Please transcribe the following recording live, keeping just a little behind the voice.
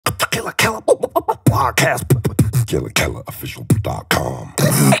KILLA podcast. KILLAofficial.com.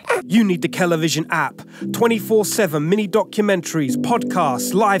 You need the KELA app. 24/7 mini documentaries,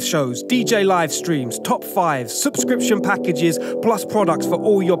 podcasts, live shows, DJ live streams, top fives, subscription packages, plus products for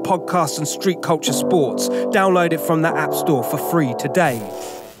all your podcasts and street culture sports. Download it from the App Store for free today.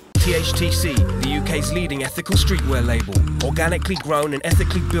 THTC, the UK's leading ethical streetwear label. Organically grown and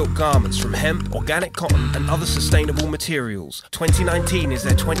ethically built garments from hemp, organic cotton and other sustainable materials. 2019 is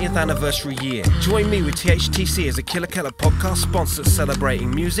their 20th anniversary year. Join me with THTC as a KILLA podcast sponsor celebrating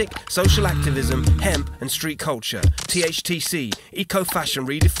music, social activism, hemp and street culture. THTC, eco-fashion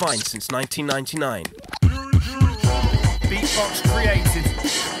redefined since 1999. Beatbox created.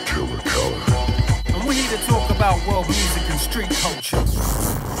 And we're here to talk about world music and street culture.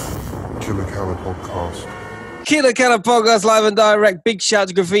 KILLA podcast. KILLA podcast, live and direct. Big shout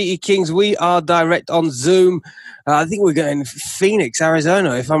to Graffiti Kings. We are direct on Zoom. I think we're going Phoenix,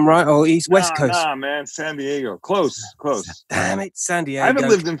 Arizona, if I'm right, or West Coast. Nah, man, San Diego. Close. Damn it, San Diego. I haven't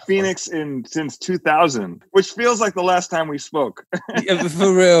lived in Phoenix since 2000, which feels like the last time we spoke. Yeah,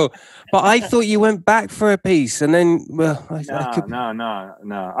 for real. But I thought you went back for a piece, and then, well,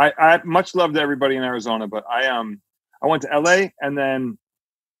 No. I much love to everybody in Arizona, but I went to LA, and then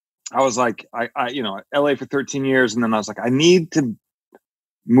I was like, LA for 13 years. And then I was like, I need to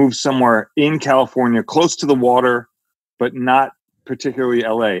move somewhere in California, close to the water, but not particularly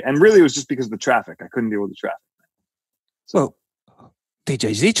LA. And really it was just because of the traffic. I couldn't deal with the traffic. So, well,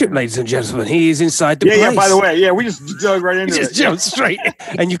 DJ Z-Trip, ladies and gentlemen, he is inside the place. Yeah, by the way, we just dug right into it. Just jumped straight.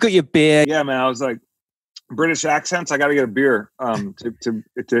 And you've got your beer. Yeah, man, I was like, British accents, I got to get a beer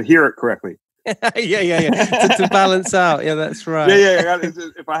to hear it correctly. yeah. To balance out. Yeah, that's right. Yeah.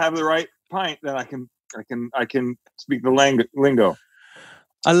 If I have the right pint, then I can speak the lingo.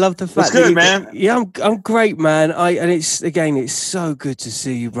 I love the fact. That's good, man. Yeah, I'm great, man. And it's so good to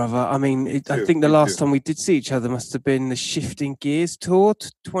see you, brother. I mean, I think the last time we did see each other must have been the Shifting Gears tour,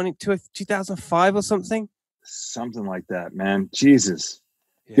 2005 or something. Something like that, man. Jesus.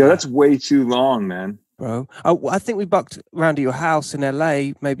 Yeah, that's way too long, man. Bro, I think we bucked around to your house in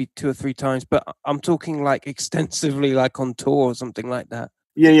LA maybe 2 or 3 times, but I'm talking like extensively, like on tour or something like that.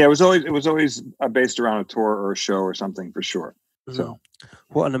 Yeah. It was always based around a tour or a show or something for sure. So,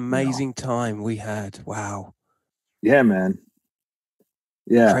 what an amazing time we had! Wow. Yeah, man.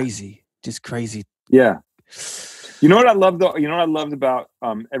 Yeah. Crazy, just crazy. Yeah. You know what I loved though? You know what I loved about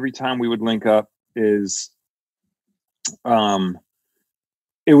every time we would link up is,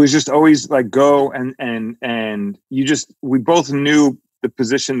 it was just always like go and we both knew the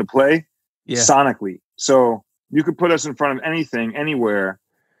position to play sonically. So you could put us in front of anything, anywhere,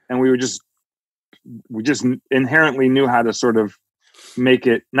 and we just inherently knew how to sort of make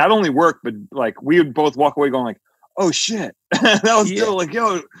it not only work, but like we would both walk away going like, oh shit, that was still like,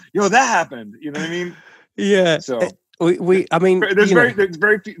 yo, that happened. You know what I mean? Yeah. So I mean, there's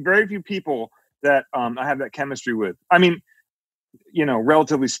very few people that I have that chemistry with. I mean,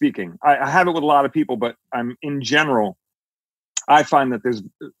 relatively speaking, I have it with a lot of people, but in general, I find that there's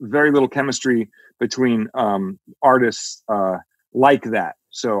very little chemistry between artists like that.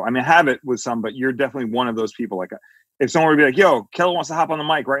 So, I mean, I have it with some, but you're definitely one of those people. Like, if someone would be like, yo, KELA wants to hop on the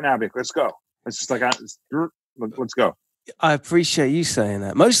mic right now, I'd be like, let's go. It's just like, let's go. I appreciate you saying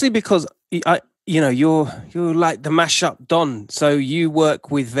that, mostly because you're like the mashup Don. So you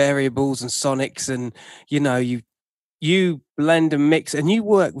work with variables and sonics, and you blend and mix, and you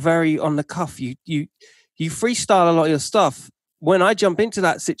work very on the cuff. You freestyle a lot of your stuff. When I jump into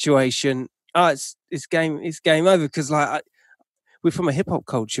that situation, it's game over, because like we're from a hip hop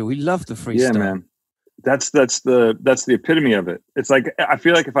culture. We love the freestyle. Yeah, man. That's the epitome of it. It's like, I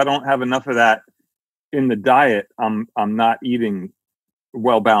feel like if I don't have enough of that in the diet, I'm not eating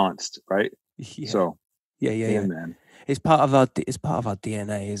well balanced, right? Yeah. So yeah, man. It's part of our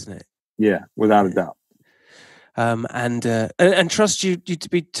DNA, isn't it? Yeah, without a doubt. And trust you to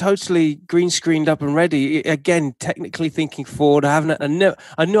be totally green screened up and ready. Again, technically thinking forward. I knew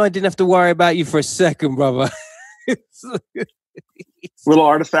I didn't have to worry about you for a second, brother. Little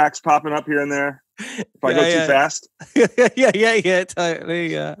artifacts popping up here and there. If I go too fast. yeah,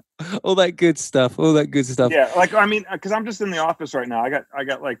 totally. Yeah, all that good stuff. Yeah, like, I mean, because I'm just in the office right now. I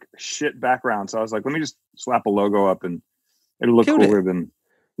got like shit background, so I was like, let me just slap a logo up, and it'll look cooler than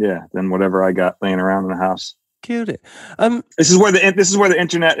whatever I got laying around in the house. Killed it. This is where the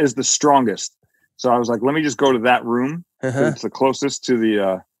internet is the strongest. So I was like, let me just go to that room. It's the closest to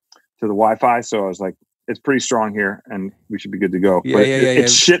the Wi-Fi. So I was like, it's pretty strong here, and we should be good to go. Yeah,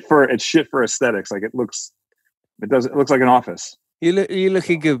 It's shit for aesthetics. Like it looks like an office. You're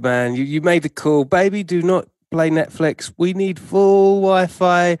looking good, man. You made the call, baby. Do not play Netflix. We need full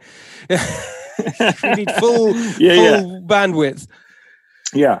Wi-Fi. We need full bandwidth.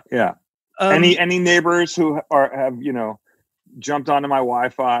 Yeah. Um, Any neighbors who have jumped onto my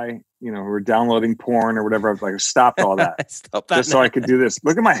Wi-Fi, who are downloading porn or whatever, I've like stopped all that. Stop that just now. so I could do this.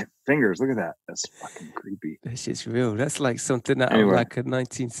 Look at my fingers. Look at that. That's fucking creepy. This is real. That's like something out of Anyway. like a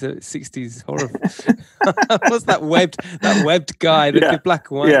 1960s horror. What's that webbed guy? The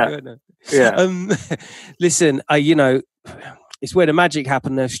black and white. Yeah. Listen, it's where the magic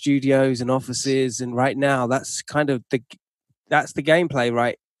happened. There's studios and offices, and right now that's kind of that's the gameplay,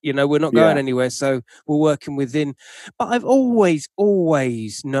 right? We're not going anywhere, so we're working within. But I've always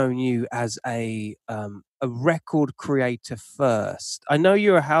known you as a record creator first. I know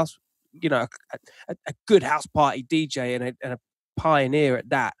you're a house, a good house party DJ and a pioneer at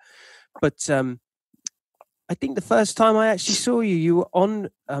that. But I think the first time I actually saw you, you were on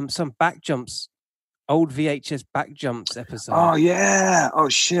some back jumps, old VHS back jumps episode. Oh yeah. Oh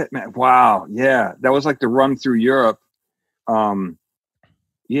shit, man. Wow. Yeah, that was like the run through Europe.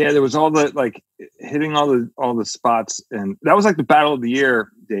 Yeah, there was all the like hitting all the spots, and that was like the Battle of the Year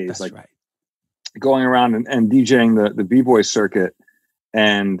days. That's like right. Going around and DJing the b-boy circuit,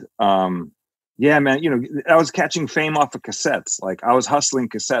 and yeah, man, I was catching fame off of cassettes. Like I was hustling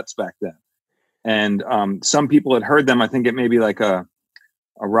cassettes back then, and some people had heard them. I think it may be like a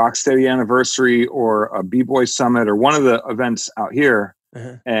Rocksteady anniversary or a b-boy summit or one of the events out here,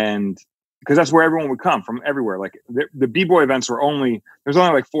 and because that's where everyone would come from everywhere. Like the b-boy events there's only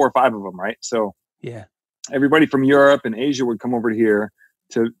like 4 or 5 of them, right? So yeah, everybody from Europe and Asia would come over here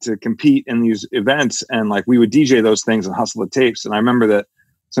to compete in these events, and like we would DJ those things and hustle the tapes. And I remember that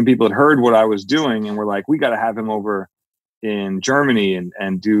some people had heard what I was doing and were like, we got to have him over in Germany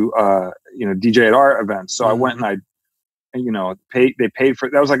and do DJ at our events. So I went and they paid for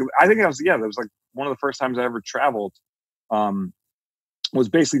that. Was like, I think that was like one of the first times I ever traveled. Was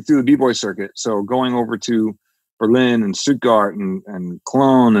basically through the b-boy circuit. So going over to Berlin and Stuttgart and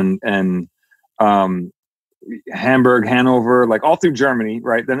Cologne and Hamburg, Hanover, like all through Germany,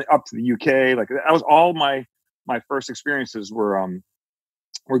 right? Then up to the UK. Like that was all my first experiences were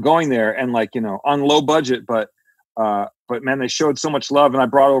going there, and like, on low budget, but man, they showed so much love, and I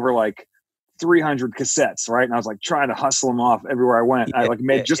brought over like 300 cassettes, right? And I was like trying to hustle them off everywhere I went. I like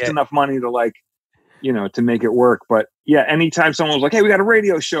made just enough money to like, to make it work. But yeah, anytime someone was like, hey, we got a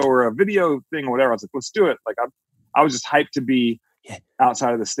radio show or a video thing or whatever, I was like, let's do it. Like I was just hyped to be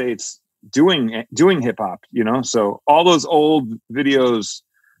outside of the States doing hip hop, So all those old videos,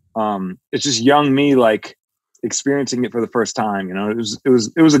 it's just young me like experiencing it for the first time. It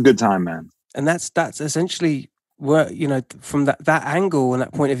was a good time, man. And that's essentially where, from that angle and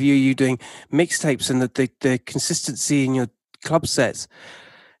that point of view, you doing mixtapes and the consistency in your club sets.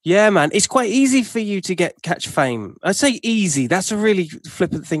 Yeah, man, it's quite easy for you to catch fame. I say easy. That's a really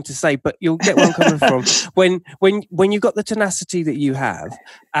flippant thing to say, but you'll get where I'm coming from. When you got the tenacity that you have,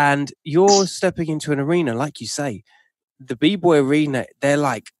 and you're stepping into an arena, like you say, the b-boy arena, they're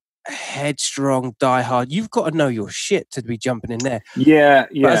like headstrong, diehard. You've got to know your shit to be jumping in there. Yeah.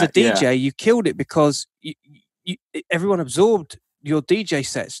 But as a DJ, you killed it because everyone absorbed your DJ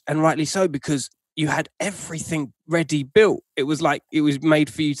sets, and rightly so, because you had everything ready built. It was like it was made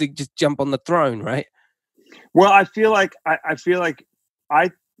for you to just jump on the throne, right? Well, I feel like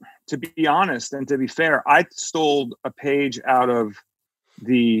to be honest and to be fair, I stole a page out of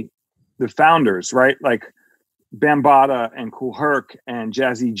the founders, right? Like Bambaataa and Kool Herc and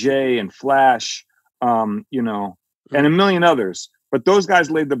Jazzy J and Flash, and a million others. But those guys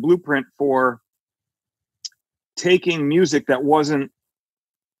laid the blueprint for taking music that wasn't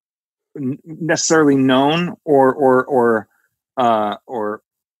necessarily known or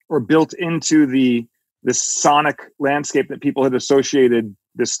built into the sonic landscape that people had associated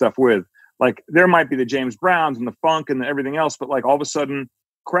this stuff with. Like there might be the James Browns and the funk and everything else, but like all of a sudden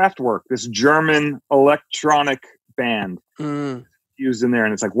Kraftwerk, this German electronic band used in there,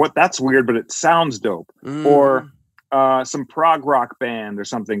 and it's like, what? That's weird, but it sounds dope. Or some prog rock band or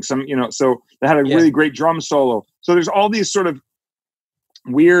something. So they had a really great drum solo. So there's all these sort of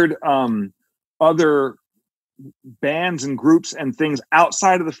weird other bands and groups and things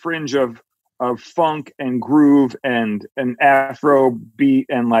outside of the fringe of funk and groove and Afro beat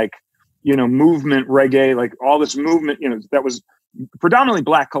and like, movement reggae, like all this movement, that was predominantly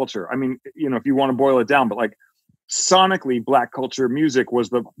black culture. I mean, if you want to boil it down, but like sonically black culture music was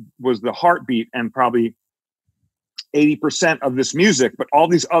the heartbeat and probably 80% of this music, but all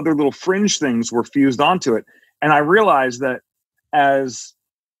these other little fringe things were fused onto it. And I realized that as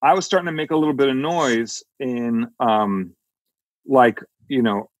I was starting to make a little bit of noise in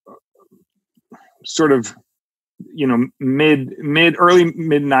sort of early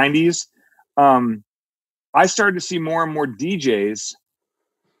mid 90s, I started to see more and more DJs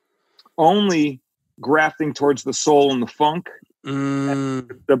only grafting towards the soul and the funk.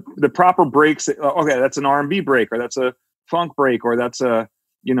 The proper breaks. Okay, that's an R&B break, or that's a funk break, or that's a,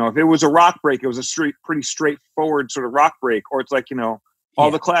 if it was a rock break, it was a pretty straightforward sort of rock break, or it's like, all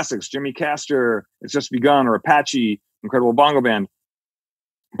the classics, Jimmy Castor, It's Just Begun, or Apache, Incredible Bongo Band.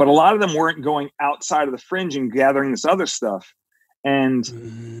 But a lot of them weren't going outside of the fringe and gathering this other stuff.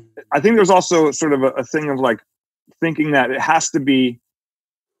 And I think there's also sort of a thing of like thinking that it has to be,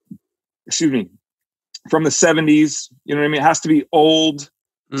 from the 70s, you know what I mean? It has to be old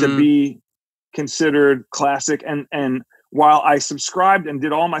to be considered classic. And while I subscribed and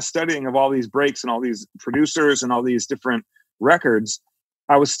did all my studying of all these breaks and all these producers and all these different records,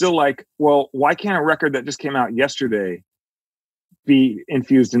 I was still like, well, why can't a record that just came out yesterday be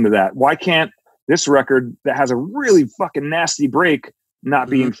infused into that? Why can't this record that has a really fucking nasty break not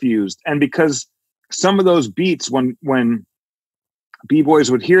be infused? And because some of those beats, when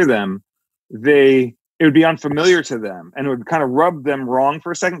B-boys would hear them, it would be unfamiliar to them, and it would kind of rub them wrong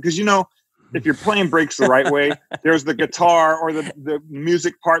for a second. Because, if you're playing breaks the right way, there's the guitar or the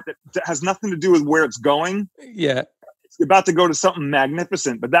music part that has nothing to do with where it's going. Yeah. It's about to go to something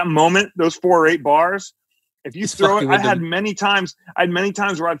magnificent. But that moment, those 4 or 8 bars, if you throw it, I had many times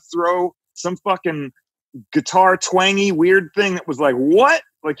where I'd throw some fucking guitar twangy weird thing that was like, what?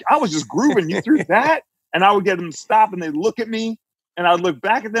 Like, I was just grooving, you threw that? And I would get them to stop, and they'd look at me, and I'd look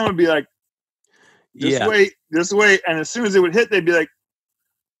back at them and be like, this way. And as soon as it would hit, they'd be like,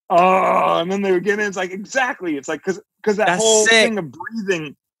 oh, and then they would get in. It's like, exactly. It's like, because that whole thing of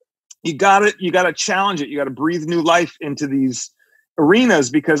breathing, you gotta challenge it. You gotta breathe new life into these arenas,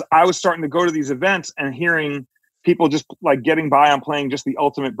 because I was starting to go to these events and hearing people just like getting by on playing just the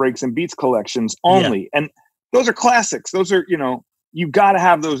ultimate breaks and beats collections only. Yeah. And those are classics. Those are, you got to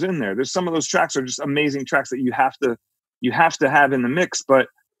have those in there. There's some of those tracks are just amazing tracks that you have to have in the mix. But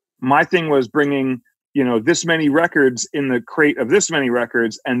my thing was bringing, this many records in the crate of this many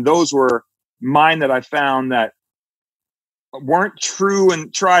records. And those were mine that I found that weren't true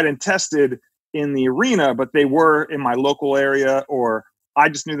and tried and tested in the arena, but they were in my local area, or I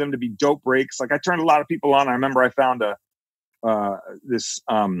just knew them to be dope breaks. Like, I turned a lot of people on. I remember I found a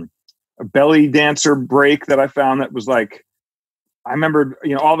belly dancer break that I found that was like, I remember,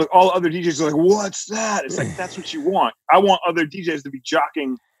 all the other DJs are like, what's that? It's like, that's what you want. I want other DJs to be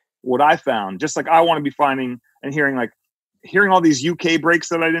jocking what I found. Just like I want to be finding and hearing all these UK breaks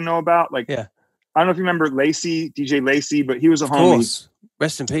that I didn't know about. Like, I don't know if you remember DJ Lacey, but he was a homie. Course.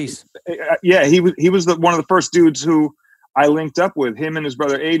 Rest in peace. Yeah, he was one of the first dudes who I linked up with, him and his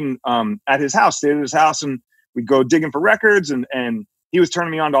brother Aiden, at his house. Stayed at his house, and we'd go digging for records, and he was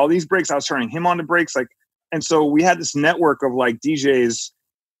turning me on to all these breaks. I was turning him on to breaks, like, and so we had this network of like DJs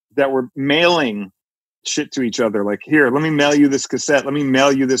that were mailing shit to each other. Like, here, let me mail you this cassette. Let me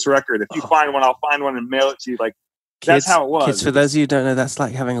mail you this record. If you find one, I'll find one and mail it to you. Like, that's how it was. Kids, for those of you who don't know, that's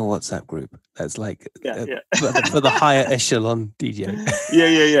like having a WhatsApp group. That's like for the higher echelon DJ.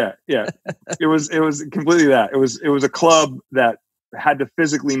 Yeah. It was completely that. It was a club that had to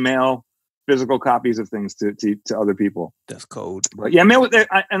physically mail physical copies of things to other people. That's cold. But yeah, man,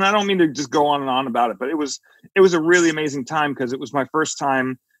 and I don't mean to just go on and on about it, but it was a really amazing time, because it was my first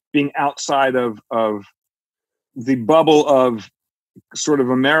time being outside of the bubble of sort of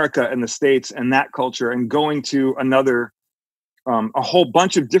America and the States and that culture, and going to another, a whole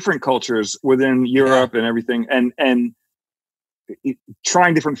bunch of different cultures within Europe and everything, and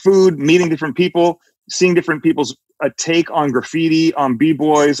trying different food, meeting different people, seeing different people's take on graffiti, on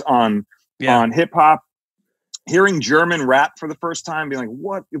b-boys, on hip hop, hearing German rap for the first time, being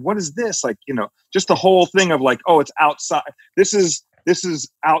like, what is this? Like, just the whole thing of like, oh, it's outside. This is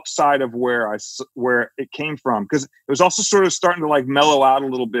outside of where it came from, because it was also sort of starting to like mellow out a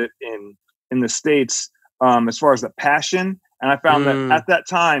little bit in the States, as far as the passion. And I found that at that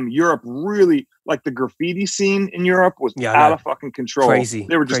time, Europe really, like, the graffiti scene in Europe was out of fucking control. Crazy.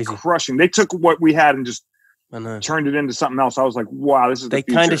 They were just crushing. They took what we had and just turned it into something else. I was like, wow, this is the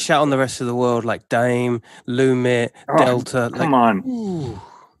future. They kind of shout on the rest of the world, like Dame, Lumit, Delta. Come on. Ooh.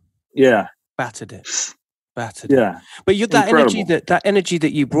 Yeah. Battered it. Yeah. But that energy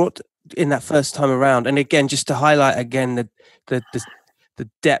that you brought in that first time around, and again, just to highlight again the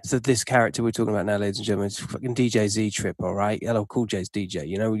depth of this character we're talking about now, ladies and gentlemen, it's fucking DJ Z-Trip, all right? LL Cool J's DJ,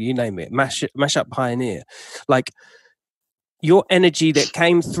 you name it. Mash Up Pioneer. Like, your energy that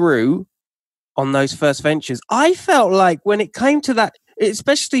came through on those first ventures, I felt like when it came to that,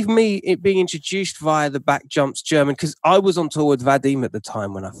 especially for me, it being introduced via the Back Jumps German, because I was on tour with Vadim at the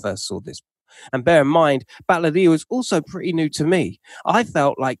time when I first saw this And bear in mind, Battle of the Year was also pretty new to me. I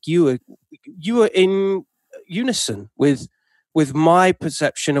felt like you were in unison with my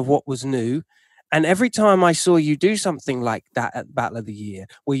perception of what was new. And every time I saw you do something like that at Battle of the Year,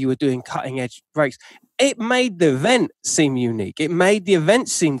 where you were doing cutting edge breaks, it made the event seem unique. It made the event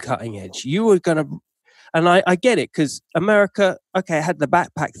seem cutting edge. You were going to, and I get it, because America, okay, had the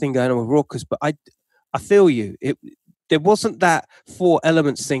backpack thing going on with Raucous, but I feel you. There wasn't that 4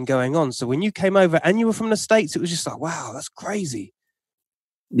 elements thing going on. So when you came over and you were from the States, it was just like, wow, that's crazy.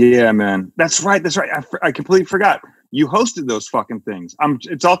 Yeah, man. That's right. I completely forgot. You hosted those fucking things.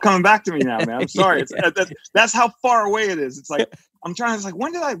 It's all coming back to me now, man. I'm sorry. That's how far away it is. It's like, I'm trying. It's like,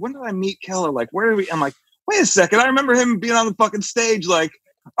 when did I meet KILLA? Like, where did we? I'm like, wait a second. I remember him being on the fucking stage. Like,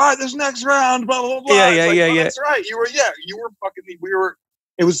 all right, this next round, blah blah blah. Yeah. That's right. You were fucking. We were.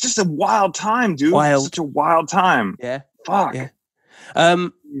 It was just a wild time, dude. Such a wild time. Yeah. Fuck. Yeah.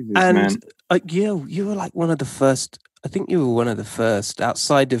 Jesus, and man. You were like one of the first. I think you were one of the first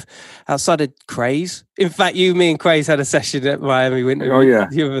outside of Craze. In fact, me and Craze had a session at Miami Winter. Oh yeah,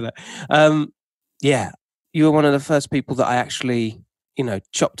 you remember that? Yeah, you were one of the first people that I actually,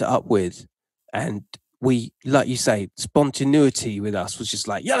 chopped it up with, and we, like you say, spontaneity with us was just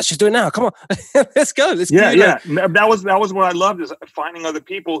like, yeah, let's just do it now. Come on, let's go. Let's go. Yeah. That was what I loved, is finding other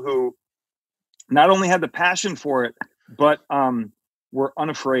people who not only had the passion for it, but were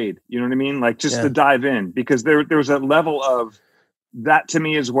unafraid. You know what I mean? Like just to dive in, because there was a level of that. To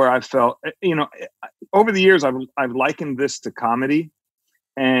me is where I felt, over the years, I've likened this to comedy,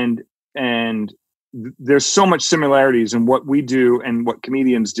 and there's so much similarities in what we do and what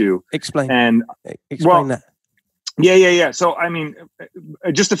comedians do. Explain that. Yeah. So, I mean,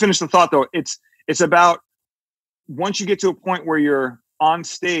 just to finish the thought though, it's about, once you get to a point where you're on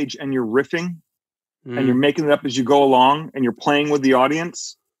stage and you're riffing, and you're making it up as you go along, and you're playing with the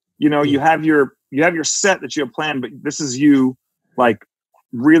audience, you have your set that you have planned, but this is you, like,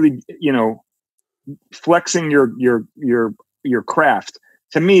 really, flexing your craft.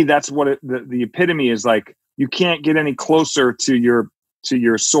 To me, that's what the epitome is. Like, you can't get any closer to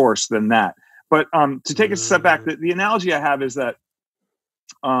your source than that. But to take a step back, the analogy I have is that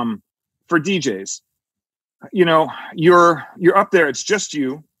for DJs, you're up there, it's just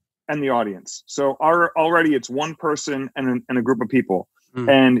you and the audience. So already it's one person and a group of people,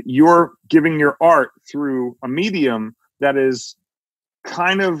 and you're giving your art through a medium that is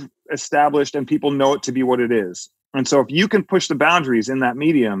kind of established and people know it to be what it is. And so if you can push the boundaries in that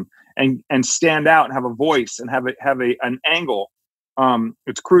medium and stand out and have a voice and have an angle,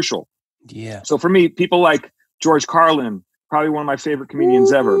 it's crucial. Yeah. So for me, people like George Carlin, probably one of my favorite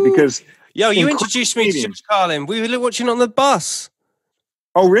comedians ever, because you introduced me to George Carlin. We were watching on the bus.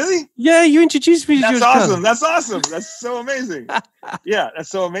 Oh, really? Yeah, you introduced me to George Carlin. That's awesome. That's so amazing. Yeah, that's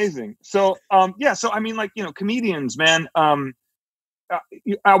so amazing. So, so I mean, like, comedians, man,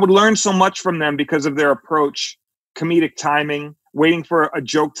 I would learn so much from them because of their approach, comedic timing, waiting for a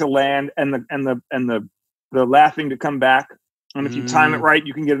joke to land and the laughing to come back. And if you time it right,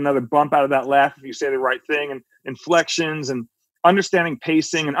 you can get another bump out of that laugh if you say the right thing, and inflections, and understanding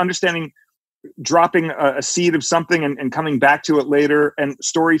pacing, and understanding dropping a seed of something and coming back to it later, and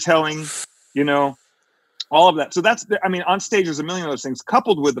storytelling, all of that. So that's, I mean, on stage, there's a million of those things,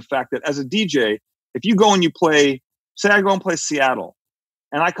 coupled with the fact that as a DJ, if you go and you play, say I go and play Seattle,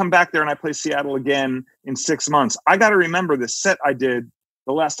 and I come back there and I play Seattle again in 6 months, I got to remember the set I did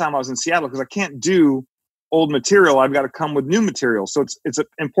the last time I was in Seattle, because I can't do old material. I've got to come with new material. So it's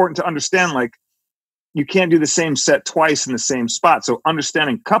important to understand, like, you can't do the same set twice in the same spot. So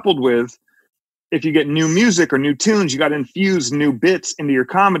understanding, coupled with, if you get new music or new tunes, you got to infuse new bits into your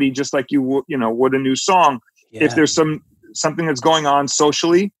comedy, just like you would a new song. Yeah. If there's something that's going on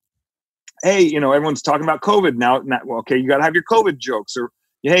socially, hey, everyone's talking about COVID now. Well, okay, you got to have your COVID jokes, or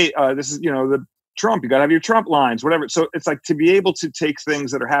hey, this is the Trump. You got to have your Trump lines, whatever. So it's like, to be able to take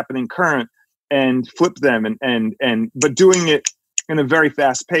things that are happening current and flip them, but doing it in a very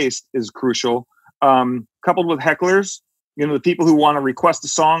fast pace is crucial. Coupled with hecklers. The people who want to request a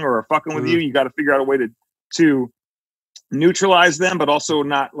song or are fucking with you got to figure out a way to neutralize them, but also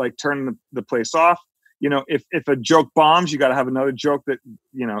not like turn the place off. If a joke bombs, you got to have another joke that,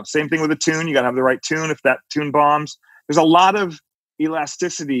 same thing with a tune. You got to have the right tune. If that tune bombs, there's a lot of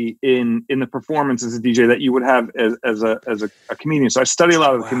elasticity in the performance as a DJ that you would have as a comedian. So I study a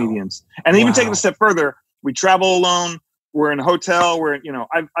lot of the comedians, and even taking a step further, we travel alone. We're in a hotel where,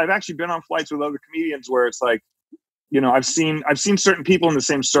 I've actually been on flights with other comedians where it's like, I've seen certain people in the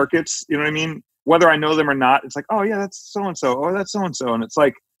same circuits, you know what I mean? Whether I know them or not, it's like, oh yeah, that's so-and-so. Oh, that's so-and-so. And it's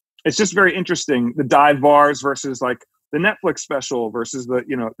like, it's just very interesting. The dive bars versus like the Netflix special versus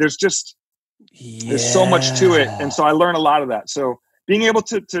there's just There's so much to it, and so I learn a lot of that. So being able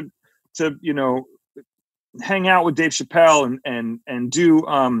to you know, hang out with Dave Chappelle and do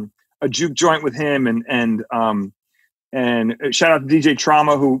a juke joint with him, and shout out to DJ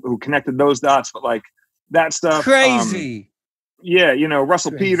Trauma who connected those dots, but like that stuff crazy. Yeah, you know,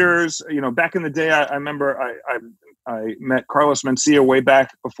 Russell Peters, you know, back in the day, I remember I met Carlos Mencia way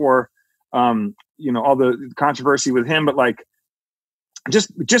back before, you know, all the controversy with him, but like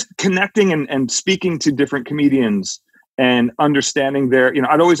just connecting and speaking to different comedians and understanding their, you know,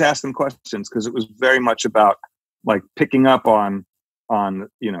 I'd always ask them questions because it was very much about like picking up on,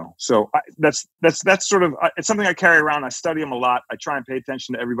 you know, so that's sort of, it's something I carry around. I study them a lot. I try and pay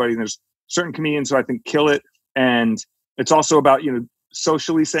attention to everybody. And there's certain comedians who I think kill it. And it's also about, you know,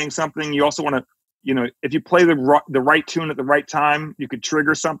 socially saying something. You also want to, you know, if you play the right tune at the right time, you could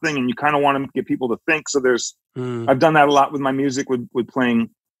trigger something, and you kind of want to get people to think. So there's, I've done that a lot with my music, with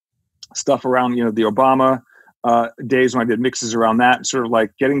playing stuff around, you know, the Obama days when I did mixes around that, sort of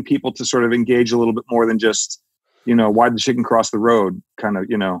like getting people to sort of engage a little bit more than just, you know, why'd the chicken cross the road? Kind of,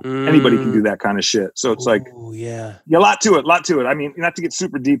 you know, anybody can do that kind of shit. So it's like, yeah, a lot to it. I mean, not to get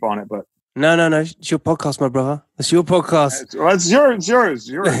super deep on it, but no. It's your podcast, my brother. It's your podcast. It's yours.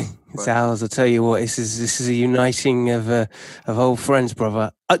 It's ours. I'll tell you what. This is a uniting of old friends,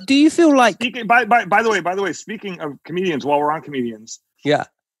 brother. Do you feel like? By the way, speaking of comedians, while we're on comedians, yeah,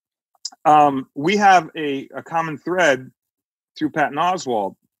 we have a common thread through Patton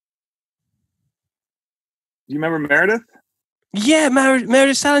Oswalt. Do you remember Meredith? Yeah,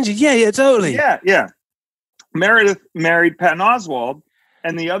 Meredith Salinger. Yeah, totally. Yeah. Meredith married Patton Oswalt,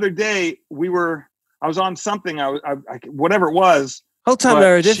 and the other day I was on something. I whatever it was. Whole time,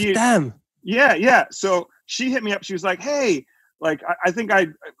 Meredith. Damn. Yeah. So she hit me up. She was like, "Hey, like I think I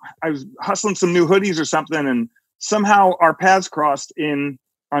was hustling some new hoodies or something, and somehow our paths crossed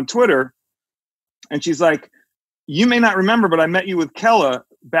on Twitter." And she's like, "You may not remember, but I met you with KELA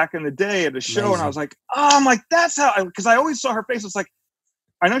back in the day at a show." Amazing. And I was like, "Oh, I'm like, that's how," because I always saw her face. It's like,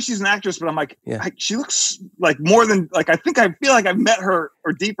 I know she's an actress, but I'm like, she looks like more than like, I feel like I've met her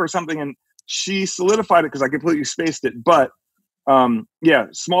or deep or something. And she solidified it because I completely spaced it. But yeah,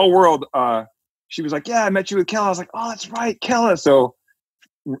 small world. She was like, "Yeah, I met you with KELA." I was like, "Oh, that's right, KELA." So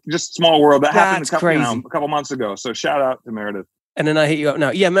just small world. That happened a couple months ago. So shout out to Meredith. And then I hit you up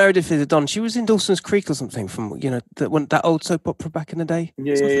now. Yeah, Meredith is a Don. She was in Dawson's Creek or something from, you know, that old soap opera back in the day.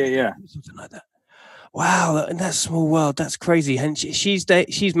 Yeah. Something like that. Wow, in that small world, that's crazy. And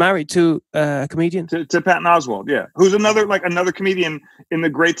she's married to a comedian. To Patton Oswalt, yeah, who's another comedian in the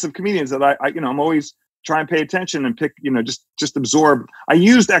greats of comedians that I you know, I'm always trying to pay attention and pick, you know, just absorb. I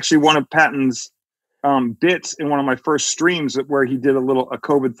used actually one of Patton's bits in one of my first streams where he did a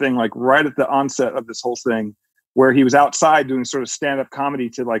COVID thing, like right at the onset of this whole thing, where he was outside doing sort of stand-up comedy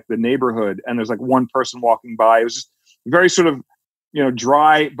to like the neighborhood, and there's like one person walking by. It was just very sort of, you know,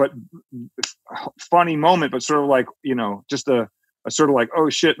 dry but funny moment, but sort of like, you know, just a sort of like, oh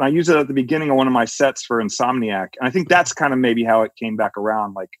shit. And I used it at the beginning of one of my sets for Insomniac, and I think that's kind of maybe how it came back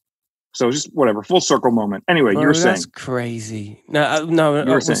around. Like, so just whatever, full circle moment. Anyway, you were saying. That's crazy. No,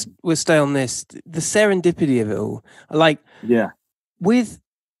 we'll stay on this. The serendipity of it all, like, yeah, with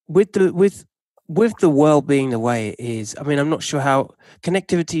the world being the way it is. I mean, I'm not sure how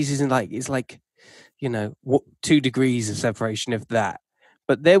connectivities is like, you know, 2 degrees of separation of that.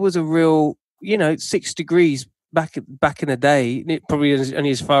 But there was a real, you know, 6 degrees back in the day, probably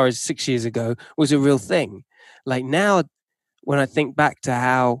only as far as 6 years ago, was a real thing. Like now, when I think back to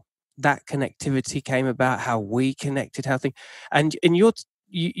how that connectivity came about, how we connected, and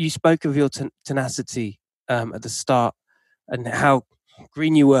you spoke of your tenacity at the start, and how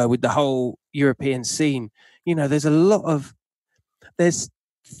green you were with the whole European scene. You know, there's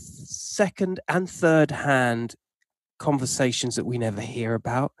second and third hand conversations that we never hear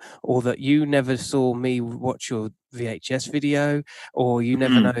about, or that you never saw me watch your VHS video, or you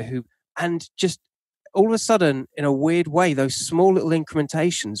never know who, and just all of a sudden, in a weird way, those small little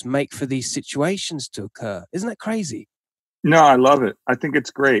incrementations make for these situations to occur. Isn't that crazy? No, I love it. I think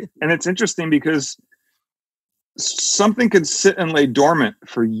it's great. And it's interesting because something could sit and lay dormant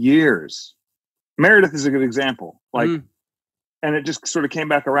for years. Meredith is a good example. Like, and it just sort of came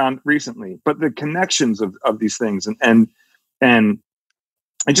back around recently. But the connections of these things and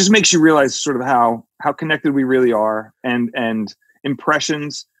it just makes you realize sort of how connected we really are, and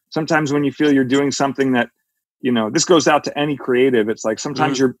impressions. Sometimes when you feel you're doing something that, you know, this goes out to any creative. It's like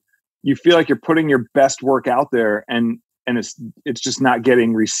sometimes you feel like you're putting your best work out there and it's just not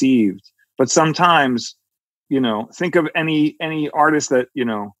getting received. But sometimes, you know, think of any artist that, you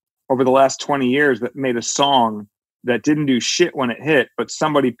know, over the last 20 years that made a song that didn't do shit when it hit, but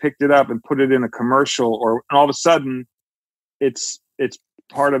somebody picked it up and put it in a commercial, and all of a sudden it's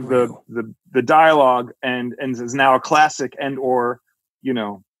part of the dialogue and is now a classic, and or, you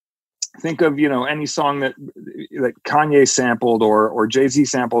know, think of, you know, any song that like Kanye sampled or Jay-Z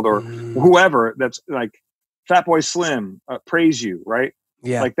sampled or whoever, that's like Fatboy Slim, Praise You, right?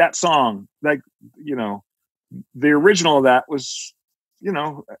 Yeah. Like that song, like, you know, the original of that was, you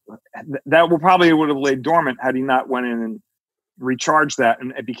know, that would have laid dormant had he not went in and recharged that,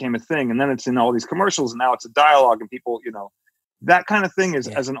 and it became a thing. And then it's in all these commercials, and now it's a dialogue, and people, you know, that kind of thing is,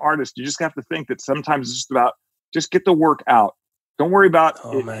 as an artist, you just have to think that sometimes it's just about, just get the work out. Don't worry about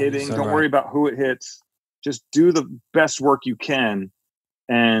hitting. So Don't worry about who it hits. Just do the best work you can,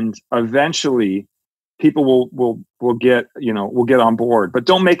 and eventually people will get, you know, will get on board. But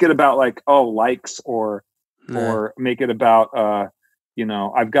don't make it about like, oh, likes, or make it about you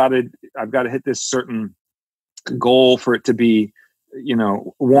know, I've got to hit this certain goal for it to be, you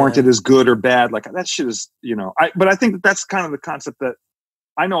know, warranted as good or bad. Like that shit is, you know, but I think that's kind of the concept that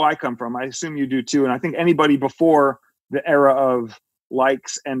I know I come from. I assume you do too. And I think anybody before the era of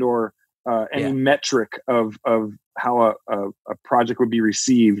likes and or any metric of how a project would be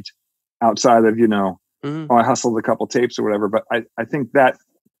received outside of, you know, oh, I hustled a couple tapes or whatever. But I think that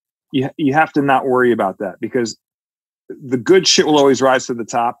you have to not worry about that, because the good shit will always rise to the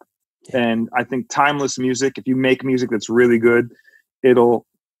top. And I think timeless music, if you make music that's really good, it'll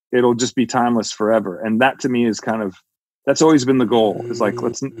just be timeless forever. And that to me is kind of, that's always been the goal, is like,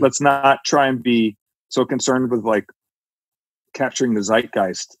 let's not try and be so concerned with like capturing the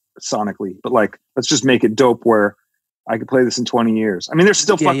zeitgeist sonically, but like, let's just make it dope where I could play this in 20 years. I mean, there's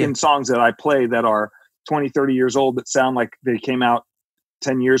still fucking songs that I play that are 20, 30 years old that sound like they came out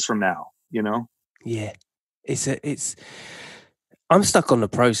 10 years from now, you know? Yeah. I'm stuck on the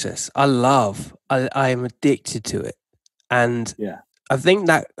process. I am addicted to it. And I think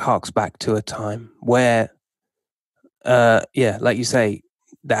that harks back to a time where, like you say,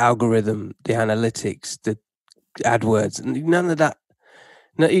 the algorithm, the analytics, the AdWords, none of that.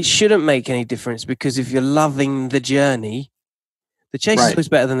 No, it shouldn't make any difference, because if you're loving the journey, the chase is always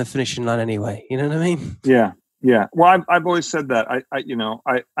better than the finishing line anyway. You know what I mean? Yeah. Yeah. Well, I've always said that.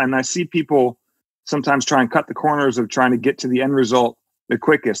 I see people sometimes try and cut the corners of trying to get to the end result the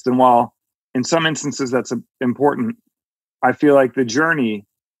quickest. And while in some instances that's important, I feel like the journey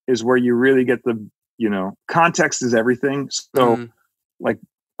is where you really get the, you know, context is everything. So like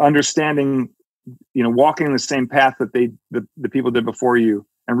understanding, you know, walking the same path that the people did before you,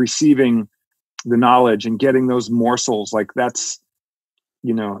 and receiving the knowledge and getting those morsels, like that's,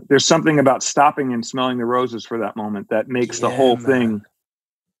 you know, there's something about stopping and smelling the roses for that moment that makes the whole thing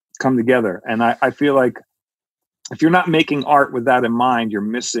come together. And I feel like if you're not making art with that in mind, you're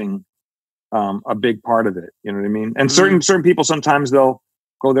missing a big part of it. You know what I mean? And certain people, sometimes they'll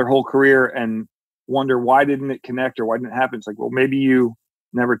go their whole career and wonder, why didn't it connect, or why didn't it happen? It's like, well, maybe you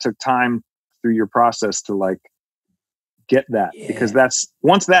never took time through your process to like get that, because that's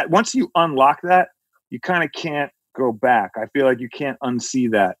once you unlock that, you kind of can't go back. I feel like you can't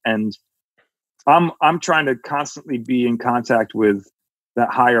unsee that. And I'm trying to constantly be in contact with that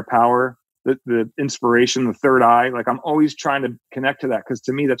higher power, the inspiration, the third eye. Like I'm always trying to connect to that, because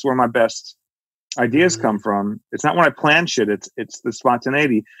to me, that's where my best ideas come from. It's not when I plan shit, it's the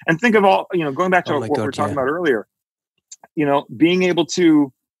spontaneity. And think of all, you know, going back to what we were talking about earlier, you know, being able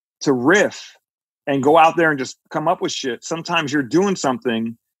to riff and go out there and just come up with shit. Sometimes you're doing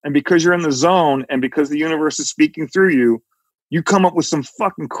something, and because you're in the zone and because the universe is speaking through you, you come up with some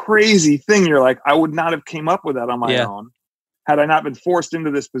fucking crazy thing. You're like, I would not have came up with that on my own had I not been forced into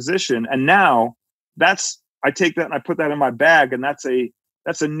this position. And now I take that and I put that in my bag, and that's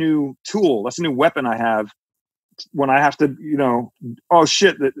a new tool. That's a new weapon I have when I have to, you know, oh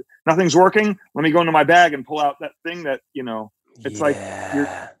shit, that nothing's working. Let me go into my bag and pull out that thing that, you know, it's like,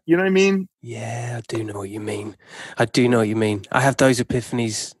 you know what I mean? Yeah, I do know what you mean. I have those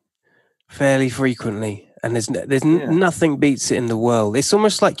epiphanies fairly frequently, and there's nothing beats it in the world. It's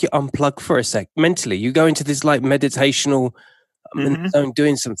almost like you unplug for a sec mentally. You go into this like meditational zone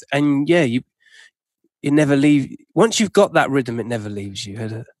doing something, and it never leaves. Once you've got that rhythm, it never leaves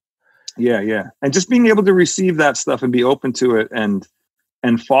you. Yeah. And just being able to receive that stuff and be open to it and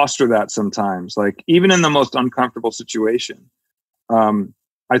foster that sometimes, like even in the most uncomfortable situation.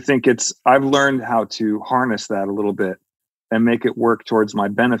 I think I've learned how to harness that a little bit and make it work towards my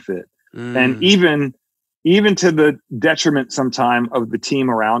benefit. And even to the detriment sometime of the team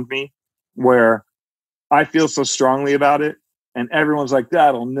around me, where I feel so strongly about it and everyone's like,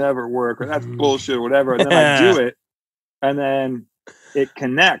 that'll never work, or that's bullshit or whatever. And then I do it, and then it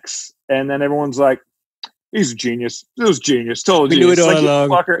connects. And then everyone's like, He's a genius. It was genius. Total We genius. knew it all Like, you along.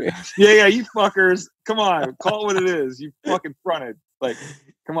 fucker. Yeah, you fuckers. Come on, call it what it is. You fucking fronted. Like,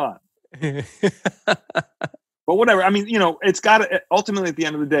 come on. But whatever. I mean, it's got to ultimately at the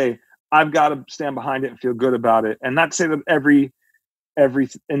end of the day, I've got to stand behind it and feel good about it, and not say that every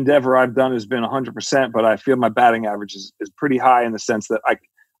endeavor I've done has been 100%, but I feel my batting average is pretty high in the sense that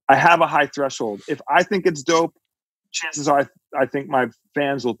I have a high threshold. If I think it's dope, chances are I think my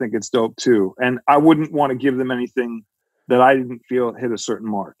fans will think it's dope too. And I wouldn't want to give them anything that I didn't feel hit a certain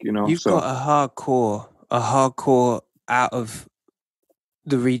mark, You've got a hardcore out of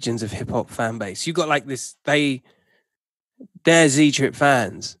the regions of hip hop fan base. You got like this, they're Z-Trip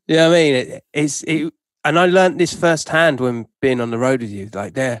fans. You know what I mean? And I learned this firsthand when being on the road with you.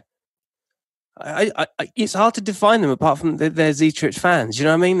 Like it's hard to define them apart from they're Z-Trip fans. You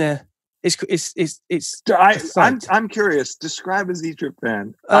know what I mean? I'm curious. Describe a Z-Trip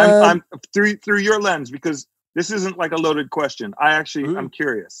fan. I'm through your lens, because this isn't like a loaded question. I'm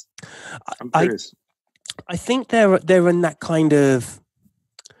curious. I think they're in that kind of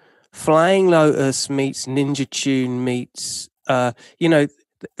Flying Lotus meets Ninja Tune meets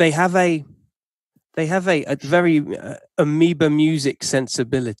they have a very amoeba music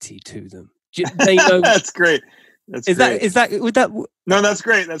sensibility to them. They know That's great. Would that? No, that's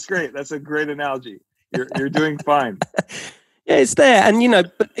great. That's a great analogy. You're doing fine. Yeah, it's there, and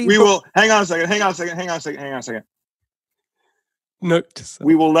but we will hang on a second. Note.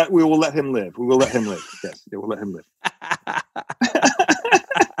 We will let him live. Yes, we'll let him live.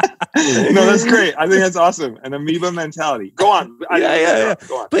 No, that's great. I think that's awesome. An amoeba mentality. Go on. Yeah.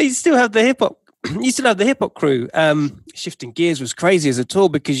 Go on. But you still have the hip hop. You still have the hip hop crew. Shifting Gears was crazy as a tour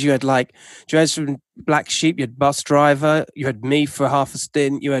because you had like Drez from Black Sheep, you had Bus Driver, you had me for half a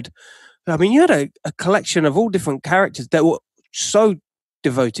stint. You had a collection of all different characters that were so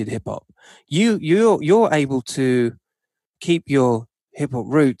devoted hip hop. You're able to keep your hip hop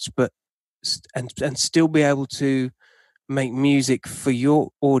roots, but and still be able to make music for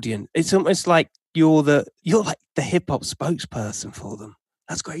your audience. It's almost like you're like the hip hop spokesperson for them.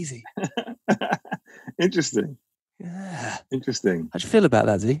 That's crazy. Interesting. Yeah. Interesting. How'd you feel about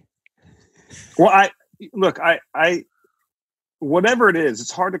that, Z? Well, I whatever it is,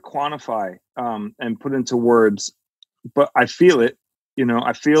 it's hard to quantify and put into words, but I feel it.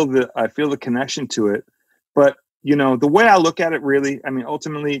 I feel the connection to it. But the way I look at it, really, I mean,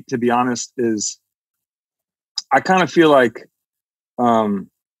 ultimately, to be honest, is I kind of feel like, and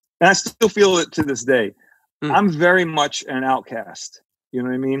I still feel it to this day. I'm very much an outcast. You know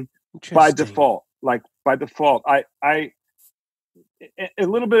what I mean? By default, I a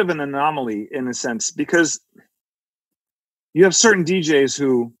little bit of an anomaly in a sense, because you have certain DJs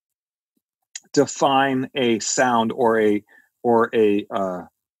who define a sound or a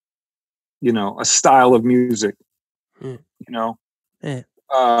style of music.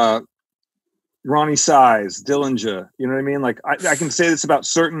 Ronnie Size, Dillinger, you know what I mean? Like I can say this about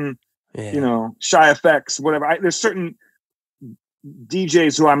certain, Shy FX, whatever. There's certain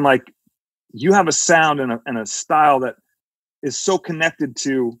DJs who I'm like, you have a sound and a style that is so connected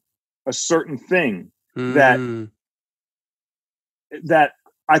to a certain thing that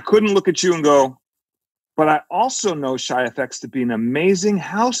I couldn't look at you and go, but I also know Shy FX to be an amazing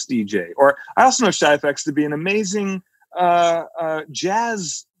house DJ, or I also know Shy FX to be an amazing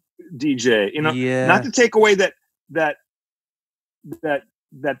jazz DJ. Not to take away that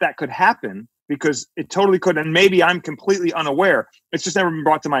could happen, because it totally could, and maybe I'm completely unaware. It's just never been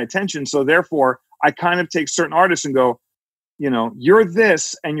brought to my attention. So therefore, I kind of take certain artists and go, you're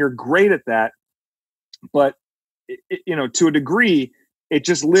this, and you're great at that, but to a degree, it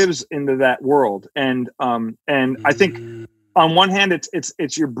just lives into that world. And I think on one hand,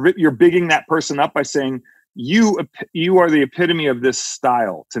 it's you're bigging that person up by saying you are the epitome of this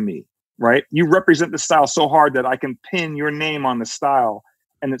style to me, right? You represent the style so hard that I can pin your name on the style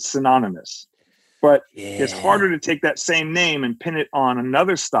and it's synonymous. But it's harder to take that same name and pin it on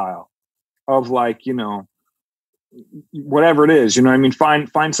another style of whatever it is, I mean,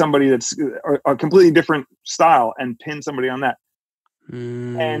 find somebody that's a completely different style and pin somebody on that.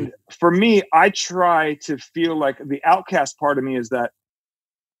 And for me, I try to feel like the outcast part of me is that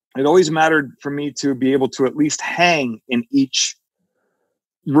it always mattered for me to be able to at least hang in each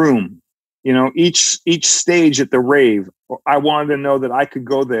room, each stage at the rave. I wanted to know that I could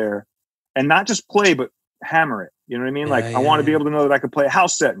go there and not just play, but hammer it. You know what I mean? I want to be able to know that I could play a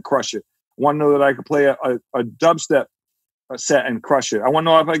house set and crush it. I want to know that I could play a dubstep set and crush it. I want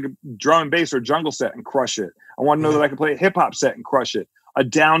to know if I could drum and bass or jungle set and crush it. I want to know that I could play a hip hop set and crush it, a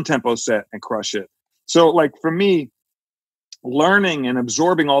down tempo set and crush it. So for me, learning and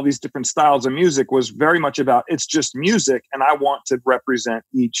absorbing all these different styles of music was very much about, it's just music and I want to represent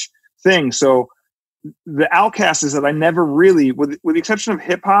each thing. So the outcast is that I never really, with the exception of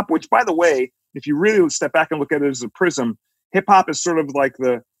hip hop, which by the way, if you really step back and look at it as a prism, hip hop is sort of like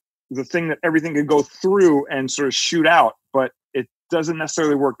the thing that everything can go through and sort of shoot out, but it doesn't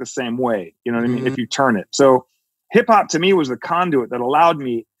necessarily work the same way. You know what I mean? If you turn it. So hip hop to me was the conduit that allowed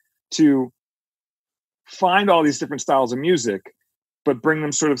me to find all these different styles of music, but bring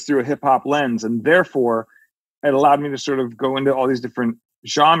them sort of through a hip hop lens. And therefore it allowed me to sort of go into all these different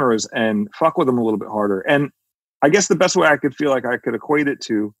genres and fuck with them a little bit harder. And I guess the best way I could feel like I could equate it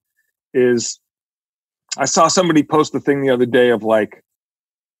to is I saw somebody post the thing the other day of like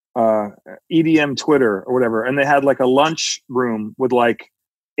EDM Twitter or whatever. And they had like a lunch room with like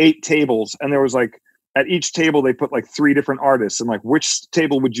 8 tables. And there was like, at each table, they put like 3 different artists and like, which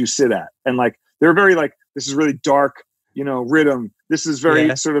table would you sit at? And like, they're very like, this is really dark, you know, rhythm. This is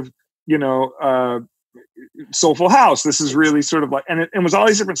very sort of, you know, soulful house. This is really sort of like, and it was all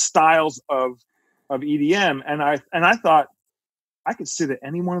these different styles of EDM. And I thought I could sit at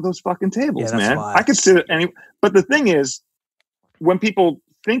any one of those fucking tables, man. Wild. I could sit at any, but the thing is, when people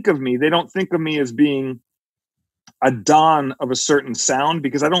think of me, they don't think of me as being a don of a certain sound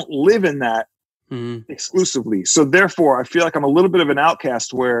because I don't live in that exclusively. So therefore I feel like I'm a little bit of an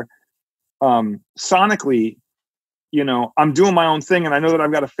outcast where sonically, you know, I'm doing my own thing, and I know that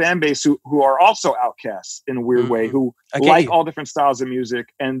I've got a fan base who are also outcasts in a weird way, who like all different styles of music,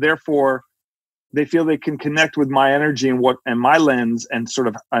 and therefore they feel they can connect with my energy and my lens, and sort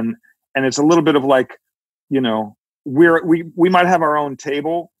of and it's a little bit of like, you know, we might have our own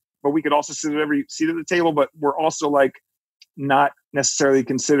table, but we could also sit at every seat at the table, but we're also like not necessarily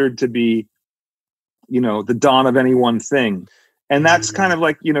considered to be, you know, the don of any one thing. And that's kind of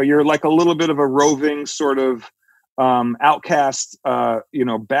like, you know, you're like a little bit of a roving sort of outcast, you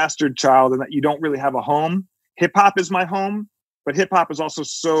know, bastard child, and that you don't really have a home. Hip hop is my home, but hip hop is also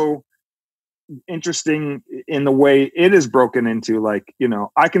so interesting in the way it is broken into. Like, you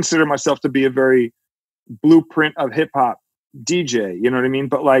know, I consider myself to be a very blueprint of hip hop DJ, you know what I mean?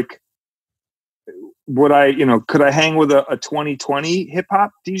 But like, would I, you know, could I hang with a 2020 hip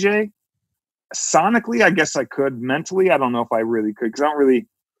hop DJ? Sonically, I guess I could. Mentally, I don't know if I really could, because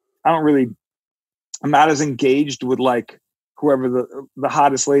I'm not as engaged with like whoever the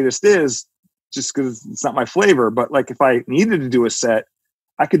hottest latest is, just because it's not my flavor. But like, if I needed to do a set,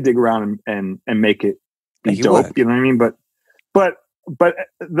 I could dig around and make it be dope. Work. You know what I mean? But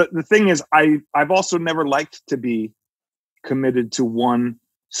the thing is, I've also never liked to be committed to one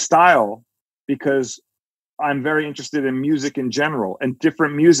style, because I'm very interested in music in general, and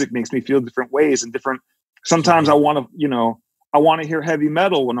different music makes me feel different ways, and different. Sometimes I want to hear heavy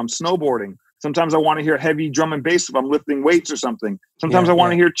metal when I'm snowboarding. Sometimes I want to hear heavy drum and bass if I'm lifting weights or something. Sometimes I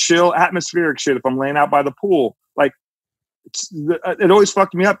want to hear chill atmospheric shit if I'm laying out by the pool. Like, it always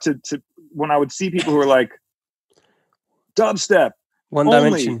fucked me up to when I would see people who are like dubstep one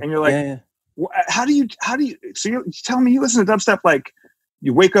only, dimension, and you're like, how do you? So you tell me you listen to dubstep like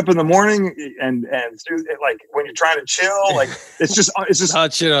you wake up in the morning and like when you're trying to chill, like it's just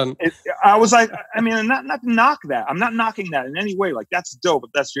hot shit on. I was like, I mean, not to knock that. I'm not knocking that in any way. Like, that's dope.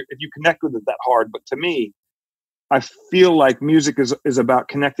 If you connect with it that hard. But to me, I feel like music is about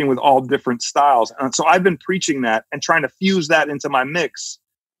connecting with all different styles. And so I've been preaching that and trying to fuse that into my mix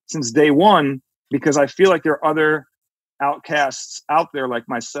since day one, because I feel like there are other outcasts out there like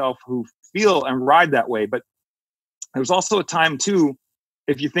myself who feel and ride that way. But there was also a time too,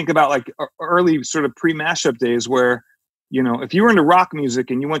 if you think about like early sort of pre-mashup days, where, you know, if you were into rock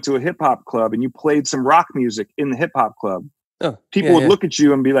music and you went to a hip hop club and you played some rock music in the hip hop club, people would look at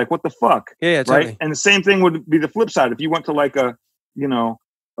you and be like, what the fuck? Yeah, right. Totally. And the same thing would be the flip side. If you went to like a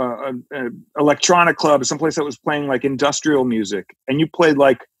electronic club or someplace that was playing like industrial music, and you played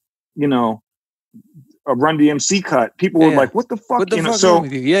like, you know, a Run DMC cut, people were like, what the fuck? What the fuck so wrong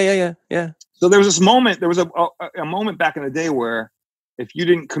with you? Yeah. So there was a moment back in the day where if you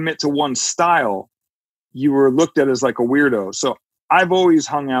didn't commit to one style, you were looked at as like a weirdo. So I've always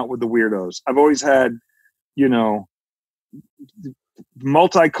hung out with the weirdos. I've always had, you know,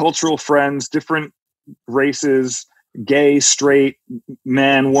 multicultural friends, different races, gay, straight,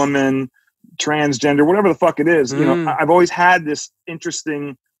 man, woman, transgender, whatever the fuck it is. You know, I've always had this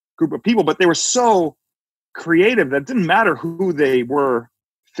interesting group of people, but they were so creative that it didn't matter who they were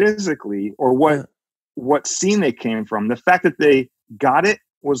physically or what scene they came from. The fact that they got it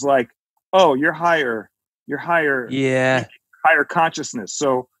was like, oh, you're higher, higher consciousness.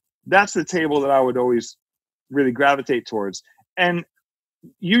 So that's the table that I would always really gravitate towards. And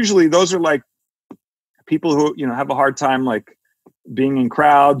usually those are like people who, you know, have a hard time like being in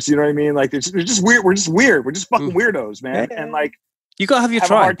crowds, you know what I mean? Like they're just weird. We're just weird. We're just fucking weirdos, man. Yeah. And like, you got to have your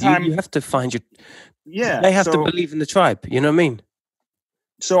tribe. You have to find your, they have to believe in the tribe. You know what I mean?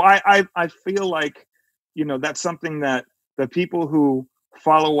 So I feel like, you know, that's something that the people who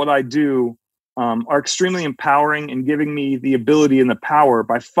follow what I do are extremely empowering and giving me the ability and the power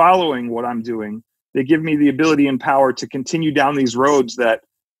by following what I'm doing. They give me the ability and power to continue down these roads that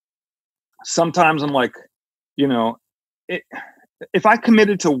sometimes I'm like, you know, if I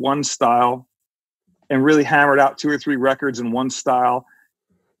committed to one style and really hammered out 2 or 3 records in one style,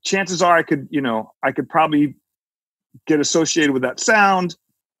 chances are I could probably get associated with that sound,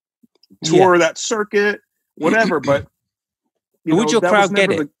 tour that circuit, whatever. But would your crowd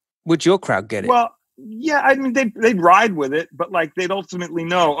get it? Would your crowd get it? Well, yeah, I mean, they'd ride with it, but like they'd ultimately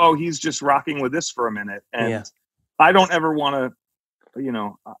know, oh, he's just rocking with this for a minute. And I don't ever want to, you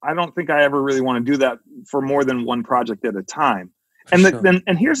know, I don't think I ever really want to do that for more than one project at a time. And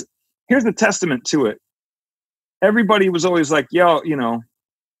and here's the testament to it. Everybody was always like, yo, you know,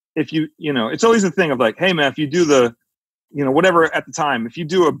 if you know, it's always the thing of like, hey man, if you do the, you know, whatever at the time, if you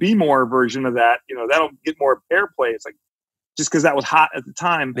do a Be More version of that, you know, that'll get more airplay. It's like, just because that was hot at the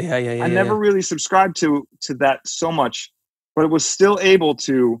time. I never really subscribed to that so much, but it was still able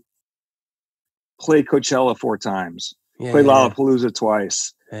to play Coachella 4 times, play Lollapalooza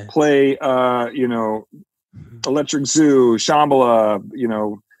twice, play, you know, Electric Zoo, Shambhala, you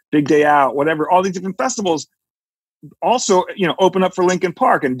know, Big Day Out, whatever, all these different festivals. Also, you know, open up for Linkin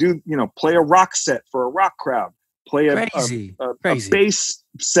Park and do, you know, play a rock set for a rock crowd, play a bass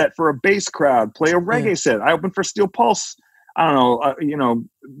set for a bass crowd, play a reggae set. I opened for Steel Pulse, I don't know, you know,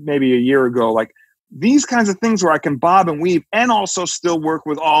 maybe a year ago. Like these kinds of things where I can bob and weave and also still work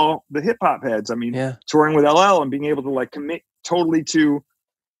with all the hip hop heads. I mean, touring with LL and being able to like commit totally to,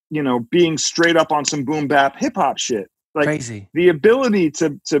 you know, being straight up on some boom bap hip hop shit. Like the ability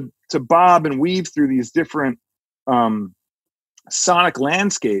to bob and weave through these different sonic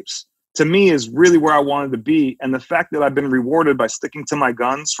landscapes to me is really where I wanted to be. And the fact that I've been rewarded by sticking to my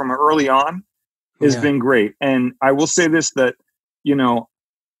guns from early on has been great. And I will say this, that, you know,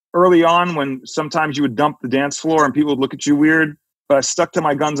 early on when sometimes you would dump the dance floor and people would look at you weird, but I stuck to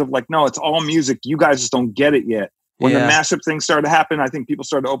my guns of like, no, it's all music. You guys just don't get it yet. When the mashup thing started to happen, I think people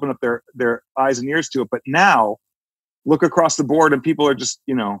started to open up their eyes and ears to it. But now look across the board and people are just,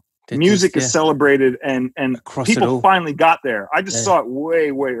 you know, music is celebrated and people finally got there. I just saw it way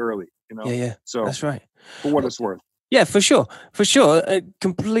early, you know? So that's right. For what it's worth. Yeah, for sure.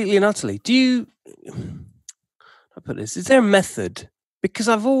 Completely and utterly. Do you, I put this, is there a method? Because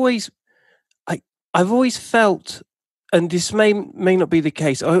I've always felt, and this may not be the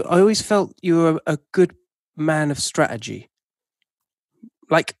case, I always felt you were a good man of strategy.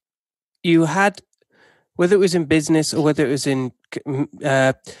 Like you had, whether it was in business or whether it was in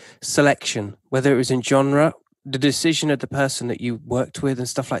selection, whether it was in genre, the decision of the person that you worked with and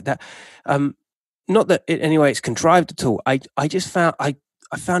stuff like that. Not that in any way it's contrived at all. I just found, I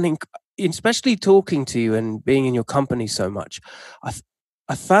found, especially talking to you and being in your company so much,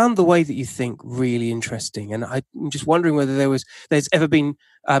 I found the way that you think really interesting. And I'm just wondering whether there's ever been,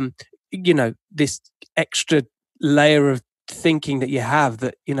 you know, this extra layer of thinking that you have,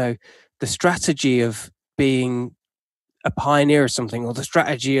 that, you know, the strategy of being a pioneer or something, or the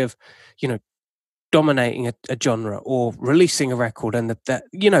strategy of, you know, dominating a genre or releasing a record, and that,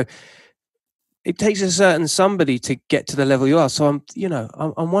 you know, it takes a certain somebody to get to the level you are. So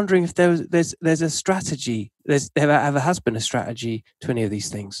I'm wondering if there's a strategy. There ever has been a strategy to any of these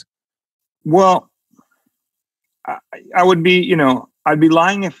things. Well, I would be, you know, I'd be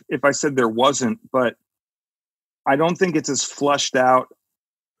lying if I said there wasn't, but I don't think it's as flushed out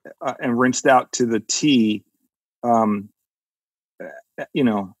and rinsed out to the T. You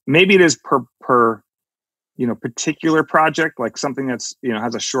know, maybe it is per you know, particular project, like something that's, you know,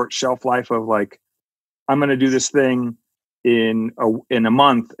 has a short shelf life of like, I'm going to do this thing in a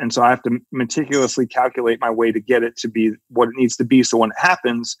month. And so I have to meticulously calculate my way to get it to be what it needs to be. So when it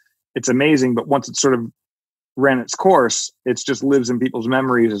happens, it's amazing. But once it sort of ran its course, it just lives in people's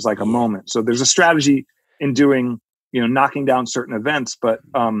memories as like a moment. So there's a strategy in doing, you know, knocking down certain events, but,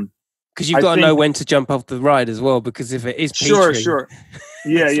 because you've got to know when to jump off the ride as well, because if it is sure.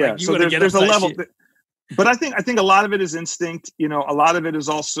 Yeah. Like so there's a level, but I think a lot of it is instinct. You know, a lot of it is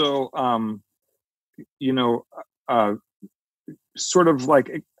also, you know, sort of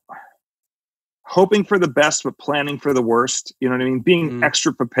like hoping for the best, but planning for the worst. You know what I mean? Being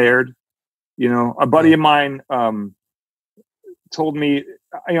extra prepared. You know, a buddy of mine told me,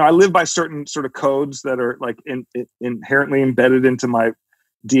 you know, I live by certain sort of codes that are like inherently embedded into my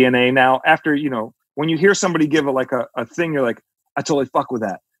DNA now. After, you know, when you hear somebody give a thing, you're like, I totally fuck with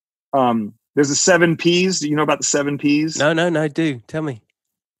that. There's the 7 Ps. Do you know about the 7 Ps? No, do tell me.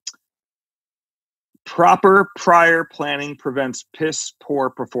 Proper prior planning prevents piss poor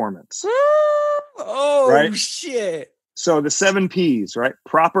performance. Oh, right? Shit. So the 7 Ps, right?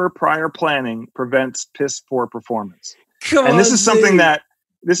 Proper prior planning prevents piss poor performance. Come and on, this is something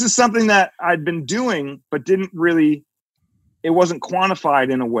that I'd been doing, but didn't really, it wasn't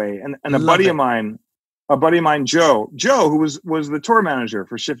quantified in a way. And a buddy of mine, Joe, who was the tour manager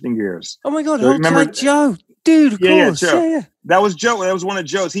for Shifting Gears. Oh my God, so remember Joe, dude, of course. Joe. Yeah. That was Joe. That was one of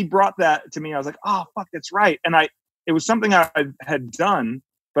Joe's. He brought that to me. I was like, oh fuck, that's right. And it was something I had done,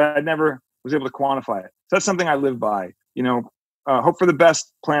 but I never was able to quantify it. So that's something I live by. Hope for the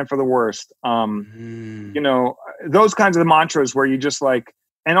best, plan for the worst. Those kinds of mantras where you just like,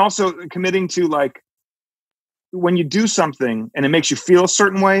 and also committing to like, when you do something and it makes you feel a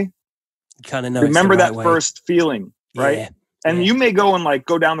certain way, you kind of know. Remember it's the that right first feeling, right? Yeah. And you may go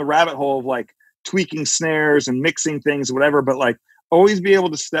down the rabbit hole of like tweaking snares and mixing things, whatever, but like always be able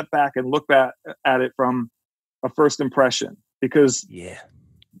to step back and look back at it from a first impression, because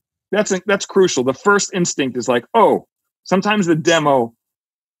that's crucial. The first instinct is like, oh, sometimes the demo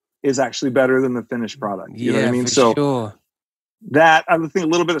is actually better than the finished product. You know what I mean? So sure. That, I think a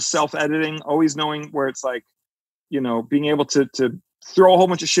little bit of self-editing, always knowing where it's like, being able to throw a whole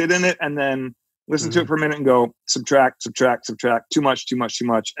bunch of shit in it and then listen to it for a minute and go subtract, too much,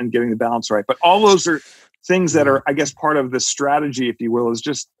 and getting the balance right. But all those are things that are, I guess, part of the strategy, if you will, is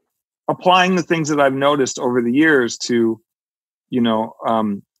just applying the things that I've noticed over the years to, LL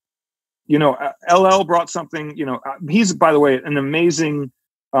brought something, he's, by the way, an amazing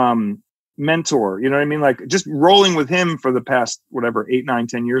mentor, you know what I mean? Like just rolling with him for the past, 8, 9,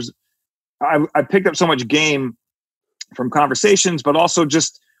 10 years, I picked up so much game from conversations, but also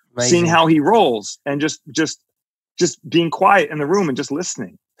just seeing how he rolls and just being quiet in the room and just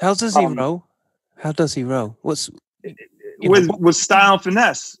listening. How does he roll? How does he roll? What's with style and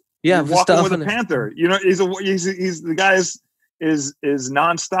finesse? Yeah, walking with a panther. He's the guy is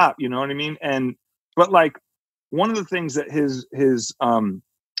nonstop. You know what I mean? But like one of the things that his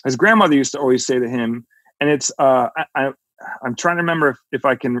grandmother used to always say to him, and it's I'm trying to remember if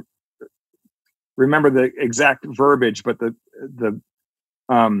I can remember the exact verbiage, but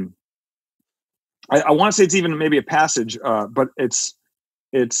I want to say it's even maybe a passage, but it's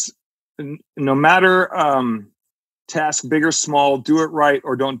no matter task big or small, do it right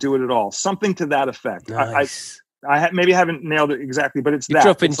or don't do it at all. Something to that effect. Nice. I maybe haven't nailed it exactly, but You're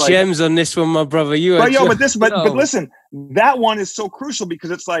dropping gems on this one, my brother. But listen, that one is so crucial because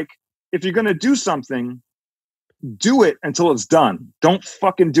it's like, if you're going to do something, do it until it's done. Don't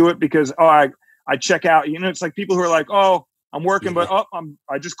fucking do it because, I check out. It's like people who are like, oh, I'm working, but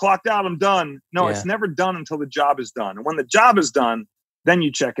I just clocked out. I'm done. No, it's never done until the job is done. And when the job is done, then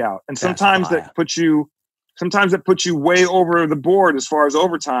you check out. And sometimes that puts you way over the board as far as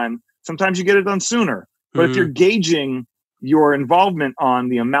overtime. Sometimes you get it done sooner. But if you're gauging your involvement on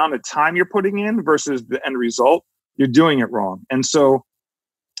the amount of time you're putting in versus the end result, you're doing it wrong. And so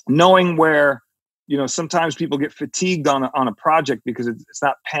knowing where, sometimes people get fatigued on a project because it's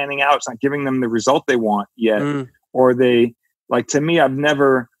not panning out. It's not giving them the result they want yet. Or they, like, to me, I've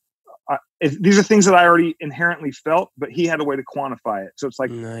never, these are things that I already inherently felt, but he had a way to quantify it. So it's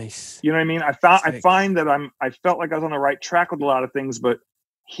like, nice. You know what I mean? I find that I felt like I was on the right track with a lot of things, but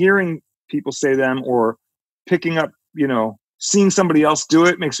hearing people say them or picking up, seeing somebody else do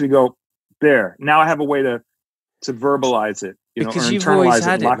it makes me go, there. Now I have a way to verbalize it, because or you've internalize always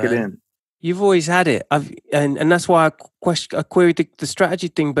it, lock it in. You've always had it. And that's why I queried the strategy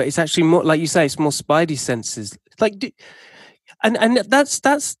thing, but it's actually more, like you say, it's more spidey senses. Like, and that's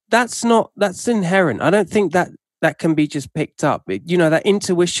inherent. I don't think that can be just picked up. That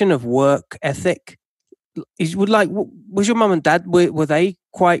intuition of work ethic. Was your mum and dad, were they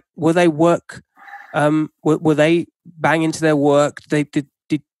work? Were they bang into their work? They did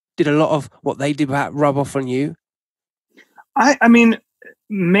a lot of what they did rub off on you? I mean,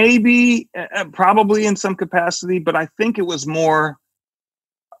 maybe, probably in some capacity, but I think it was more,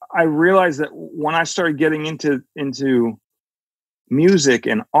 I realized that when I started getting into music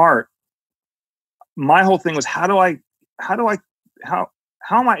and art, my whole thing was, how am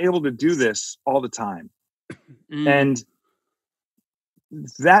I able to do this all the time? And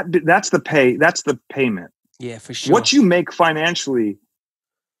that's the payment. Yeah, for sure. What you make financially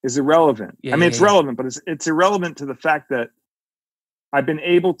is irrelevant. It's relevant, but it's irrelevant to the fact that I've been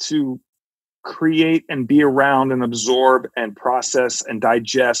able to create and be around and absorb and process and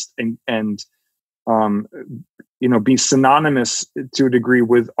digest and be synonymous to a degree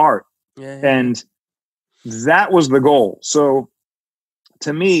with art. And that was the goal. So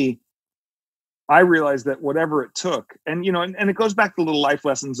to me, I realized that whatever it took, and and it goes back to little life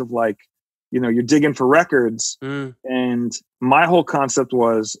lessons of like, you're digging for records. And my whole concept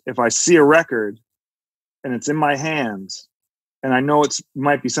was, if I see a record and it's in my hands and I know it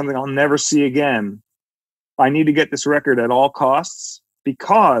might be something I'll never see again, I need to get this record at all costs,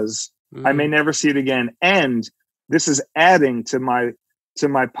 because I may never see it again. And this is adding to my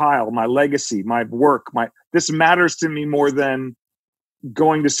pile, my legacy, my work, this matters to me more than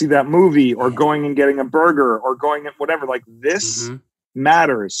going to see that movie or going and getting a burger or going at whatever. Like, this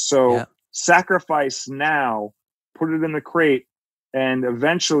matters. So sacrifice now, put it in the crate, and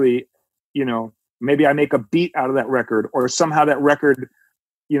eventually, maybe I make a beat out of that record, or somehow that record,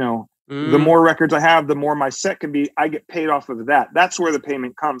 the more records I have, the more my set can be. I get paid off of that. That's where the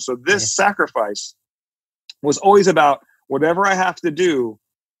payment comes. So this sacrifice was always about whatever I have to do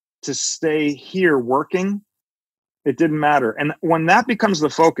to stay here working. It didn't matter. And when that becomes the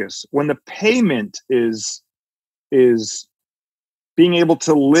focus, when the payment is being able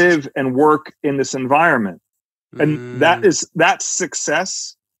to live and work in this environment, and that's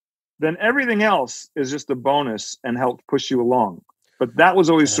success, then everything else is just a bonus and help push you along. But that was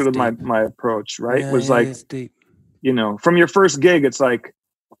always sort of my approach, right? Was like, from your first gig, it's like,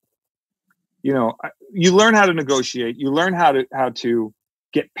 you learn how to negotiate, you learn how to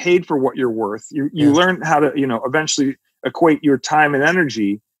get paid for what you're worth. You learn how to, eventually equate your time and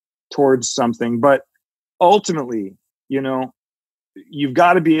energy towards something. But ultimately, you've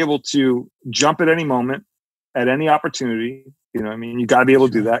got to be able to jump at any moment, at any opportunity. You got to be able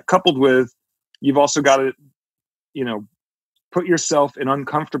to do that. Coupled with, you've also got to, put yourself in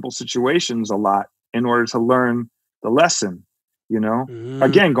uncomfortable situations a lot in order to learn the lesson.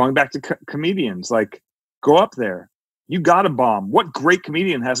 Again, going back to comedians, like, go up there. You got to bomb. What great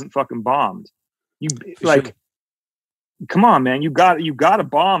comedian hasn't fucking bombed? Come on, man. You got to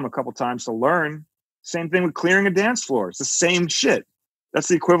bomb a couple times to learn. Same thing with clearing a dance floor. It's the same shit. That's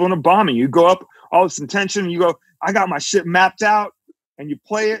the equivalent of bombing. You go up, all this intention, you go, I got my shit mapped out, and you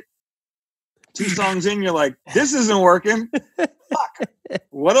play it. 2 songs in, you're like, this isn't working. Fuck.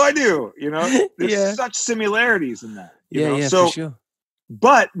 What do I do? There's such similarities in that. So, for sure.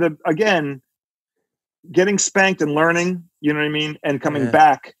 But again, getting spanked and learning, you know what I mean? And coming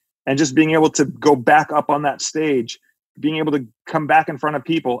back and just being able to go back up on that stage, being able to come back in front of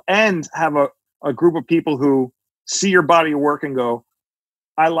people and have a group of people who see your body of work and go,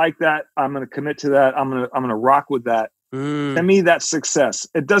 I like that. I'm going to commit to that. I'm going to rock with that. To me, that's success.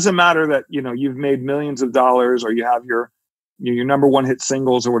 It doesn't matter that, you've made millions of dollars or you have your number one hit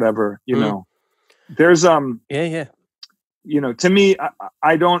singles or whatever, there's, to me,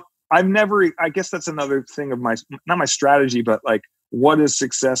 I guess that's another thing of not my strategy, but like, what is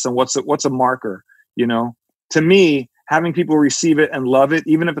success and what's a marker, to me, having people receive it and love it,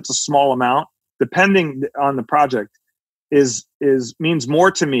 even if it's a small amount, depending on the project, means more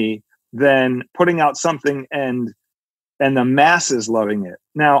to me than putting out something and the masses loving it.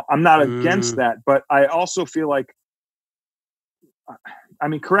 Now, I'm not against that, but I also feel like,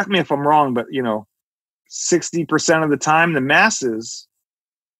 correct me if I'm wrong, but 60% of the time, the masses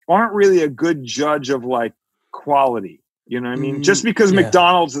aren't really a good judge of like quality. You know what I mean? Just because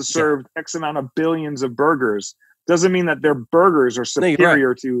McDonald's has served X amount of billions of burgers doesn't mean that their burgers are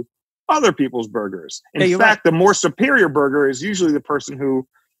superior to other people's burgers. In fact, the more superior burger is usually the person who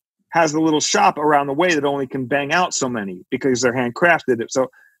has the little shop around the way that only can bang out so many because they're handcrafted.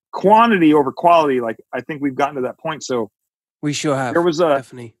 So quantity over quality, like, I think we've gotten to that point. So we sure have.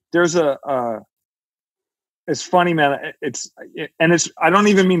 Definitely. It's funny, man. I don't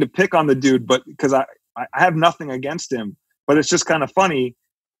even mean to pick on the dude, but because I have nothing against him, but it's just kind of funny.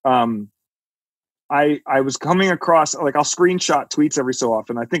 I was coming across, like, I'll screenshot tweets every so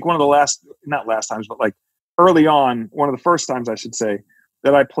often. I think one of the not last times, but like early on, one of the first times I should say,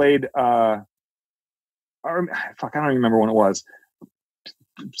 that I played, I don't even remember when it was,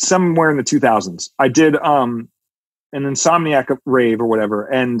 somewhere in the 2000s. I did an Insomniac rave or whatever.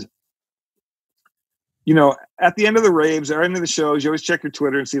 And, at the end of the raves or end of the shows, you always check your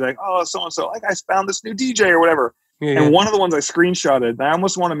Twitter and see like, oh, so-and-so, like, I found this new DJ or whatever. And one of the ones I screenshotted, I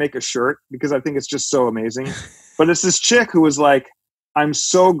almost want to make a shirt because I think it's just so amazing. But it's this chick who was like, I'm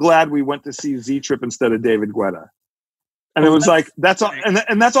so glad we went to see Z-Trip instead of David Guetta. And it was like, that's all.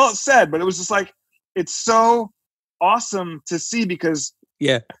 And that's all it said. But it was just like, it's so awesome to see because,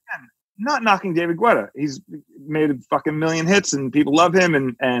 again, not knocking David Guetta. He's made a fucking million hits and people love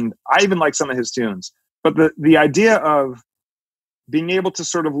him. And I even like some of his tunes. But the idea of being able to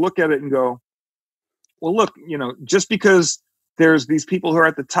sort of look at it and go, well, look, just because there's these people who are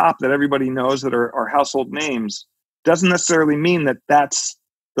at the top that everybody knows that are household names, doesn't necessarily mean that that's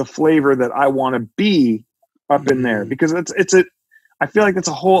the flavor that I want to be up in there, because I feel like it's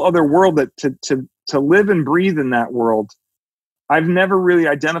a whole other world that to live and breathe in that world. I've never really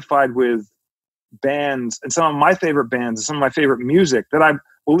identified with bands, and some of my favorite bands and some of my favorite music that I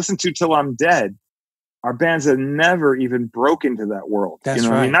will listen to till I'm dead are bands that never even broke into that world. That's you know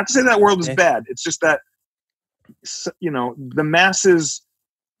right. what I mean? Not to say that world is bad. It's just that, you know, the masses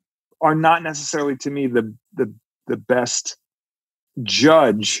are not necessarily, to me, the best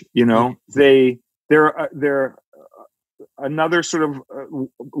judge. You know, they're another sort of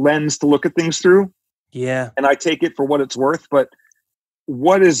lens to look at things through. Yeah. And I take it for what it's worth. But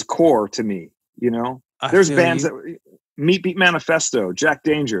what is core to me? You know, there's bands that Meat Beat Manifesto, Jack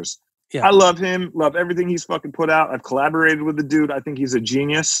Dangers. Yeah. I love him, love everything he's fucking put out. I've collaborated with the dude. I think he's a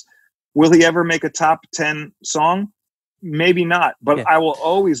genius. Will he ever make a top 10 song? Maybe not, but I will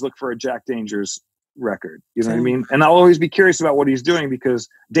always look for a Jack Dangers record. You know what I mean? And I'll always be curious about what he's doing, because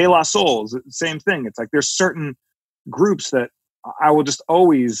De La Soul is the same thing. It's like there's certain groups that I will just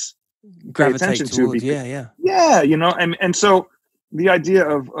always gravitate pay attention towards, to. Yeah, you know, and so the idea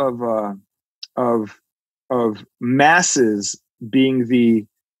of masses being the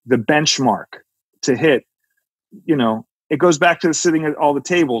benchmark to hit, you know, it goes back to sitting at all the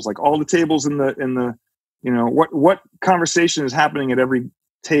tables, like all the tables in the, you know, what conversation is happening at every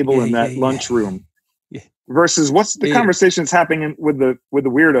table in that lunchroom versus what's the conversation that's happening with the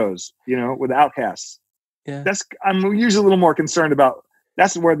weirdos, you know, with the outcasts. Yeah. I'm usually a little more concerned about,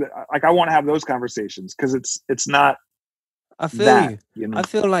 that's where I want to have those conversations, because it's not, I feel you know? I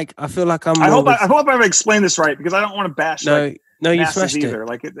feel like I'm. I hope I've explained this right, because I don't want to bash. No, you smashed either. it.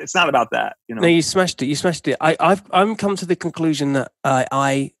 Like it's not about that. You know. No, you smashed it. You smashed it. I've come to the conclusion that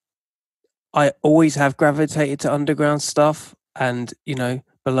I always have gravitated to underground stuff and, you know,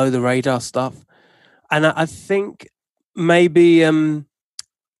 below the radar stuff, and I think maybe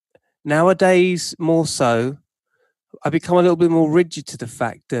nowadays more so, I become a little bit more rigid to the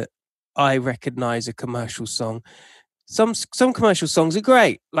fact that I recognize a commercial song. Some commercial songs are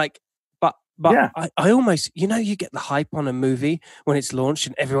great, like, but I almost, you know, you get the hype on a movie when it's launched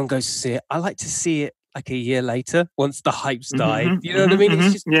and everyone goes to see it. I like to see it like a year later once the hype's died. You know what I mean?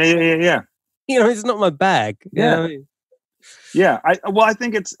 It's just yeah. You know, it's not my bag. You know what I mean? Yeah. I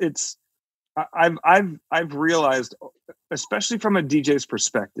think it's I've realized, especially from a DJ's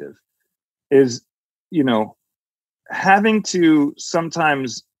perspective, is, you know, having to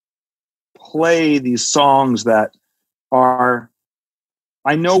sometimes play these songs that are,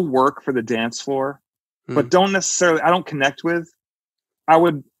 I know, work for the dance floor, but don't necessarily, I don't connect with. I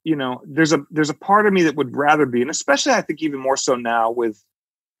would, you know, there's a part of me that would rather be, and especially I think even more so now with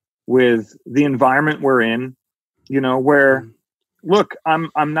the environment we're in, you know, where look,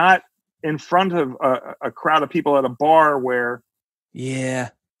 I'm not in front of a crowd of people at a bar where they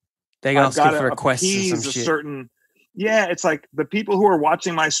ask you for requests or some shit. It's like the people who are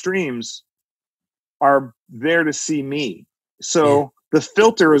watching my streams are there to see me. So the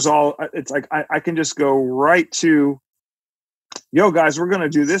filter is all, it's like, I can just go right to, yo guys, we're going to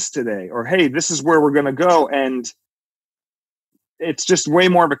do this today. Or, hey, this is where we're going to go. And it's just way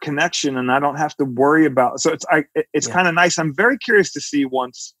more of a connection, and I don't have to worry about, so it's kind of nice. I'm very curious to see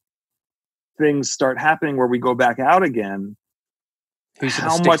once things start happening where we go back out again,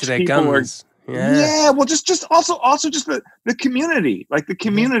 how much people guns. Well, just also just the community, like the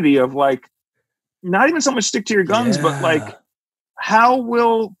community of like, not even so much stick to your guns, but like, how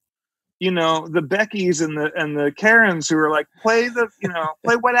will, you know, the Beckys and the Karens who are like, play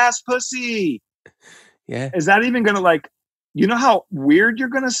wet ass pussy. Yeah. Is that even going to, like, you know how weird you're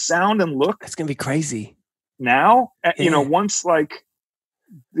going to sound and look? It's going to be crazy. Now, you know, once like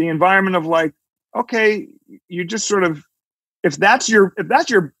the environment of like, okay, you just sort of, if that's your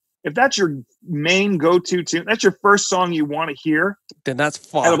main go-to tune, that's your first song you want to hear, then that's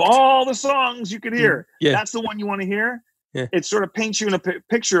fucked. Out of all the songs you could hear, yeah, that's the one you want to hear. Yeah. It sort of paints you in a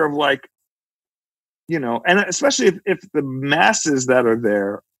picture of like, you know, and especially if the masses that are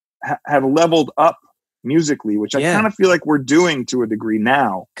there have leveled up musically, which I kind of feel like we're doing to a degree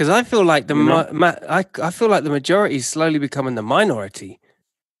now. Because I feel like I feel like the majority is slowly becoming the minority.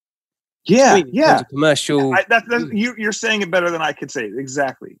 Commercial. You're saying it better than I could say it.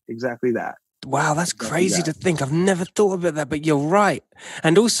 Exactly that. Wow, that's crazy to think. I've never thought about that, but you're right.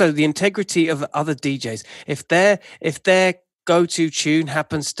 And also the integrity of other DJs. If their go-to tune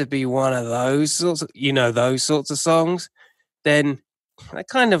happens to be one of those sorts of songs, then that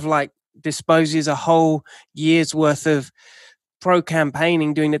kind of like disposes a whole year's worth of pro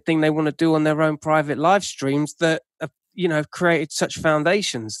campaigning, doing the thing they want to do on their own private live streams that have created such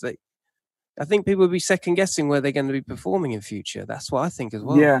foundations that I think people would be second guessing where they're going to be performing in future. That's what I think as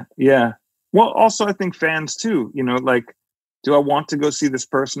well. Yeah. Well, also I think fans too, like, do I want to go see this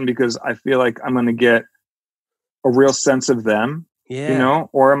person because I feel like I'm going to get a real sense of them,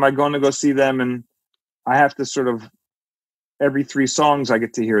 or am I going to go see them and I have to sort of, every 3 songs I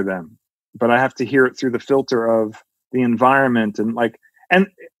get to hear them, but I have to hear it through the filter of the environment and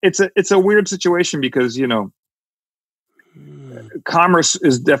it's a weird situation because, commerce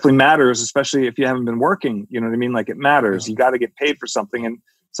is definitely matters, especially if you haven't been working, you know what I mean? Like it matters. You got to get paid for something. And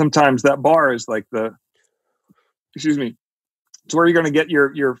sometimes that bar is like it's where you're going to get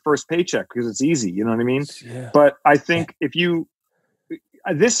your first paycheck because it's easy. You know what I mean? Yeah. But I think if you,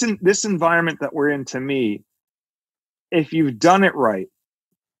 this environment that we're in, to me, if you've done it right,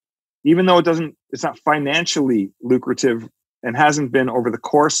 even though it's not financially lucrative and hasn't been over the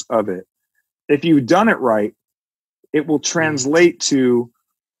course of it, if you've done it right, it will translate to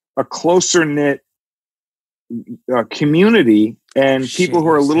a closer knit community and people who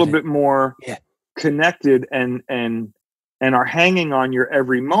are a little bit more connected and are hanging on your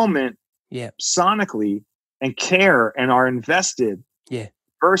every moment sonically and care and are invested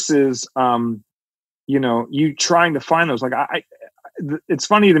versus you trying to find those. Like it's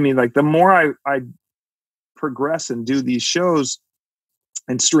funny to me, like the more I progress and do these shows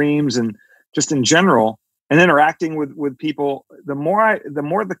and streams and just in general and interacting with people, the more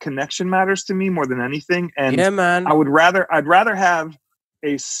the connection matters to me more than anything. And man. I'd rather have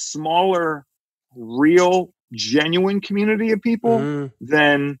a smaller, real, genuine community of people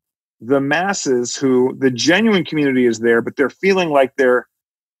than the masses who the genuine community is there, but they're feeling like they're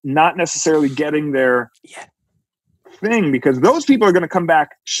not necessarily getting their thing, because those people are going to come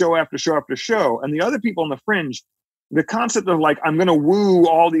back show after show after show. And the other people on the fringe, the concept of like, I'm going to woo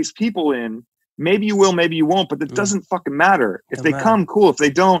all these people in, maybe you will, maybe you won't, but it doesn't fucking matter. If they come, cool. If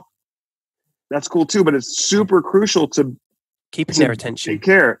they don't, that's cool too. But it's super crucial to keeping their attention. Take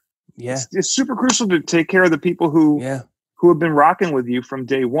care. Yeah. It's super crucial to take care of the people who have been rocking with you from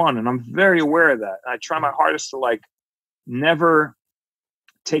day one. And I'm very aware of that. I try my hardest to like never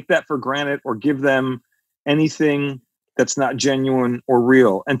take that for granted or give them anything that's not genuine or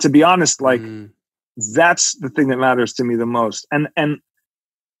real. And to be honest, like that's the thing that matters to me the most. And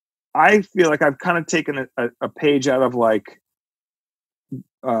I feel like I've kind of taken a page out of like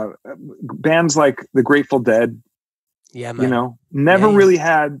bands like the Grateful Dead. Yeah, man. Never really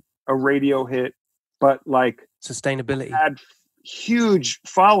had a radio hit, but like sustainability, had huge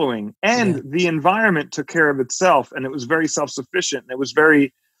following, and the environment took care of itself, and it was very self-sufficient. And it was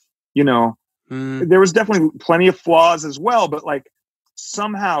very, there was definitely plenty of flaws as well, but like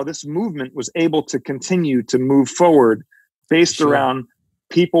somehow this movement was able to continue to move forward based around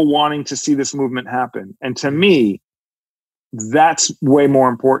people wanting to see this movement happen. And to me, that's way more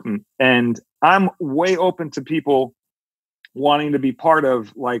important. And I'm way open to people wanting to be part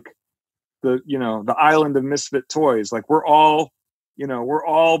of like the island of misfit toys. Like we're all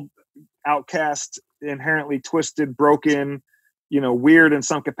outcast, inherently twisted, broken, weird in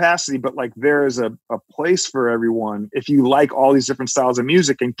some capacity, but like there is a place for everyone if you like all these different styles of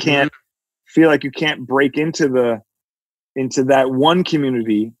music and can't feel like you can't break into that one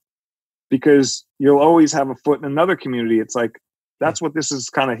community because you'll always have a foot in another community. It's like, that's what this is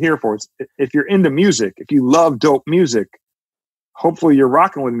kind of here for. It's, if you're into music, if you love dope music, hopefully you're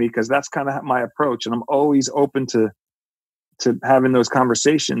rocking with me, because that's kind of my approach. And I'm always open to having those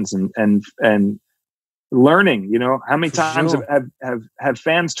conversations and learning, how many times have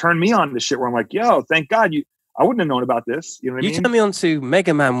fans turned me on to shit where I'm like, yo, thank God I wouldn't have known about this. You know what I mean? You turned me on to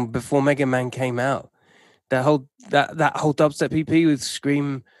Mega Man before Mega Man came out. That whole dubstep EP with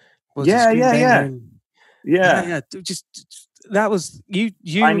Scream. Yeah. Just that was you.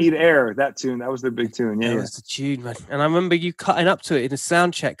 I Need Air. That tune. That was the big tune. Yeah, that was the tune, man. And I remember you cutting up to it in a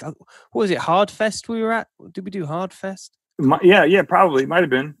sound check. What was it? Hardfest we were at? Did we do Hardfest? Yeah, probably. It might have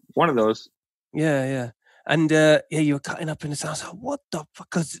been one of those. Yeah. And you were cutting up in the sound. I was like, what the fuck?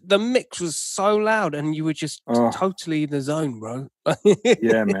 Because the mix was so loud, and you were just totally in the zone, bro.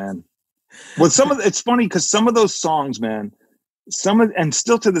 Yeah, man. Well, it's funny because some of those songs, man, and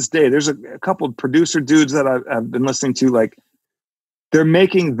still to this day, there's a couple of producer dudes that I've been listening to, like they're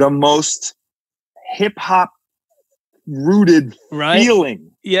making the most hip hop rooted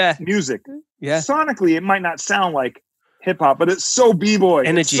feeling music. Yeah. Sonically, it might not sound like hip hop, but it's so b-boy.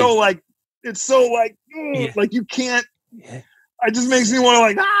 Energy. It's so like like you can't. Yeah. It just makes me want to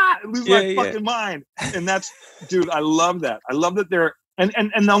like lose my fucking mind. And that's, dude, I love that. I love that they're and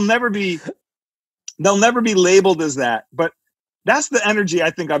they'll never be labeled as that, but That's the energy I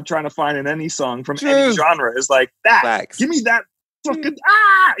think I'm trying to find in any song from True. any genre. Is like that. Facts. Give me that fucking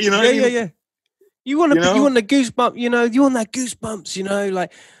you know. Yeah, what I mean? yeah. You want to, You know? you want the goosebump, you want that goosebumps,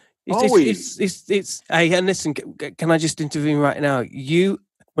 like Always. it's. Hey, and listen, can I just intervene right now?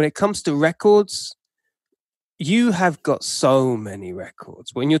 When it comes to records, you have got so many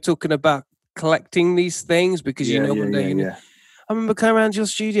records. When you're talking about collecting these things, because one day yeah. I remember coming around your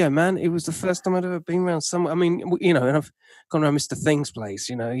studio, man. It was the first time I'd ever been around someone. I mean, and I've gone around Mr. Thing's place.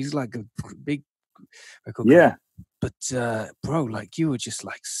 He's like a big record Yeah. company. But bro, like you were just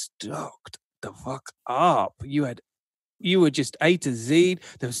like stoked the fuck up. You were just A to Z.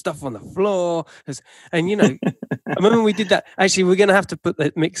 There was stuff on the floor, and I remember when we did that. Actually, we're gonna have to put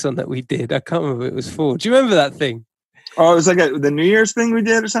that mix on that we did. I can't remember what it was for. Do you remember that thing? Oh, it was like the New Year's thing we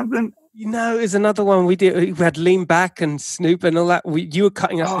did or something. It was another one we did. We had Lean Back and Snoop and all that. You were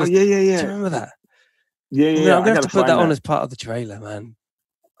cutting up. Oh, yeah. Do you remember that? Yeah. I'm gonna have to put that on as part of the trailer, man.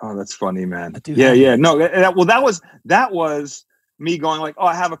 Oh, that's funny, man. Yeah. No, that was me going like, oh,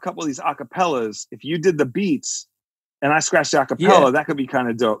 I have a couple of these acapellas. If you did the beats and I scratched the acapella, that could be kind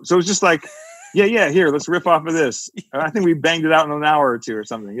of dope. So it was just like, here, let's riff off of this. I think we banged it out in an hour or two or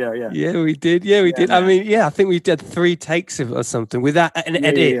something. Yeah. Yeah, we did. Yeah, we did. Man. I mean, I think we did 3 takes of it or something without an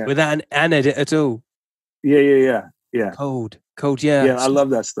edit, without an edit at all. Yeah. Cold. Yeah. Yeah, I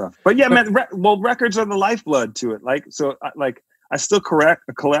love that stuff. But yeah, man. Records are the lifeblood to it. Like, so, I still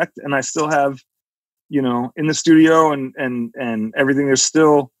collect, and I still have, in the studio and everything. There's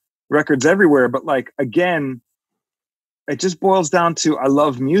still records everywhere. But like again, it just boils down to I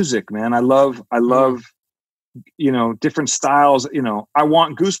love music, man. I love different styles. I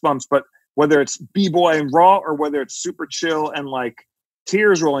want goosebumps, but whether it's b-boy and raw or whether it's super chill and like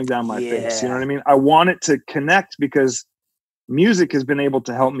tears rolling down my face, you know what I mean? I want it to connect because music has been able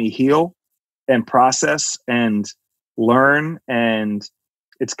to help me heal and process and learn, and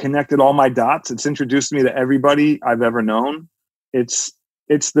it's connected all my dots. It's introduced me to everybody I've ever known. It's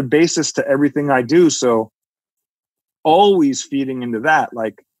the basis to everything I do. So always feeding into that,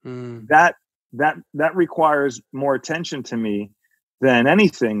 like that requires more attention to me than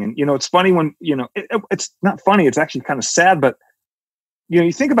anything. And it's funny when it's not funny, it's actually kind of sad, but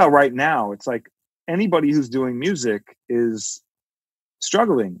you think about right now, it's like anybody who's doing music is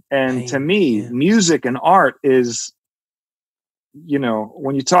struggling. And to me, music and art is,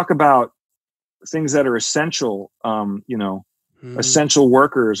 when you talk about things that are essential, essential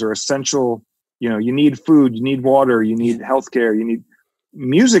workers or essential, you need food, you need water, you need healthcare, you need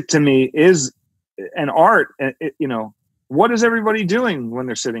music. To me is an art. And what is everybody doing when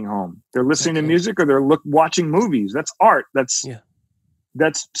they're sitting home? They're listening to music or they're watching movies. That's art. That's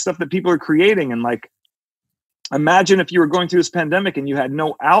stuff that people are creating. And like, imagine if you were going through this pandemic and you had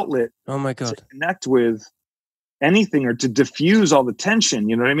no outlet to connect with anything or to diffuse all the tension.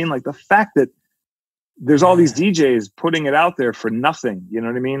 You know what I mean? Like the fact that there's all these DJs putting it out there for nothing. You know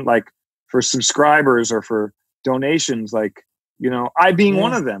what I mean? Like for subscribers or for donations, like, I being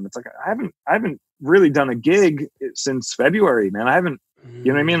one of them. It's like, I haven't really done a gig since February, man. I haven't, you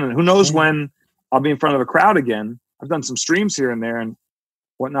know what I mean? And who knows when I'll be in front of a crowd again. I've done some streams here and there and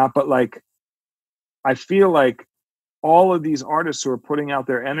whatnot, but like, I feel like all of these artists who are putting out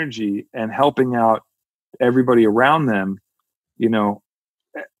their energy and helping out everybody around them,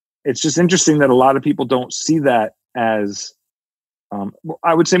 it's just interesting that a lot of people don't see that as,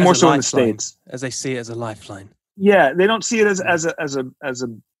 I would say more so in the States, as they see it as a lifeline. Yeah, they don't see it as an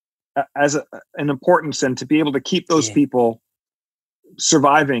importance, and to be able to keep those people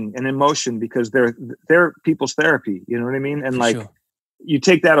surviving and in motion because they're people's therapy. You know what I mean? And you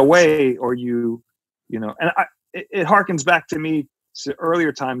take that away, or and it harkens back to me to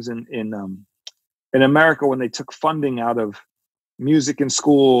earlier times in America when they took funding out of music in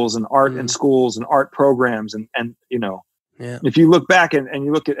schools and art in schools and art programs and if you look back and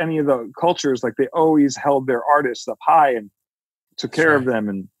you look at any of the cultures, like they always held their artists up high and took care of them.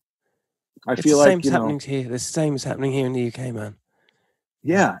 And I feel like it's happening here. The same is happening here in the UK, man.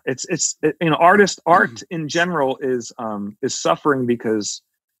 Yeah, it's art in general is suffering because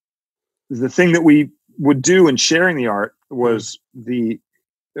the thing that we would do in sharing the art was the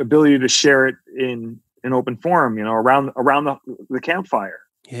ability to share it in an open forum, around the campfire.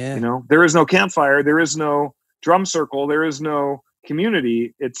 Yeah. There is no campfire, there is no drum circle, there is no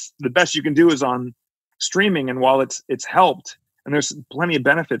community. It's the best you can do is on streaming, and while it's helped and there's plenty of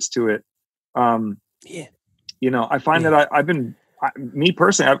benefits to it, I find that I've been me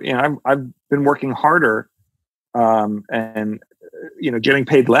personally, I've been working harder and getting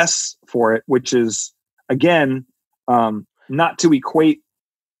paid less for it, which is again not to equate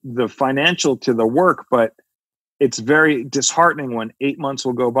the financial to the work, but it's very disheartening when 8 months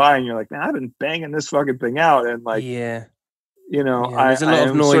will go by and you're like, man, I've been banging this fucking thing out. And like, yeah, you know, there's a lot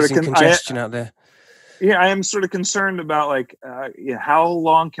of noise and congestion out there. Yeah, I am sort of concerned about like, how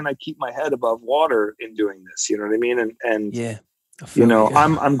long can I keep my head above water in doing this? You know what I mean? And yeah, you know,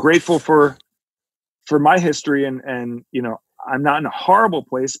 I'm grateful for my history, and you know, I'm not in a horrible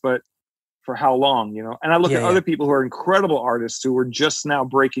place, but for how long, you know? And I look at other people who are incredible artists who were just now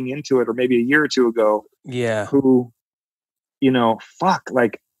breaking into it, or maybe a year or two ago, who, you know,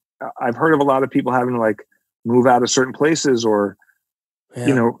 like I've heard of a lot of people having to like move out of certain places, or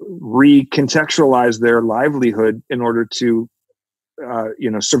you know, recontextualize their livelihood in order to,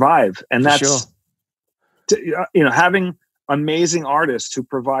 you know, survive. And that's, you know, having amazing artists who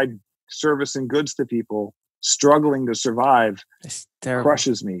provide service and goods to people struggling to survive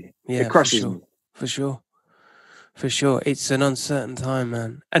crushes me. Yeah, it crushes me. For sure. It's an uncertain time,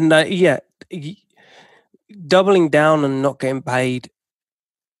 man. And doubling down and not getting paid,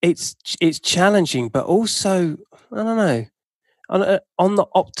 it's challenging, but also, I don't know, on the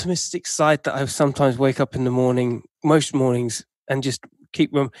optimistic side, that I sometimes wake up in the morning, most mornings, and just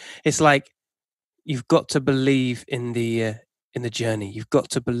keep them. It's like you've got to believe in the journey. You've got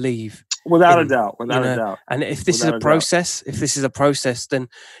to believe, without a doubt. And if this is a process, then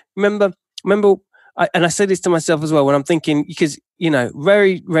remember. And I say this to myself as well when I'm thinking, because you know,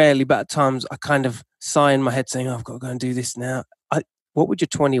 very rarely, but at times I kind of sigh in my head saying, "Oh, I've got to go and do this now." What would your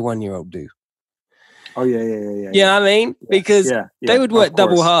 21-year-old do? Oh yeah. You know what I mean? Because they would work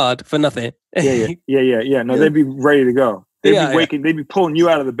double hard for nothing. Yeah. No, they'd be ready to go. They'd be waking. They'd be pulling you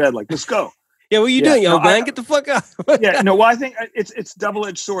out of the bed, like, let's go. Yeah, what are you doing, old man? Get the fuck out. Well, I think it's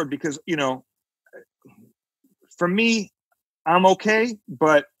double-edged sword, because you know, for me, I'm okay,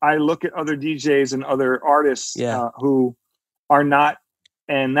 but I look at other DJs and other artists who are not.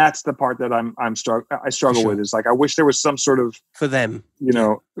 And that's the part that I struggle with, is like, I wish there was some sort of, for them, you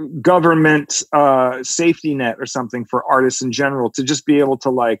know, government safety net or something for artists in general, to just be able to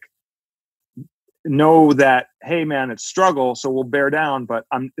like know that, hey man, it's struggle, so we'll bear down, but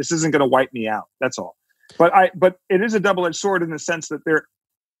this isn't going to wipe me out. That's all. But it is a double-edged sword in the sense that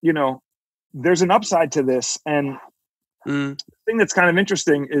you know, there's an upside to this. And the thing that's kind of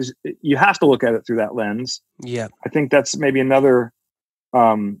interesting is you have to look at it through that lens. Yeah. I think that's maybe another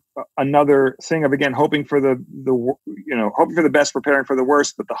thing of, again, hoping for the you know, hoping for the best, preparing for the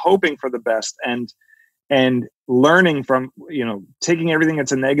worst, but the hoping for the best, and learning from, you know, taking everything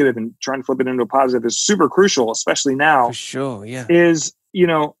that's a negative and trying to flip it into a positive is super crucial, especially now. For sure. Yeah. Is, you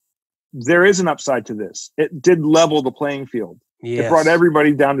know, there is an upside to this. It did level the playing field. Yes. It brought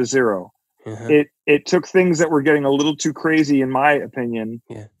everybody down to zero. It took things that were getting a little too crazy, in my opinion.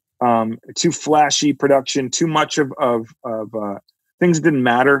 Too flashy production, too much of things that didn't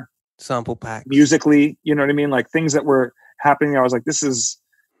matter. Sample packs. Musically, you know what I mean? Like things that were happening, I was like,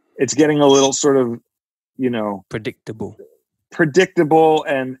 it's getting a little sort of, you know, predictable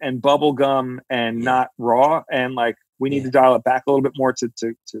and bubblegum and not raw. And like, we need to dial it back a little bit more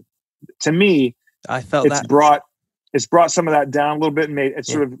to me. I felt it's brought some of that down a little bit, and made it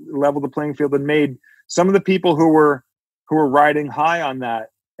sort of leveled the playing field, and made some of the people who were riding high on that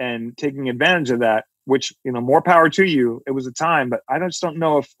and taking advantage of that, which, you know, more power to you. It was a time, but I just don't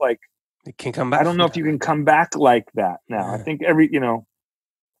know if like it can come back. I don't know if you can come back like that now. I think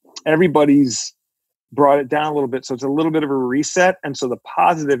everybody's brought it down a little bit. So it's a little bit of a reset. And so the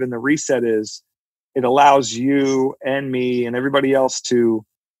positive in the reset is it allows you and me and everybody else to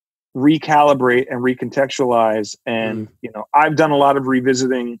recalibrate and recontextualize. And, you know, I've done a lot of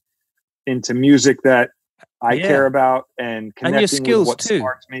revisiting into music that I care about, and connecting your skills with what too.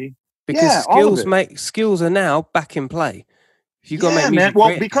 sparks me. Because skills are now back in play. If you got to make music,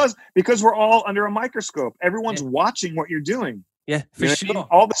 well, because we're all under a microscope. Everyone's watching what you're doing. Yeah, for sure.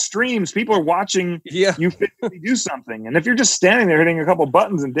 All the streams, people are watching you physically do something. And if you're just standing there hitting a couple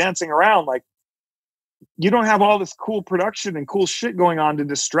buttons and dancing around, like, you don't have all this cool production and cool shit going on to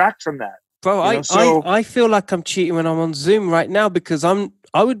distract from that. Bro, I feel like I'm cheating when I'm on Zoom right now, because I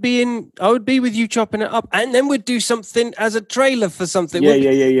would be with you chopping it up, and then we'd do something as a trailer for something. Yeah.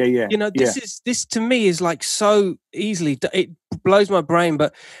 You know, this to me is like so easily, it blows my brain.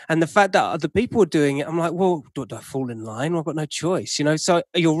 And the fact that other people are doing it, I'm like, well, do I fall in line? Well, I've got no choice, you know. So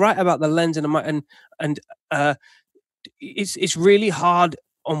you're right about the lens and it's really hard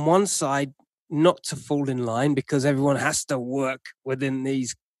on one side not to fall in line, because everyone has to work within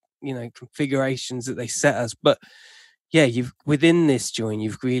these, you know, configurations that they set us. But yeah, within this joint,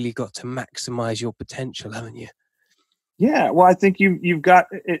 you've really got to maximize your potential, haven't you? Yeah. Well, I think you've got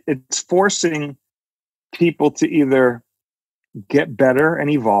it's forcing people to either get better and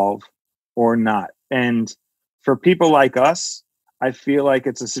evolve or not. And for people like us, I feel like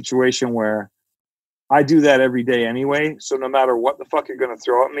it's a situation where I do that every day anyway. So no matter what the fuck you're going to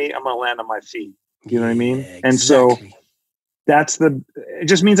throw at me, I'm going to land on my feet. You know what I mean? Exactly. And so it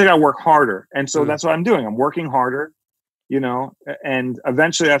just means I got to work harder. And so that's what I'm doing. I'm working harder, you know, and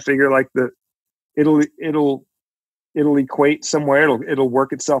eventually I figure like it'll equate somewhere. It'll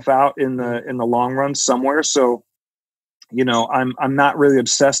work itself out in the long run somewhere. So, you know, I'm not really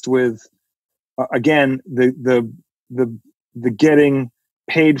obsessed with, again, the getting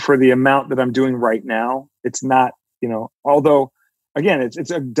paid for the amount that I'm doing right now. It's not, you know, although again,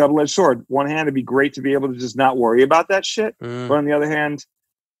 it's a double-edged sword. One hand, it'd be great to be able to just not worry about that shit. But on the other hand,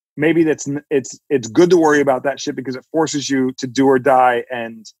 maybe it's good to worry about that shit because it forces you to do or die.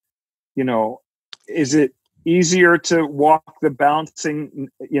 And, you know, is it easier to walk the balancing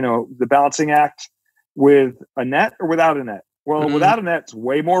act with a net or without a net? Well, without a net, it's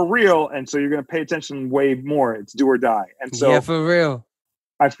way more real. And so you're going to pay attention way more. It's do or die. And so yeah, for real.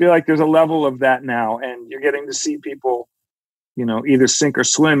 I feel like there's a level of that now, and you're getting to see people, you know, either sink or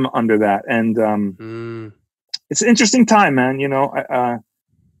swim under that. And it's an interesting time, man. You know,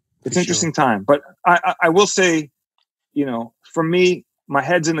 it's an interesting time. But I will say, you know, for me, my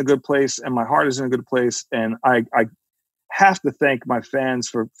head's in a good place and my heart is in a good place. And I have to thank my fans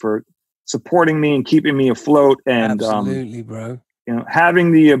for supporting me and keeping me afloat. And absolutely, bro. You know,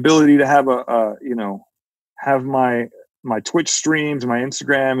 having the ability to have have my Twitch streams, my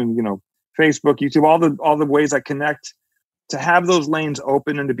Instagram, and, you know, Facebook, YouTube, all the ways I connect, to have those lanes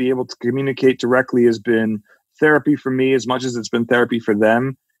open and to be able to communicate directly has been therapy for me as much as it's been therapy for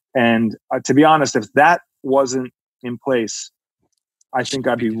them. And to be honest, if that wasn't in place, I think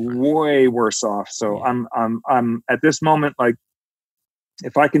I'd be way worse off. So yeah. I'm at this moment, like,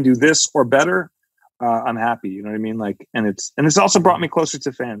 if I can do this or better, I'm happy. You know what I mean? Like, and it's also brought me closer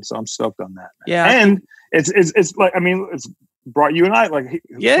to fans. So I'm stoked on that. Man. Yeah. And it's like, I mean, it's brought you and I, like,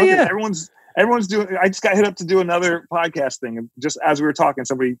 yeah. Everyone's doing, I just got hit up to do another podcast thing. And just as we were talking,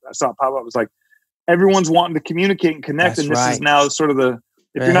 somebody I saw it pop up, was like, everyone's wanting to communicate and connect. That's and this is now sort of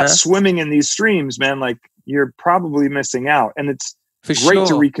if you're not swimming in these streams, man, like, you're probably missing out. And it's great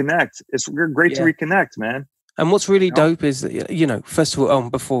to reconnect. It's great to reconnect, man. And what's really dope is that, you know, first of all,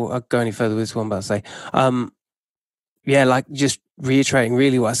 before I go any further with this one, but I say, like, just reiterating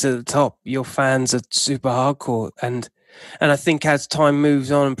really what I said at the top, your fans are super hardcore. And I think as time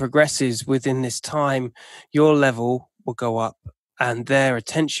moves on and progresses within this time, your level will go up and their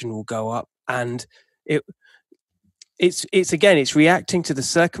attention will go up. And it's reacting to the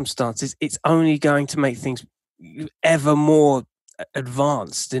circumstances. It's only going to make things ever more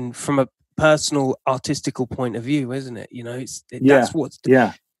advanced, and from a personal artistical point of view, isn't it? You know, that's what's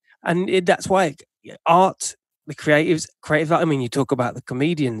and that's why art, the creative. I mean, you talk about the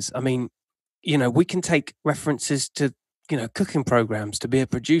comedians. I mean, you know, we can take references to, you know, cooking programs to be a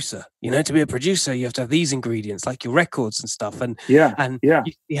producer. You know, to be a producer, you have to have these ingredients, like your records and stuff. And you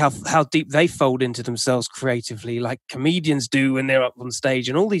see how deep they fold into themselves creatively, like comedians do when they're up on stage,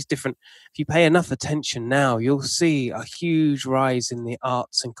 and all these different. If you pay enough attention now, you'll see a huge rise in the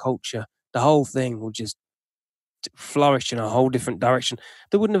arts and culture. The whole thing will just flourish in a whole different direction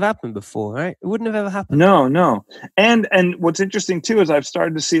that wouldn't have happened before, right? It wouldn't have ever happened. No. And what's interesting too is I've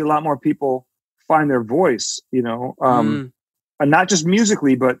started to see a lot more people find their voice, you know, and not just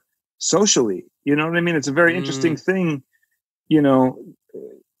musically, but socially. You know what I mean? It's a very interesting thing, you know,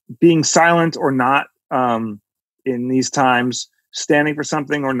 being silent or not in these times, standing for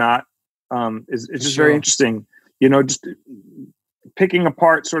something or not, is just very interesting. You know, just picking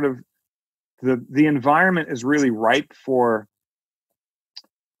apart sort of the environment is really ripe for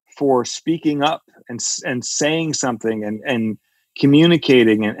speaking up and saying something and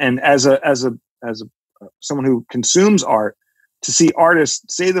communicating and as someone who consumes art, to see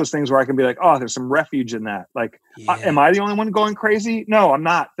artists say those things where I can be like, oh, there's some refuge in that. Like, am I the only one going crazy? No, I'm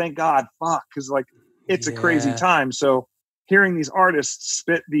not. Thank God. Fuck. Cause like, it's a crazy time. So hearing these artists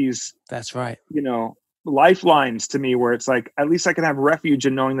spit these, that's right, you know, lifelines to me, where it's like, at least I can have refuge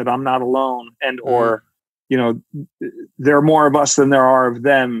in knowing that I'm not alone, and or you know, there are more of us than there are of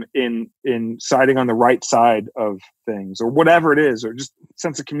them in siding on the right side of things, or whatever it is, or just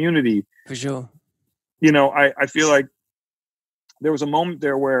sense of community. For sure. You know, I feel like there was a moment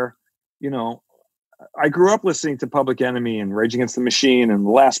there where, you know, I grew up listening to Public Enemy and Rage Against the Machine and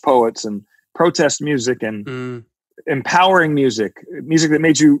The Last Poets and protest music and empowering music that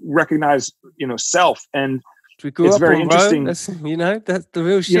made you recognize, you know, self. And it's very interesting. That's, you know, that's the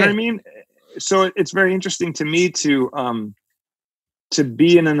real shit. You know what I mean? So it's very interesting to me to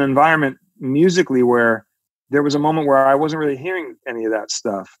be in an environment musically where there was a moment where I wasn't really hearing any of that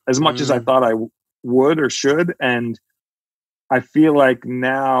stuff as much as I thought would or should. And I feel like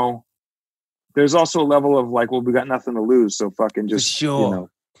now there's also a level of like, well, we got nothing to lose, so fucking just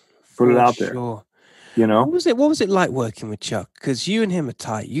put it out there. What was it like working with Chuck? Because you and him are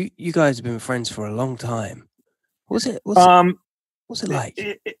tight. You guys have been friends for a long time. What's it like?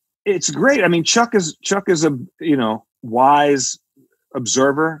 It's great. I mean, Chuck is a wise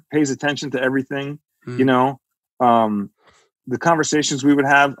observer, pays attention to everything. The conversations we would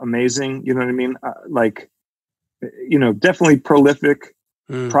have, amazing. You know what I mean? Definitely prolific,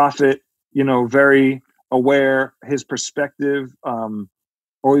 prophet. Very aware. His perspective,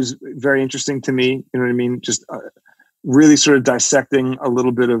 always very interesting to me. You know what I mean? Just really sort of dissecting a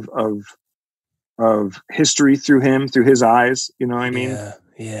little bit of history through his eyes. You know what I mean?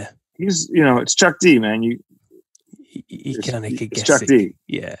 Yeah. He's, it's Chuck D, man. You kind of could guess Chuck it. D.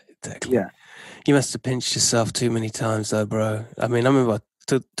 Yeah, exactly. Yeah. You must have pinched yourself too many times though, bro. I mean, I remember I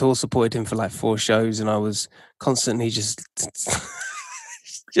tour supported him for like 4 shows and I was constantly just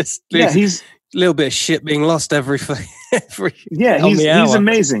he's a little bit of shit being lost every he's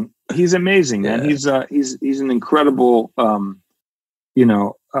amazing. He's amazing, man. He's an incredible a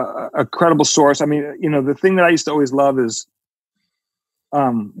credible source. I mean, the thing that I used to always love is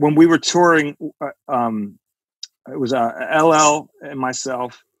when we were touring, it was LL and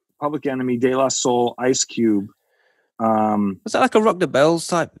myself, Public Enemy, De La Soul, Ice Cube. Was that like a Rock the Bells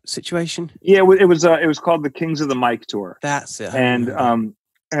type situation? Yeah, it was called the Kings of the Mic tour. That's it.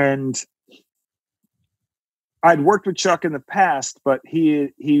 And I'd worked with Chuck in the past, but he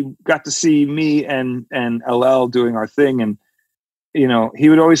got to see me and LL doing our thing, and he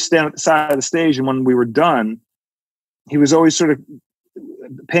would always stand at the side of the stage, and when we were done, he was always sort of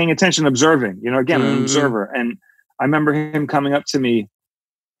paying attention, observing. Again, an observer. And I remember him coming up to me,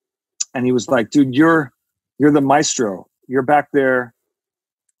 and he was like, "Dude, you're the maestro. You're back there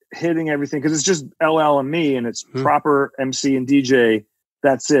hitting everything, because it's just LL and me, and it's proper MC and DJ.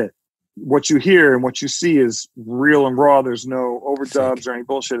 That's it. What you hear and what you see is real and raw. There's no overdubs or any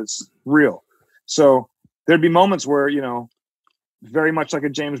bullshit. It's real." So there'd be moments where, very much like a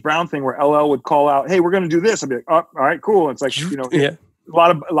James Brown thing, where LL would call out, "Hey, we're going to do this." I'd be like, "Oh, all right, cool." It's like, a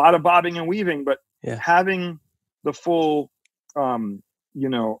lot of bobbing and weaving, but having the full, the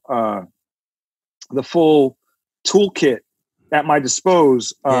full toolkit at my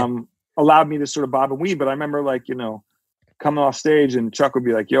dispose, allowed me to sort of bob and weave. But I remember coming off stage and Chuck would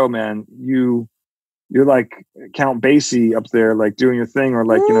be like, "Yo, man, you're like Count Basie up there, like doing your thing." Or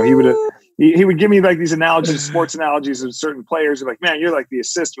like, he would give me like these analogies, sports analogies of certain players. Like, "Man, you're like the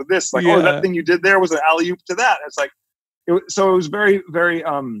assist with this. Like, oh, that thing you did there was an alley-oop to that." It's like, so it was very, very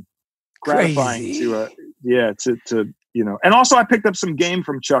gratifying to and also I picked up some game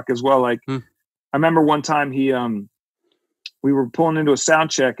from Chuck as well. Like, I remember one time we were pulling into a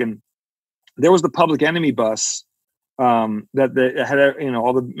sound check, and there was the Public Enemy bus that had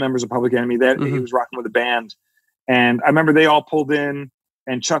all the members of Public Enemy that he was rocking with a band, and I remember they all pulled in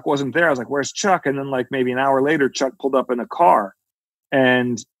and Chuck wasn't there. I was like, "Where's Chuck?" And then like maybe an hour later, Chuck pulled up in a car,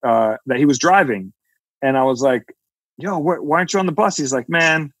 and that he was driving, and I was like, "Yo, why aren't you on the bus?" He's like,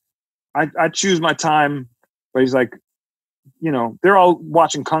 "Man, I choose my time," but he's like, they're all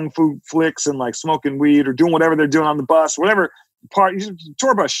watching kung fu flicks and like smoking weed or doing whatever they're doing on the bus, whatever part,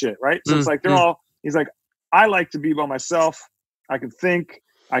 tour bus shit, right? So it's like they're all. He's like, "I like to be by myself. I can think.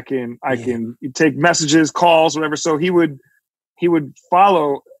 I can take messages, calls, whatever." So he would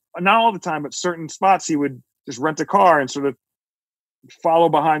follow, not all the time, but certain spots he would just rent a car and sort of follow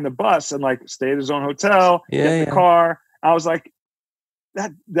behind the bus and like stay at his own hotel, get in the car. I was like,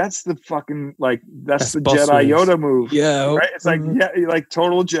 that's the fucking that's the Jedi Yoda move. Yeah. Right. It's like, like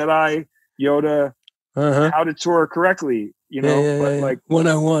total Jedi Yoda, how to tour correctly, but like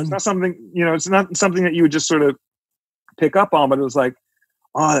 101. It's not something, it's not something that you would just sort of pick up on, but it was like,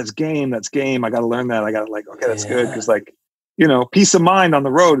 oh, that's game. I got to learn that. I got to okay, that's good. Cause like, peace of mind on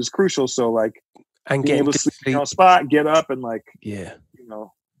the road is crucial. So like, and being able to sleep in your own spot, get up and like,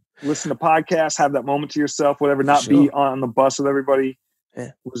 listen to podcasts, have that moment to yourself, whatever, not be on the bus with everybody.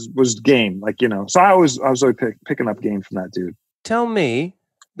 Was game, so I was always picking up game from that dude. Tell me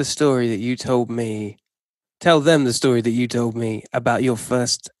the story that you told me. Tell them the story that you told me about your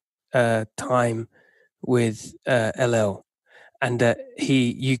first time with LL, and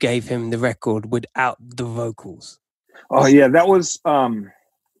you gave him the record without the vocals. Oh yeah, that was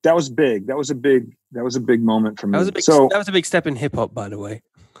big. That was a big moment for me. That was a big step in hip hop, by the way.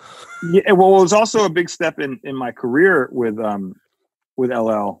 Yeah, well, it was also a big step in my career with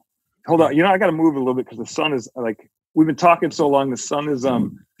LL. Hold on, I got to move a little bit because the sun is like, we've been talking so long. The sun is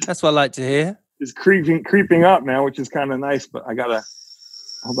That's what I like to hear. Is creeping up, man, which is kind of nice. But I gotta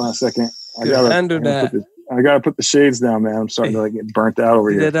hold on a second. I gotta put the shades down, man. I'm starting to like get burnt out over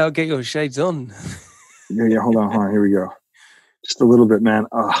here. I'll get your shades on. Yeah, hold on. Here we go. Just a little bit, man.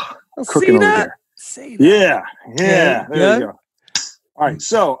 Cooking over here. See that. Yeah. There you go. All right.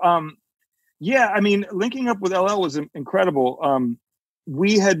 So, I mean, linking up with LL was incredible.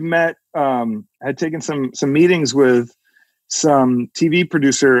 We had met, had taken some meetings with some TV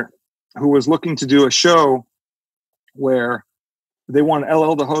producer who was looking to do a show where they wanted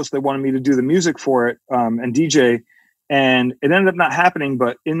LL to host. They wanted me to do the music for it and DJ. And it ended up not happening.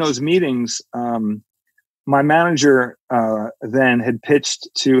 But in those meetings, my manager then had pitched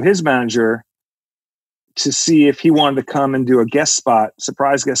to his manager to see if he wanted to come and do a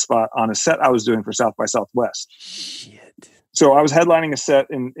surprise guest spot on a set I was doing for South by Southwest. Shit. So I was headlining a set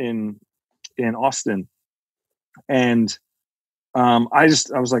in Austin, and I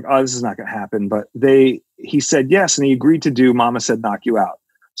was like, oh, this is not going to happen. But he said yes, and he agreed to do Mama Said Knock You Out.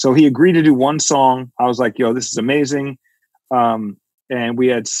 So he agreed to do one song. I was like, yo, this is amazing. And we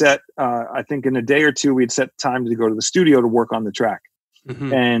had set, I think in a day or two, we had set time to go to the studio to work on the track.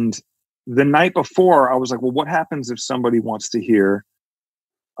 Mm-hmm. And the night before, I was like, well, what happens if somebody wants to hear,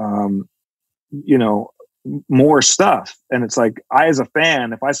 more stuff? And it's like, I, as a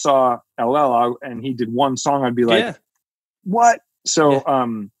fan, if I saw LL and he did one song, I'd be like, what?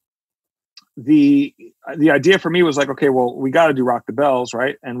 So the idea for me was like, okay, well, we got to do Rock the Bells,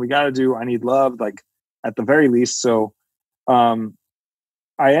 right? And we got to do I Need Love, like at the very least. So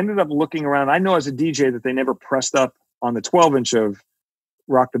I ended up looking around. I know as a DJ that they never pressed up on the 12-inch of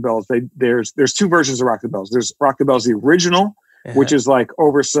Rock the Bells. There's two versions of Rock the Bells. There's Rock the Bells, the original, which is like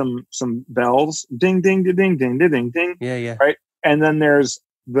over some bells, ding, ding, ding, ding, ding, ding, ding. Yeah. Right. And then there's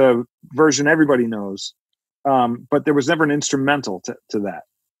the version everybody knows. But there was never an instrumental to that,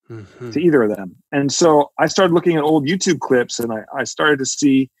 to either of them. And so I started looking at old YouTube clips, and I started to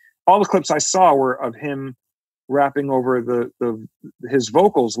see all the clips I saw were of him rapping over his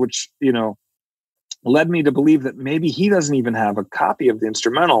vocals, which, led me to believe that maybe he doesn't even have a copy of the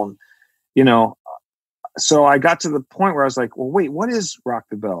instrumental. And, so I got to the point where I was like, well, wait, what is Rock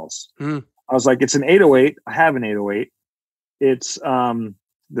the Bells? I was like, it's an 808. I have an 808. It's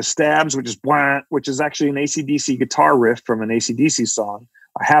the Stabs, which is actually an AC/DC guitar riff from an AC/DC song.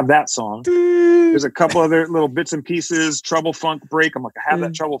 I have that song. There's a couple other little bits and pieces, Trouble Funk Break. I'm like, I have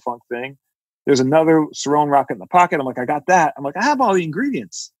that Trouble Funk thing. There's another Cerrone Rocket in the Pocket. I'm like, I got that. I'm like, I have all the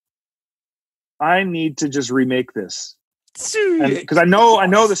ingredients. I need to just remake this. Because I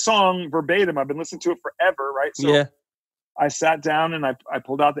know the song verbatim. I've been listening to it forever, right? So I sat down and I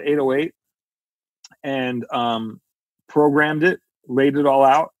pulled out the 808 and programmed it, laid it all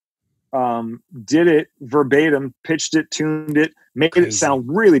out, did it verbatim, pitched it, tuned it, made it sound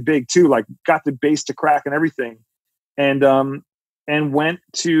really big too, like got the bass to crack and everything, and went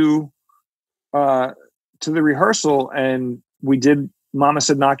to the rehearsal, and we did Mama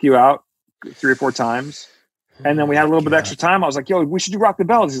Said Knock You Out 3 or 4 times. And then we had a little bit extra time. I was like, yo, we should do Rock the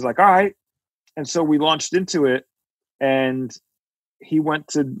Bells. He's like, all right. And so we launched into it, and he went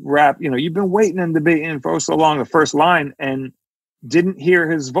to rap. You've been waiting and debating for so long, the first line, and didn't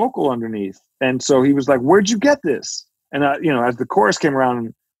hear his vocal underneath. And so he was like, where'd you get this? And as the chorus came around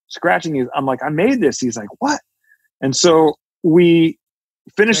and scratching, I'm like, I made this. He's like, what? And so we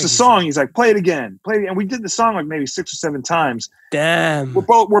finished the song. He's like, play it again. And we did the song like maybe 6 or 7 times. Damn.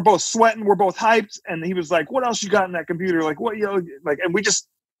 We're both sweating. We're both hyped. And he was like, what else you got in that computer? Like, what, and we just,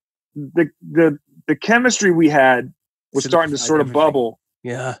 the chemistry we had was starting to sort of bubble.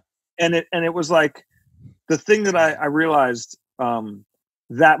 Yeah. And it was like, the thing that I realized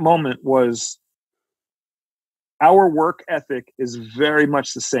that moment was our work ethic is very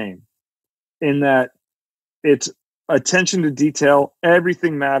much the same, in that it's attention to detail.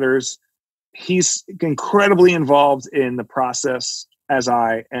 Everything matters. He's incredibly involved in the process, as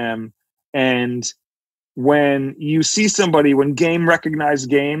I am. And when you see somebody, when game recognized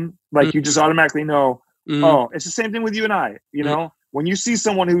game, like you just automatically know, oh, it's the same thing with you and I, when you see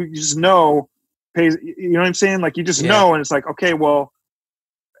someone who you just know pays, you know what I'm saying? Like you just know, and it's like, okay, well,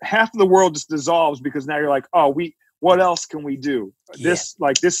 half of the world just dissolves because now you're like, oh, what else can we do? This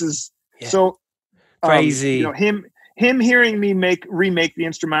is so crazy. Him hearing me remake the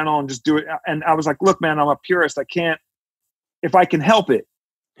instrumental and just do it. And I was like, look, man, I'm a purist. I can't, if I can help it,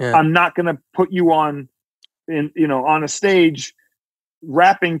 I'm not going to put you on a stage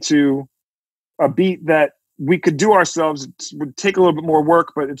rapping to a beat that we could do ourselves. It would take a little bit more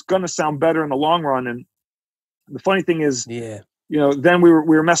work, but it's going to sound better in the long run. And the funny thing is, then we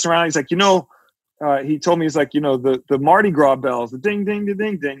were messing around. He's like, he told me, he's like, the Mardi Gras bells, the ding, ding, the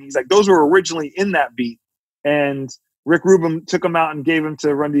ding, ding. He's like, those were originally in that beat. And Rick Rubin took him out and gave him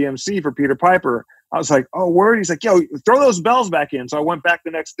to Run DMC for Peter Piper. I was like, oh, word. He's like, yo, throw those bells back in. So I went back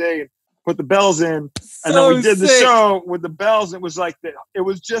the next day and put the bells in. And then we did the show with the bells. It was like, it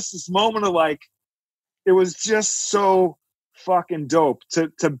was just this moment of like, it was just so fucking dope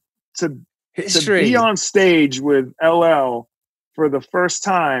to be on stage with LL for the first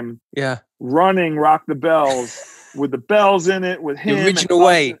time. Yeah. Running Rock the Bells with the bells in it, with him. The original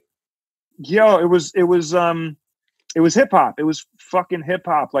way. Yo, it was hip hop. It was fucking hip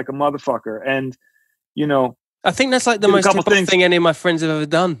hop like a motherfucker. And, you know, I think that's like the most hip hop thing any of my friends have ever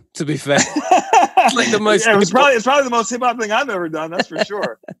done, to be fair. It's like the most it's probably the most hip hop thing I've ever done, that's for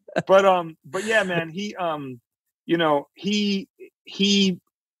sure. But yeah, man, he you know, he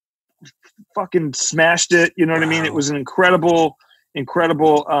fucking smashed it, you know what I mean? It was an incredible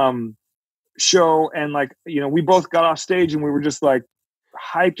show. And like, you know, we both got off stage and we were just like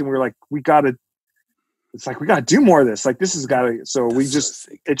hyped, and we were like, we gotta do more of this. Like, this has gotta, so we just,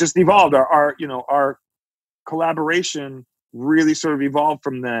 it just evolved. Our you know, our collaboration really sort of evolved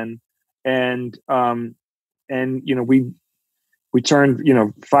from then. And you know, we turned, you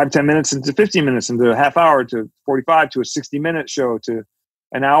know, 5-10 minutes into 15 minutes, into a half hour, to 45, to a 60-minute show, to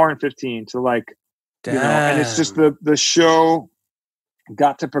an hour and 15, to like, damn. You know, and it's just the show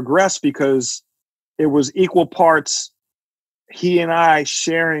got to progress because it was equal parts he and I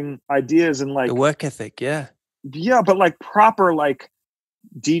sharing ideas and like the work ethic. Yeah, but like proper, like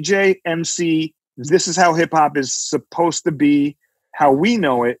DJ, MC, this is how hip hop is supposed to be, how we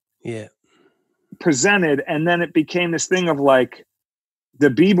know it. Yeah. Presented. And then it became this thing of like the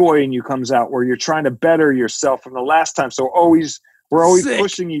b-boy in you comes out, where you're trying to better yourself from the last time. So we're always Sick.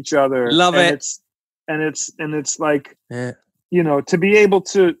 Pushing each other. Love and it. It's like, yeah. You know, to be able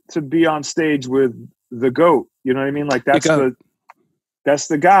to be on stage with the GOAT, you know what I mean? Like that's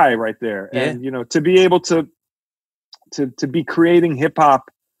the guy right there. Yeah. And, you know, to be able to be creating hip hop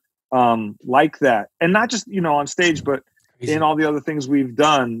like that, and not just, you know, on stage, but Crazy. in all the other things we've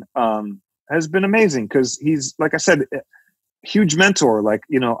done, has been amazing. Cause he's, like I said, huge mentor. Like,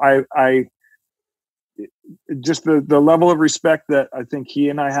 you know, I just the level of respect that I think he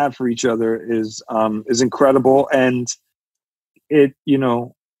and I have for each other is incredible. And it, you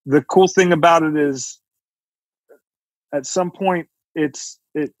know, the cool thing about it is at some point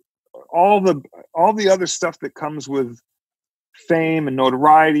all the other stuff that comes with fame and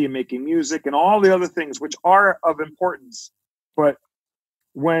notoriety and making music and all the other things, which are of importance. But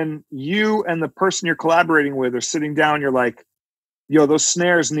when you and the person you're collaborating with are sitting down, you're like, yo, those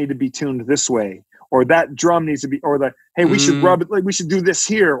snares need to be tuned this way, or that drum needs to be, or the, hey, we should rub it, like we should do this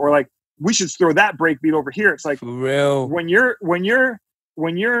here, or like we should throw that breakbeat over here. It's like, for real. When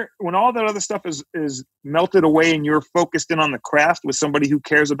all that other stuff is melted away and you're focused in on the craft with somebody who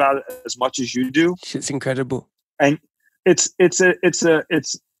cares about it as much as you do, Shit's incredible. And it's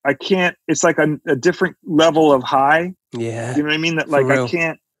like a different level of high. Yeah. You know what I mean? That like I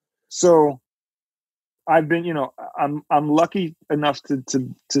can't. So I've been, you know, I'm lucky enough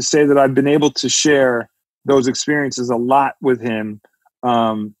to say that I've been able to share those experiences a lot with him.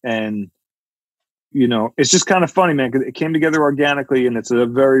 And you know, it's just kind of funny, man, because it came together organically, and it's a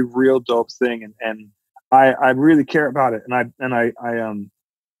very real dope thing. And I really care about it. And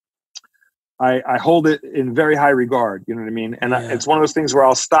I hold it in very high regard. You know what I mean? And it's one of those things where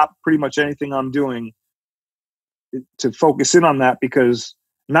I'll stop pretty much anything I'm doing to focus in on that, because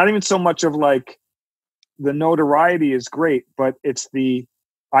not even so much of like the notoriety is great, but it's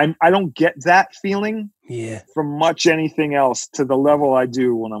I don't get that feeling from much anything else to the level I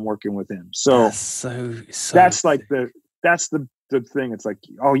do when I'm working with him. So that's like that's the thing. It's like,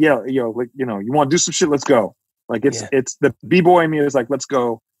 oh yeah, yo, like, you know, you want to do some shit, let's go. Like it's the b-boy in me is like, let's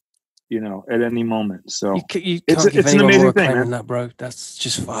go, you know, at any moment. So it's an amazing thing, man. That, bro, that's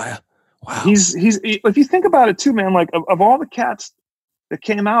just fire. Wow. He's if you think about it too, man, like of all the cats that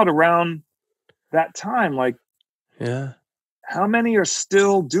came out around that time, like, yeah, how many are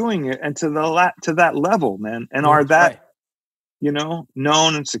still doing it and to that level, man, and are that you know,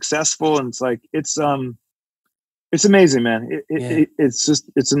 known and successful? And it's like it's amazing, man.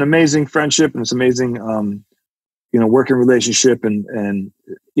 It's an amazing friendship, and it's amazing you know, working relationship, and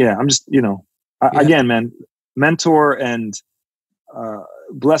yeah, I'm just, you know, again, man, mentor, and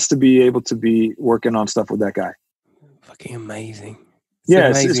blessed to be able to be working on stuff with that guy. Fucking amazing.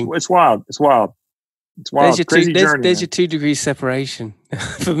 It's wild. It's wild. It's wild. There's your 2 degrees separation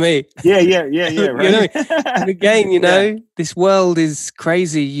for me. Yeah. Right. You know, and again, you know, this world is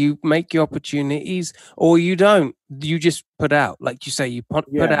crazy. You make your opportunities, or you don't. You just put out, like you say, you put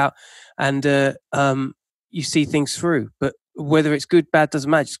out, and you see things through. But whether it's good, bad, doesn't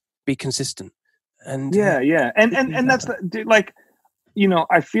matter. Just be consistent. And yeah. And that's like, you know,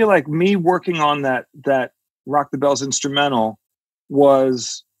 I feel like me working on that Rock the Bells instrumental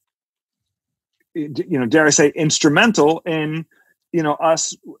was, you know, dare I say, instrumental in, you know,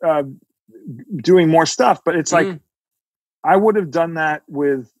 us doing more stuff. But it's like, I would have done that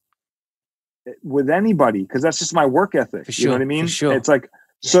with anybody, because that's just my work ethic. For sure, you know what I mean? for sure. It's like,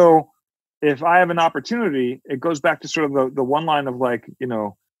 so if I have an opportunity, it goes back to sort of the one line of like, you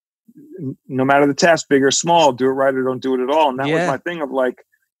know, no matter the task, big or small, do it right or don't do it at all. And that was my thing of like,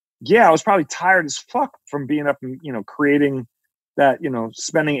 yeah, I was probably tired as fuck from being up and, you know, creating that, you know,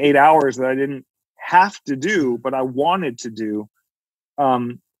 spending 8 hours that I didn't have to do, but I wanted to do.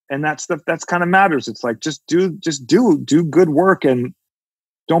 And that's kind of matters. It's like, just do good work, and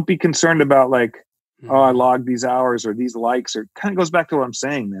don't be concerned about like, oh, I logged these hours or these likes, or kind of goes back to what I'm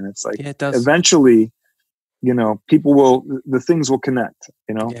saying, man. It's like, it does. Eventually, you know, the things will connect,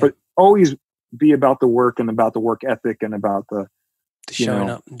 you know, but always be about the work and about the work ethic and about the showing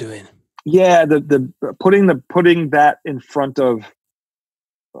up and doing. Yeah. The putting that in front of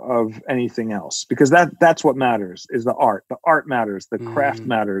anything else, because that's what matters, is the art matters, the craft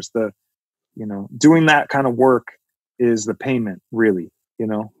matters, you know, doing that kind of work is the payment, really, you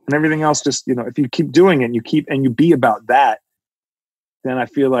know, and everything else just, you know, if you keep doing it and you be about that, then I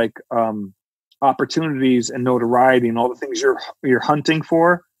feel like, opportunities and notoriety and all the things you're hunting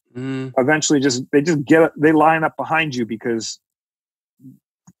for eventually they line up behind you, because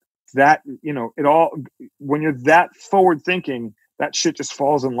that, you know, it all, when you're that forward thinking, that shit just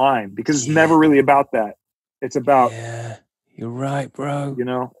falls in line, because it's never really about that. It's about, you're right, bro. You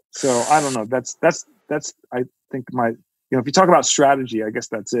know, so I don't know. That's I think you know, if you talk about strategy, I guess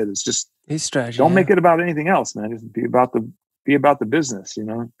that's it. It's just his strategy. Don't make it about anything else, man. Just be about the business, you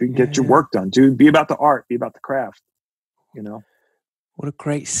know, get your work done, dude. Be about the art, be about the craft, you know. What a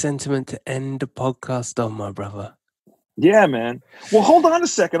great sentiment to end the podcast on, my brother. Yeah, man. Well, hold on a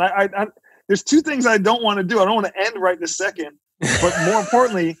second. I there's two things I don't want to do. I don't want to end right this second, but more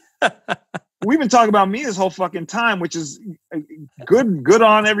importantly, we've been talking about me this whole fucking time, which is good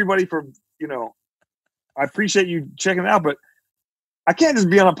on everybody for, you know, I appreciate you checking it out, but I can't just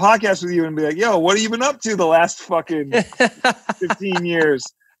be on a podcast with you and be like, yo, what have you been up to the last fucking 15 years?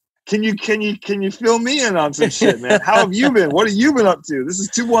 Can you fill me in on some shit, man? How have you been? What have you been up to? This is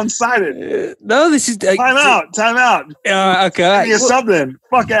too one-sided. No, this is time out. Okay. Give me something.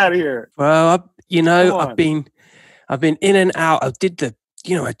 Fuck out of here. Well, I've been in and out. I did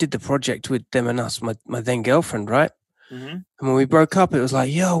the project with Them and Us, my then girlfriend, right? Mm-hmm. And when we broke up, it was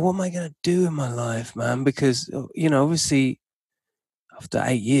like, yo, what am I gonna do in my life, man? Because, you know, obviously after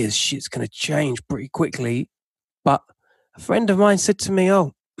 8 years, shit's gonna change pretty quickly. But a friend of mine said to me,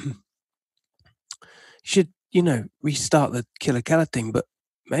 oh, you should, you know, restart the KELA thing, but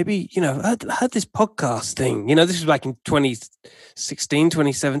maybe, you know, I had this podcast thing, you know, this was back in 2016, I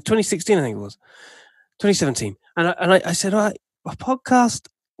think it was 2017. And I said, all right, a podcast,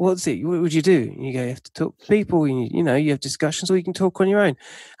 what's it? What would you do? And you go, you have to talk to people, and you know, you have discussions, or you can talk on your own.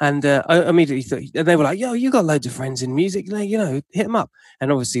 And I immediately thought, and they were like, yo, you got loads of friends in music, you know, hit them up.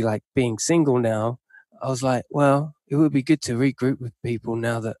 And obviously, like, being single now, I was like, well, it would be good to regroup with people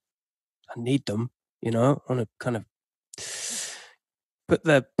now that I need them, you know, on a kind of put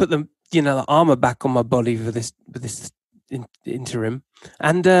the you know, the armor back on my body for this interim.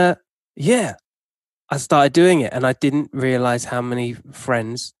 And yeah, I started doing it, and I didn't realize how many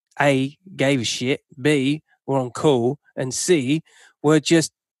friends A, gave a shit, B, were on call, and C, were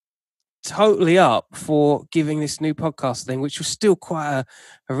just totally up for giving this new podcast thing, which was still quite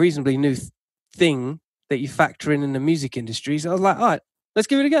a reasonably new thing that you factor in the music industry. So I was like, all right, let's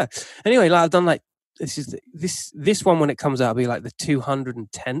give it a go. Anyway, like, I've done like, this one, when it comes out, will be like the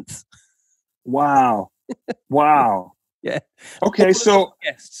 210th. Wow. Yeah. Okay, so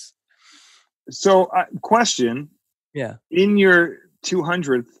yes. So, question. Yeah. In your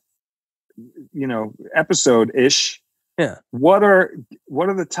 200th, you know, episode ish. Yeah. What are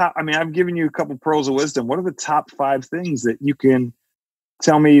the top? I mean, I've given you a couple pearls of wisdom. What are the top 5 things that you can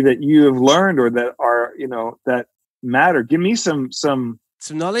tell me that you have learned, or that are, you know, that matter? Give me some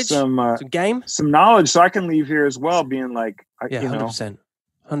knowledge, some game, some knowledge, so I can leave here as well, being like, yeah, you know,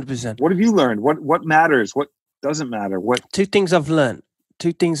 100%. What have you learned? What matters? What doesn't matter? What? Two things I've learned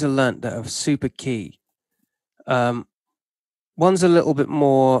that are super key. One's a little bit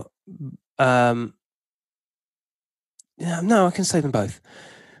more, no, I can say them both.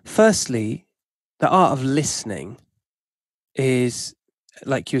 Firstly, the art of listening is,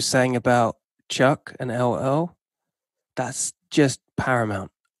 like you were saying about Chuck and LL, that's just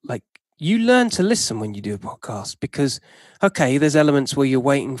paramount. Like, you learn to listen when you do a podcast, because, okay, there's elements where you're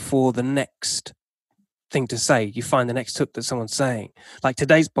waiting for the next thing to say, you find the next hook that someone's saying. Like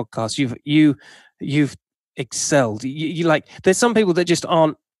today's podcast, you've excelled. You like, there's some people that just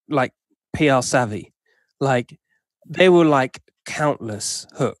aren't like PR savvy. Like there were like countless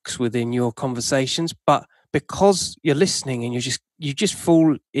hooks within your conversations, but because you're listening and you just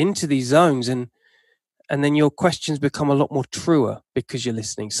fall into these zones, and then your questions become a lot more truer because you're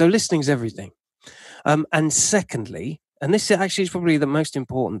listening. So listening's everything. And secondly, and this actually is probably the most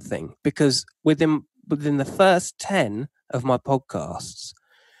important thing, because within the first 10 of my podcasts,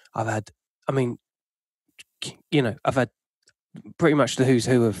 I've had pretty much the who's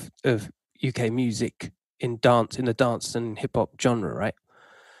who of UK music in the dance and hip hop genre, right?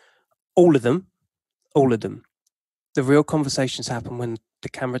 All of them. The real conversations happen when the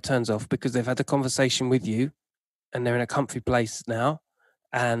camera turns off, because they've had the conversation with you and they're in a comfy place now,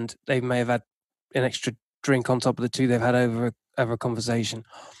 and they may have had an extra drink on top of the two they've had over a conversation.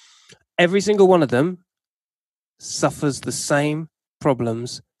 Every single one of them suffers the same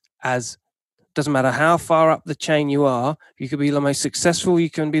problems as, doesn't matter how far up the chain you are, you could be the most successful, you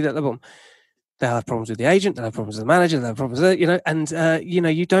can be at the bottom. They'll have problems with the agent, they'll have problems with the manager, they'll have problems with, and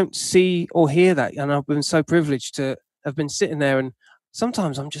you don't see or hear that. And I've been so privileged to have been sitting there, and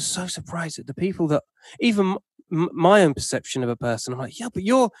sometimes I'm just so surprised at the people that, even my own perception of a person, I'm like, yeah, but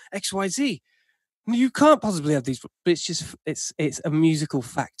you're XYZ. You can't possibly have these, but it's just, it's a musical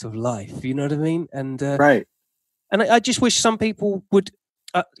fact of life. You know what I mean? And right. And I just wish some people would,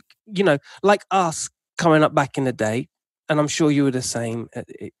 like us coming up back in the day, and I'm sure you were the same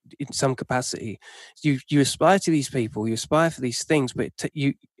in some capacity. You aspire to these people, you aspire for these things, but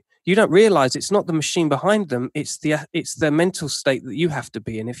you don't realize it's not the machine behind them. It's the mental state that you have to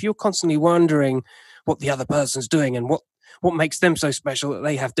be in. If you're constantly wondering what the other person's doing and what makes them so special that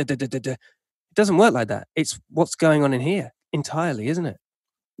they have it doesn't work like that. It's what's going on in here entirely, isn't it?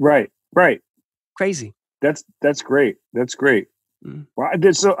 Right. Crazy. That's great. That's great. Mm. Well, I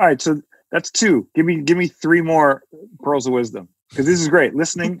did so. All right, so that's 2. Give me 3 more pearls of wisdom, because this is great.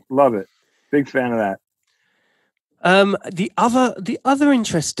 Listening, love it. Big fan of that. The other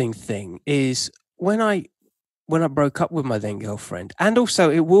interesting thing is when I broke up with my then girlfriend, and also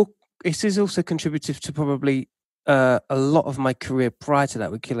it is also contributive to probably a lot of my career prior to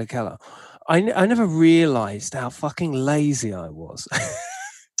that with KELA. I never realized how fucking lazy I was.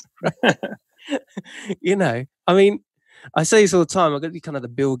 I mean, I say this all the time. I got the kind of the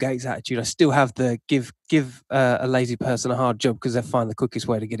Bill Gates attitude. I still have the give a lazy person a hard job because they find the quickest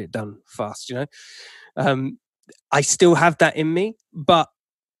way to get it done fast. I still have that in me. But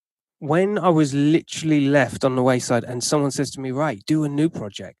when I was literally left on the wayside, and someone says to me, "Right, do a new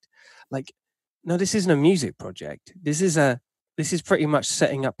project," like, no, this isn't a music project. This is pretty much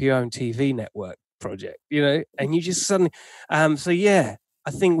setting up your own TV network project. And you just suddenly, so yeah. I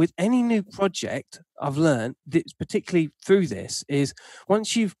think with any new project, I've learned, particularly through this, is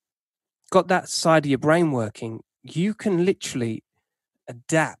once you've got that side of your brain working, you can literally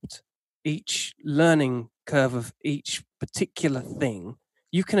adapt each learning curve of each particular thing.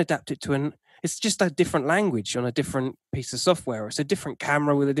 You can adapt it to it's just a different language on a different piece of software, or it's a different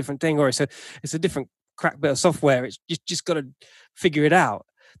camera with a different thing, or it's a different crack bit of software. It's just got to figure it out.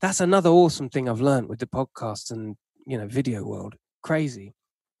 That's another awesome thing I've learned with the podcast and video world. Crazy.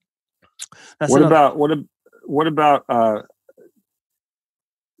 What about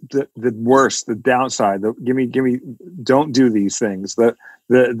the worst, the downside? Give me. Don't do these things.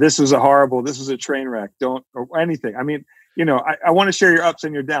 This was a train wreck. Don't, or anything. I mean, I want to share your ups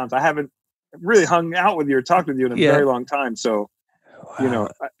and your downs. I haven't really hung out with you or talked with you in a very long time. So,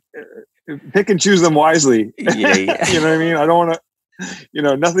 pick and choose them wisely. Yeah. You know what I mean? I don't want to.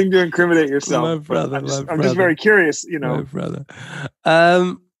 Nothing to incriminate yourself. My brother, I'm just very curious. My brother.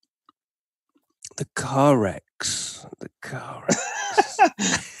 The car wrecks.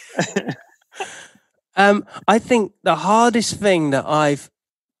 I think the hardest thing that I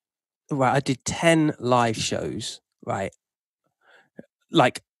did 10 live shows, right?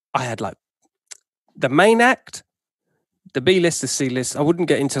 Like I had like the main act, the B list, the C list. I wouldn't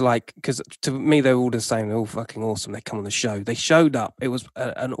get into because to me they're all the same. They're all fucking awesome. They come on the show. They showed up. It was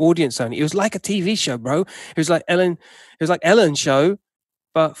an audience only. It was like a TV show, bro. It was like Ellen's show,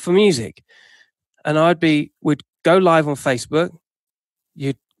 but for music. And we'd go live on Facebook.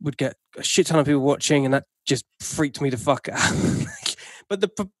 You would get a shit ton of people watching, and that just freaked me the fuck out. But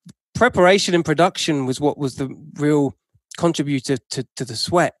the preparation and production was what was the real contributor to the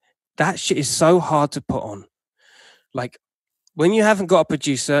sweat. That shit is so hard to put on. Like when you haven't got a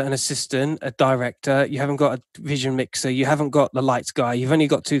producer, an assistant, a director, you haven't got a vision mixer, you haven't got the lights guy, you've only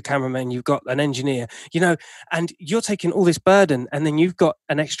got 2 cameramen, you've got an engineer, you know, and you're taking all this burden, and then you've got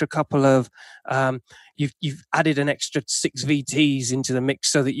an extra couple of, you've added an extra 6 VTs into the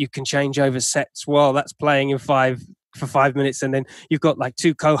mix so that you can change over sets while that's playing in 5 minutes, and then you've got like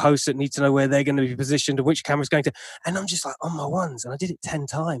 2 co-hosts that need to know where they're going to be positioned and which camera's going to, and I'm just like on my ones, and I did it 10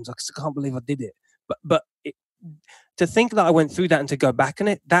 times. I just can't believe I did it. But to think that I went through that and to go back in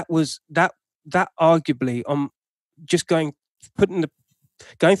it, that arguably just going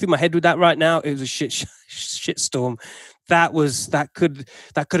through my head with that right now, it was a shit storm. That could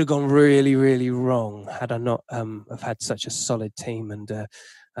have gone really, really wrong had I not have had such a solid team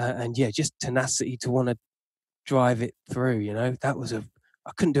and yeah, just tenacity to want to drive it through. You know,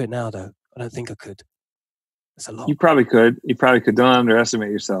 I couldn't do it now though. I don't think I could. That's a lot. You probably could. Don't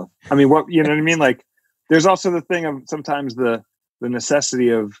underestimate yourself. I mean, you know what I mean? Like, there's also the thing of sometimes the necessity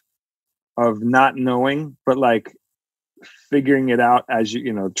of not knowing, but like figuring it out as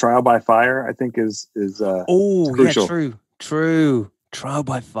you know, trial by fire, I think is crucial. Yeah, true. Trial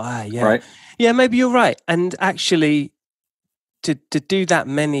by fire. Yeah. Right. Yeah, maybe you're right. And actually to do that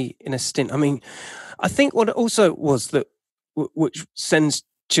many in a stint, I mean, I think what it also was that which sends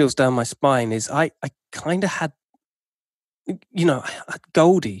chills down my spine is I kind of had, you know,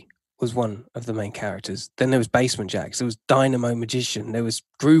 Goldie was one of the main characters. Then there was Basement Jacks. There was Dynamo Magician. There was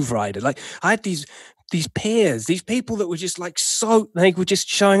Groove Rider. Like, I had these peers, these people that were just like, so they were just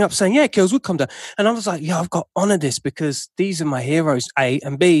showing up saying, yeah, Kills would come down. And I was like, yeah, I've got to honor this because these are my heroes, A,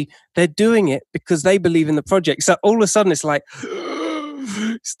 and B, they're doing it because they believe in the project. So all of a sudden it's like,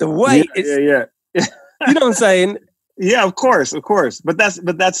 it's the weight. Yeah. You know what I'm saying? Yeah, of course. But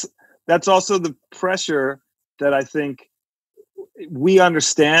that's also the pressure that I think we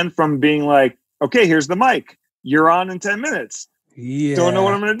understand from being like, okay, here's the mic. You're on in 10 minutes. Yeah. Don't know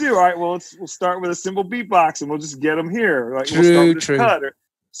what I'm going to do. All right, well, we'll start with a simple beatbox and we'll just get them here. Like, true, we'll start with this true. cut.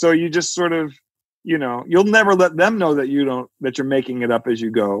 So you just sort of, you know, you'll never let them know that you're making it up as you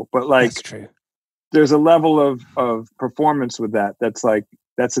go. But like, that's true. There's a level of performance with that.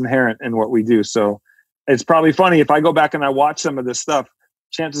 That's inherent in what we do. So it's probably funny if I go back and I watch some of this stuff,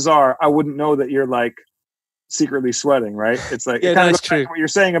 chances are I wouldn't know that you're like secretly sweating, right? It's like, yeah, it kind of that's goes back true. to what you're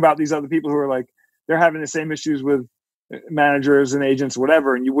saying about these other people who are like, they're having the same issues with managers and agents,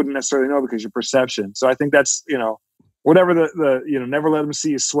 whatever, and you wouldn't necessarily know because your perception. So I think that's, you know, whatever the you know, never let them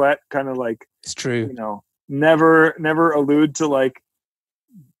see you sweat, kind of like, it's true. You know, never allude to like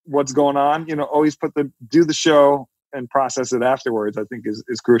what's going on. You know, always do the show and process it afterwards. I think is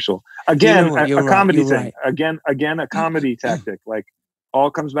crucial. Again, you know a comedy thing. Right. Again, a comedy tactic. Like, all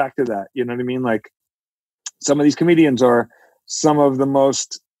comes back to that. You know what I mean? Like, some of these comedians are some of the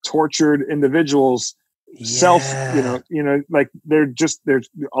most tortured individuals. Yeah. You know, like there's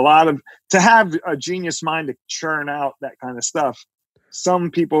a lot of, to have a genius mind to churn out that kind of stuff. Some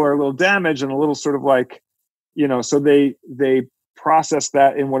people are a little damaged and a little sort of like, you know, so they process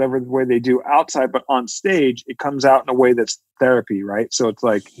that in whatever way they do outside, but on stage it comes out in a way that's therapy, right? So it's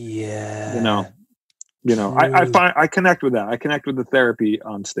like, yeah, you know, I connect with that. I connect with the therapy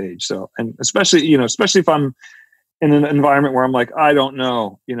on stage. So, and especially if I'm in an environment where I'm like, I don't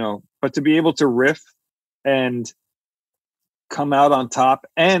know, you know, but to be able to riff and come out on top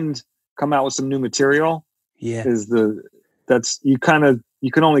and come out with some new material, yeah, you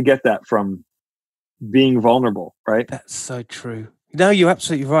can only get that from being vulnerable, right? That's so true. No, you're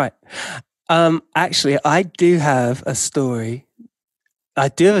absolutely right. Actually, I do have a story. I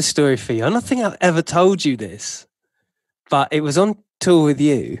do have a story for you. I don't think I've ever told you this, but it was on tour with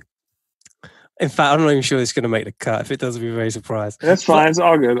you. In fact, I'm not even sure it's going to make the cut. If it does, I'll be very surprised. That's fine. It's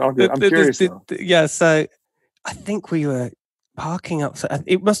all good. I'm curious though. Yeah, so I think we were parking up.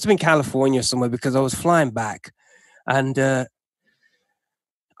 It must have been California somewhere because I was flying back. And I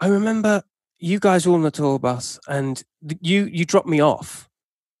remember you guys were on the tour bus and you dropped me off.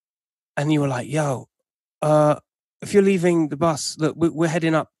 And you were like, yo, if you're leaving the bus, look, we're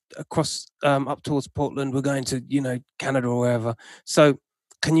heading up across, up towards Portland. We're going to, you know, Canada or wherever. So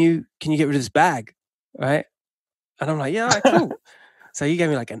can you get rid of this bag? Right. And I'm like, yeah, all right, cool. So you gave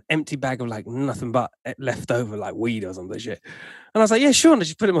me like an empty bag of like nothing but leftover like weed or some shit. And I was like, yeah, sure. And I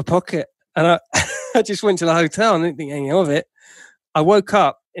just put it in my pocket. And I just went to the hotel and didn't think anything of it. I woke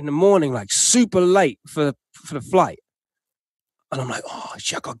up in the morning, like super late for the flight. And I'm like, oh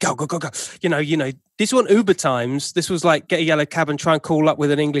shit, I gotta go. You know, this wasn't Uber times. This was like get a yellow cab and try and call up with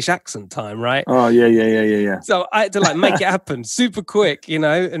an English accent time, right? Oh, yeah. So I had to like make it happen super quick, you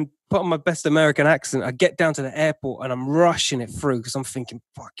know, and put on my best American accent. I get down to the airport and I'm rushing it through because I'm thinking,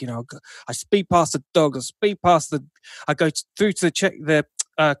 fuck, I speed past the dog, I go through to check the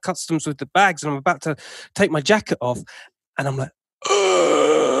customs with the bags, and I'm about to take my jacket off, and I'm like,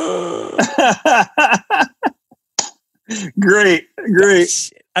 great.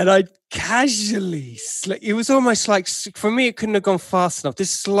 And I casually, it was almost like, for me, it couldn't have gone fast enough.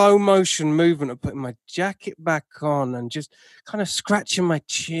 This slow motion movement of putting my jacket back on and just kind of scratching my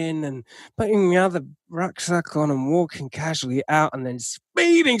chin and putting the other rucksack on and walking casually out and then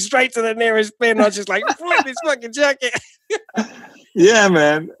speeding straight to the nearest bin. I was just like, flip this fucking jacket. Yeah,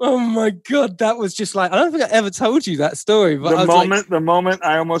 man. Oh my God. That was just like, I don't think I ever told you that story. But the moment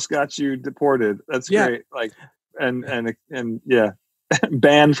I almost got you deported. That's great. Like, and yeah.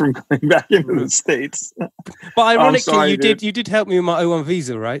 Banned from coming back into the States. But ironically, you did help me with my O1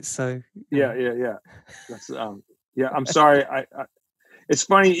 visa, right? So yeah. That's I'm sorry. I it's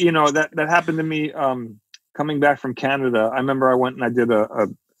funny, that happened to me coming back from Canada. I remember I went and I did a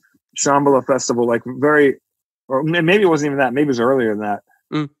Shambhala festival, like or maybe it wasn't even that. Maybe it was earlier than that.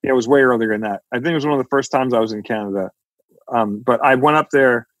 Yeah, it was way earlier than that. I think it was one of the first times I was in Canada. But I went up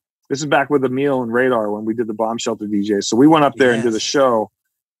there. This is back with Emil and Radar when we did the Bomb Shelter DJs. So we went up there and did a show,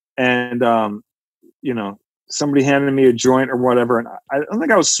 and somebody handed me a joint or whatever. And I don't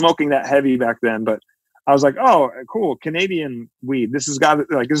think I was smoking that heavy back then, but I was like, "Oh, cool, Canadian weed. This is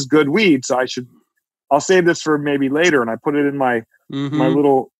good weed. So I'll save this for maybe later." And I put it in my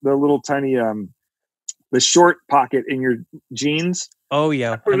little tiny the short pocket in your jeans. Oh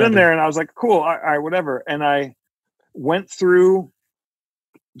yeah, I put it in there, and I was like, "Cool, all right, whatever." And I went through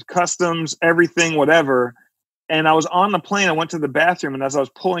customs, everything, whatever. And I was on the plane. I went to the bathroom, and as I was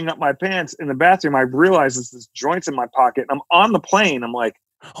pulling up my pants in the bathroom, I realized this joint's in my pocket. And I'm on the plane. I'm like,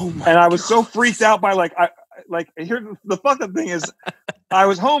 oh my! And I was so freaked out by here. The fucked up thing is, I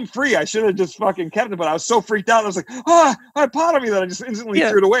was home free. I should have just fucking kept it, but I was so freaked out. I was like, I pot on me that I just instantly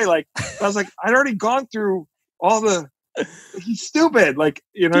threw it away. Like I was like, I'd already gone through all the. He's stupid. Like,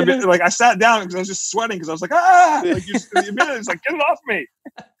 like I sat down because I was just sweating because I was like, like it's like, get it off me.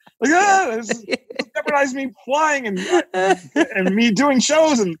 Like, this jeopardized me flying and me doing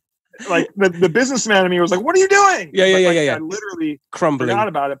shows, and like the businessman in me was like, what are you doing? Yeah. I literally crumbling forgot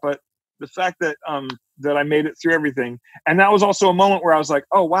about it. But the fact that that I made it through everything, and that was also a moment where I was like,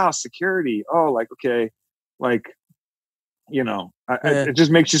 oh wow, security. Oh, like, okay, like, it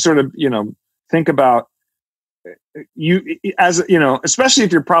just makes you sort of think about you as especially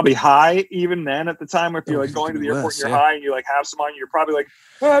if you're probably high even then at the time, or if you're like going to the airport and you're high and you like have some on, you're probably like,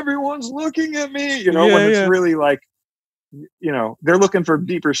 everyone's looking at me, when it's really like, they're looking for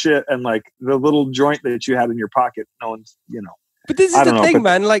deeper shit, and like the little joint that you had in your pocket, no one's, But this is the thing,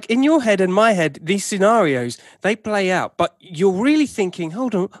 man. Like in your head and my head, these scenarios, they play out, but you're really thinking,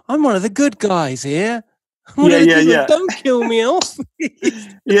 hold on, I'm one of the good guys here. Yeah. Don't kill me off.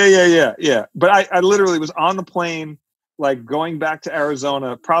 Yeah. But I literally was on the plane, like going back to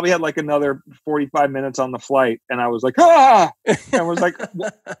Arizona, probably had like another 45 minutes on the flight. And I was like, and was like,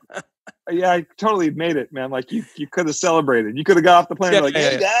 yeah, I totally made it, man. Like you could have celebrated. You could have got off the plane and like,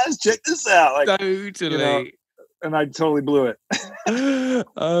 hey guys, check this out. Like, totally. And I totally blew it.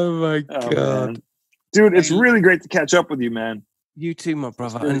 Oh my God. Man. Dude, it's really great to catch up with you, man. You too, my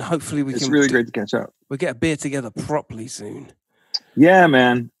brother. And hopefully it's really great to catch up. We'll get a beer together properly soon. Yeah,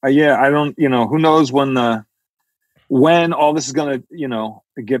 man. I don't, who knows when all this is going to,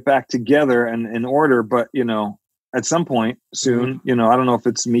 get back together and in order, but, at some point soon, I don't know if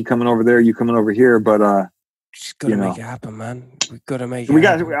it's me coming over there, you coming over here, but, just gotta make it happen, man. We've got to make it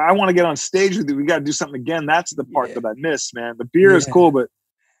happen. I want to get on stage with you. We got to do something again. That's the part that I miss, man. The beer is cool, but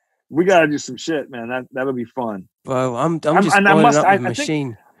we got to do some shit, man. That'll be fun. Well, I'm just boiling up the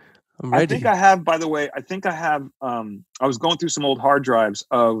machine. I'm ready. I think I have, by the way, I was going through some old hard drives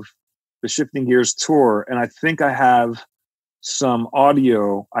of the Shifting Gears tour, and I think I have some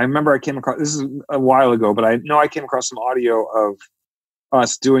audio. I remember I came across, this is a while ago, but I know I came across some audio of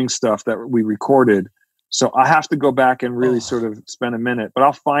us doing stuff that we recorded. So I have to go back and really sort of spend a minute, but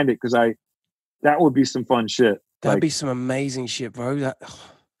I'll find it because that would be some fun shit. That'd be some amazing shit, bro.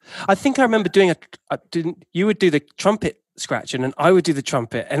 I think I remember doing you would do the trumpet scratching and I would do the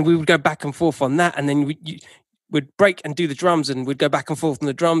trumpet, and we would go back and forth on that, and then we'd break and do the drums, and we'd go back and forth on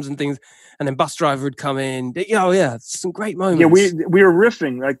the drums and things, and then Bus Driver would come in. Some great moments. Yeah, we were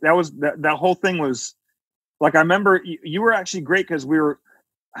riffing, like that whole thing was like, I remember you were actually great because we were.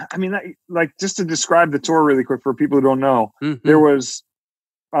 I mean, like, just to describe the tour really quick for people who don't know, there was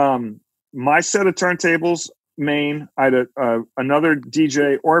my set of turntables, main. I had another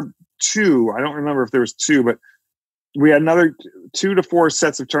DJ or two. I don't remember if there was two, but we had another 2 to 4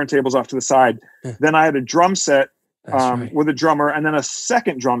 sets of turntables off to the side. Then I had a drum set with a drummer, and then a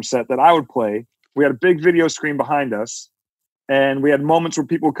second drum set that I would play. We had a big video screen behind us, and we had moments where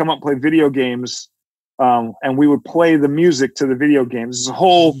people would come up and play video games, and we would play the music to the video games. There's a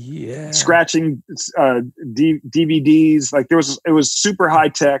whole scratching DVDs. Like it was super high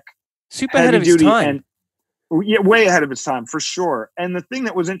tech, super ahead of its time, and way ahead of its time for sure. And the thing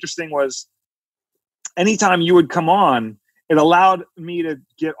that was interesting was, anytime you would come on, it allowed me to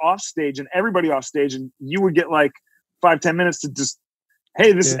get off stage and everybody off stage, and you would get like 5-10 minutes to just,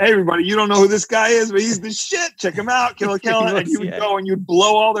 hey, everybody, you don't know who this guy is, but he's the shit. Check him out, KILLA. And you would go and you'd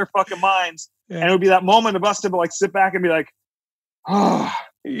blow all their fucking minds. And it would be that moment of us to like sit back and be like, oh,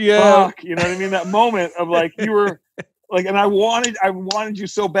 fuck. You know what I mean? That moment of like, you were like, and I wanted you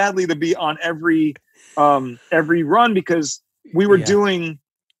so badly to be on every run, because we were doing,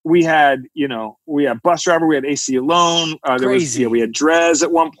 we had Bus Driver, we had AC Alone, we had Drez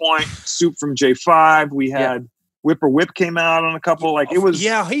at one point, Soup from J5, we had Whipper Whip came out on a couple, like it was,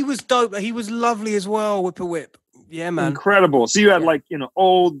 he was dope, he was lovely as well, Whipper Whip, man, incredible. So you had like,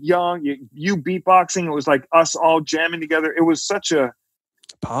 old, young, you beatboxing, it was like us all jamming together. It was such a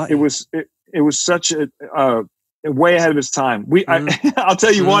party. It was such a way ahead of its time. I'll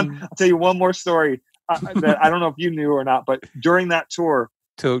tell you one more story that I don't know if you knew or not, but during that tour,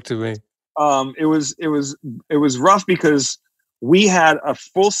 talk to me. It was rough because we had a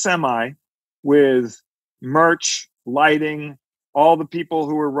full semi with merch, lighting, all the people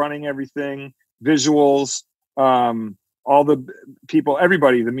who were running everything, visuals, all the people,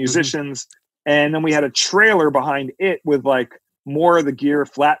 everybody, the musicians, and then we had a trailer behind it with like more of the gear,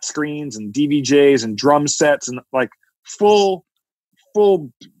 flat screens and DVJs and drum sets, and like full.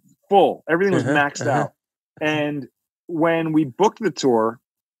 Everything was maxed out. And when we booked the tour,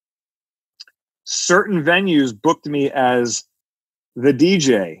 certain venues booked me as the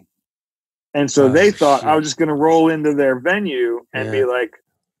DJ. And so they thought I was just going to roll into their venue and be like,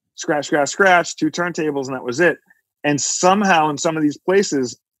 scratch, 2 turntables, and that was it. And somehow in some of these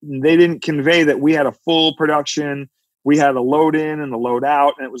places, they didn't convey that we had a full production. We had a load in and a load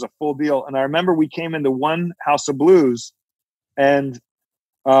out, and it was a full deal. And I remember we came into one House of Blues, and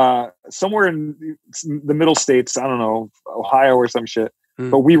somewhere in the middle states, I don't know, Ohio or some shit,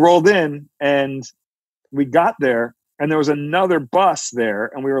 but we rolled in and we got there, and there was another bus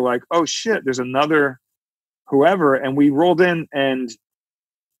there, and we were like, oh shit, there's another whoever. And we rolled in, and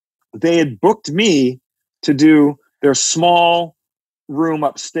they had booked me to do their small room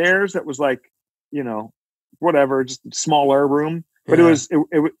upstairs that was like, whatever, just a smaller room, but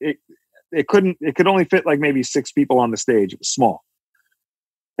it could only fit like maybe 6 people on the stage. It was small.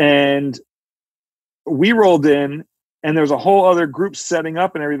 And we rolled in, and there was a whole other group setting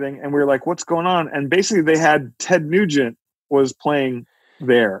up and everything. And we were like, what's going on? And basically they had Ted Nugent was playing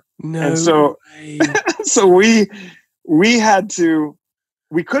there. No and so, so we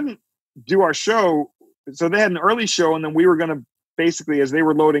couldn't do our show. So they had an early show, and then we were going to basically, as they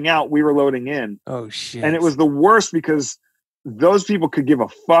were loading out, we were loading in. Oh shit. And it was the worst because those people could give a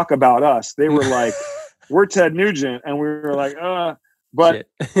fuck about us. They were like, we're Ted Nugent. And we were like, but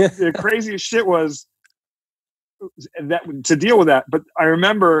the craziest shit was that to deal with that. But I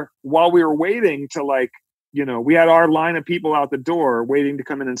remember while we were waiting to we had our line of people out the door waiting to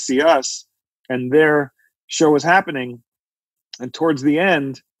come in and see us, and their show was happening. And towards the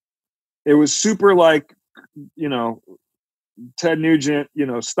end, it was super Ted Nugent,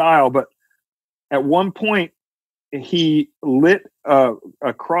 style. But at one point, he lit a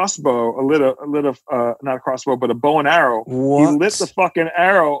crossbow, not a crossbow, but a bow and arrow. What? He lit the fucking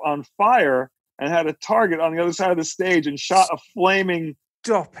arrow on fire and had a target on the other side of the stage and shot a flaming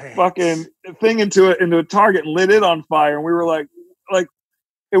fucking thing into a target and lit it on fire. And we were like,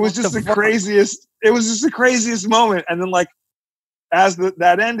 it was just the craziest. It was just the craziest moment. And then as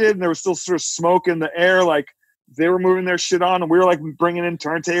that ended, and there was still sort of smoke in the air, they were moving their shit on, and we were bringing in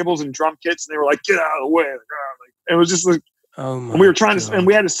turntables and drum kits, and they were like, get out of the way. It was just and we were trying to, and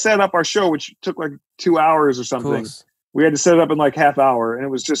we had to set up our show, which took 2 hours or something. We had to set it up in half hour, and it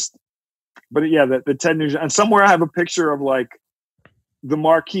was just, but the Ted Nugent, and somewhere I have a picture of the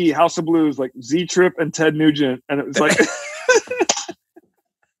marquee House of Blues, Z-Trip and Ted Nugent, and it was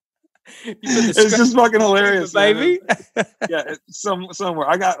it's just fucking hilarious, baby. Somewhere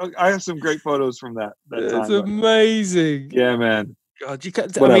I have some great photos from that time. It's amazing. Yeah, man. God,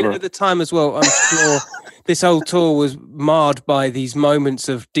 at the time as well, I'm sure this whole tour was marred by these moments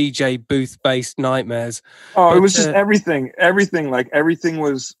of DJ booth based nightmares. It was just everything. Everything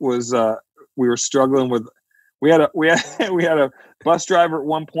was we were struggling with. We had a bus driver at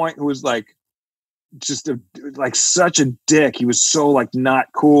one point who was just like such a dick. He was so like not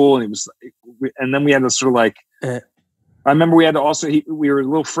cool, and and then we had to sort of like. I remember we had to also. We were a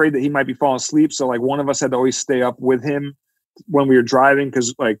little afraid that he might be falling asleep, so like one of us had to always stay up with him when we were driving,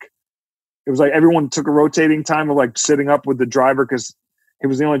 because like it was like everyone took a rotating time of like sitting up with the driver, because he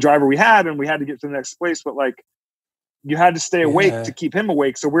was the only driver we had, and we had to get to the next place. But like, you had to stay awake to keep him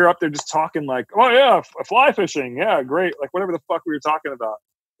awake. So we were up there just talking like, oh yeah, fly fishing. Yeah, great. Like whatever the fuck we were talking about.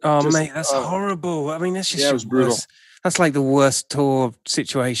 Oh, mate, that's horrible. I mean, that's just it was brutal. That's like the worst tour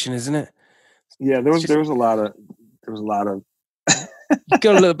situation, isn't it? Yeah, there was a lot of you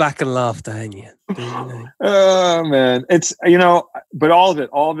gotta look back and laugh, don't you? Oh man, it's but all of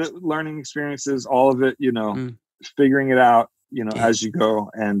it, learning experiences, all of it, figuring it out, as you go,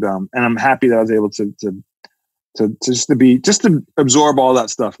 and I'm happy that I was able to absorb all that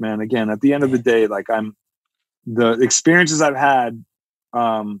stuff, man. Again, at the end of the day, like the experiences I've had,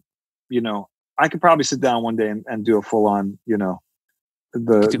 I could probably sit down one day and do a full on,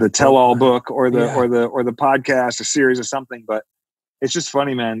 the tell-all book or the podcast or series or something. But it's just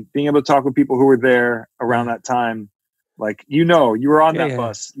funny, man, being able to talk with people who were there around that time. Like, you were on that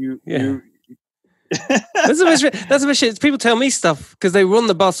bus. That's the best shit. People tell me stuff because they were on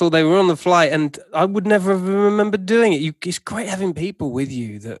the bus or they were on the flight, and I would never have remembered doing it. It's great having people with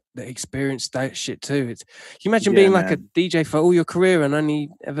you that experienced that shit too. Can you imagine being like a DJ for all your career and only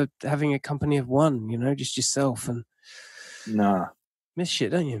ever having a company of one, just yourself, and miss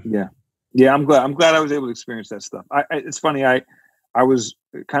shit, don't you? Yeah. I'm glad I was able to experience that stuff. It's funny. I was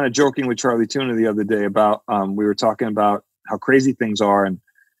kind of joking with Charlie Tuna the other day about we were talking about how crazy things are, and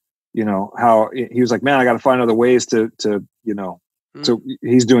how he was like, man, I got to find other ways to so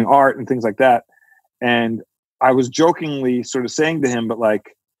he's doing art and things like that. And I was jokingly sort of saying to him, but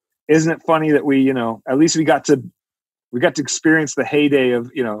like, isn't it funny that we, at least we got to experience the heyday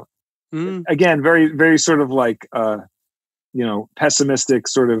of, again, very, very sort of like, pessimistic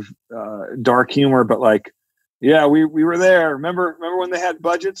sort of dark humor, but like, yeah, we were there. Remember when they had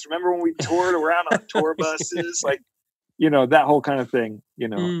budgets? Remember when we toured around on tour buses? Like, that whole kind of thing,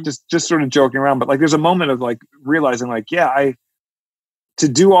 just sort of joking around. But like, there's a moment of like realizing like, to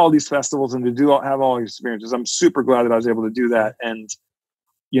do all these festivals and to have all these experiences, I'm super glad that I was able to do that. And,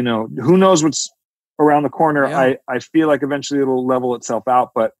 who knows what's around the corner. Yeah. I feel like eventually it'll level itself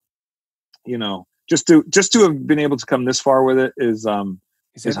out, but just to have been able to come this far with it is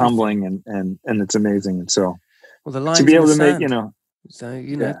humbling and it's amazing. And so to be able to make, so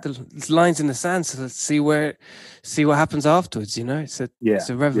the lines in the sand. So let's see what happens afterwards. It's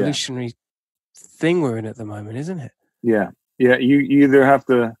a revolutionary thing we're in at the moment, isn't it? Yeah. You either have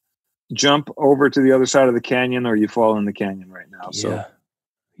to jump over to the other side of the canyon or you fall in the canyon right now. So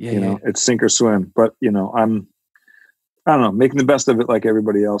it's sink or swim. But I don't know, making the best of it like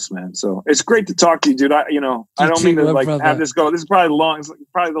everybody else, man. So it's great to talk to you, dude. I don't mean to like brother. Have this go. This is probably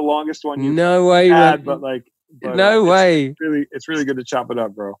the longest one you've had, but like. But, way. It's really good to chop it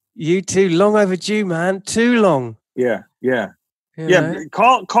up, bro. You too. Long overdue, man. Too long. Yeah.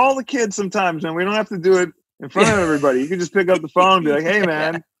 Call the kids sometimes, man. We don't have to do it in front of everybody. You can just pick up the phone and be like, "Hey,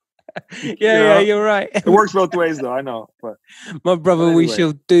 man." You're right. It works both ways, though. I know, but my brother, anyway. We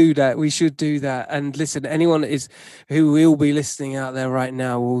should do that. And listen, anyone who will be listening out there right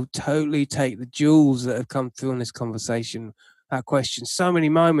now will totally take the jewels that have come through on this conversation. That question, so many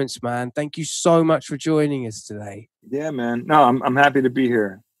moments, man. Thank you so much for joining us today. Yeah, man. No, I'm happy to be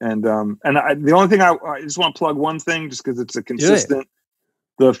here. And the only thing I just want to plug one thing, just because it's a consistent.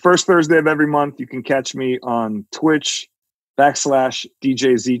 The first Thursday of every month, you can catch me on Twitch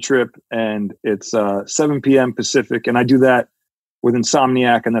 /DJ Z Trip, and it's 7 p.m. Pacific, and I do that with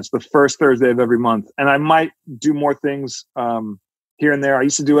Insomniac, and that's the first Thursday of every month. And I might do more things here and there. I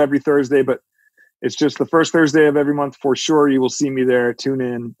used to do every Thursday, but it's just the first Thursday of every month for sure. You will see me there. Tune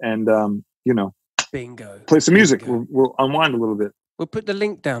in and, bingo. Play some music. We'll unwind a little bit. We'll put the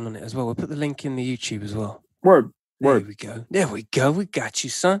link down on it as well. We'll put the link in the YouTube as well. Word. There we go. We got you,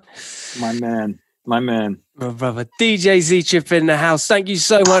 son. My man. My brother. DJ Z Trip in the house. Thank you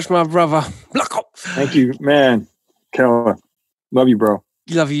so much, my brother. Thank you, man. KELA. Love you, bro.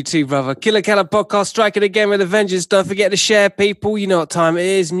 Love you too, brother. KELA podcast, striking again with a vengeance. Don't forget to share, people. You know what time it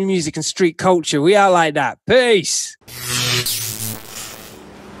is. New music and street culture. We are like that. Peace.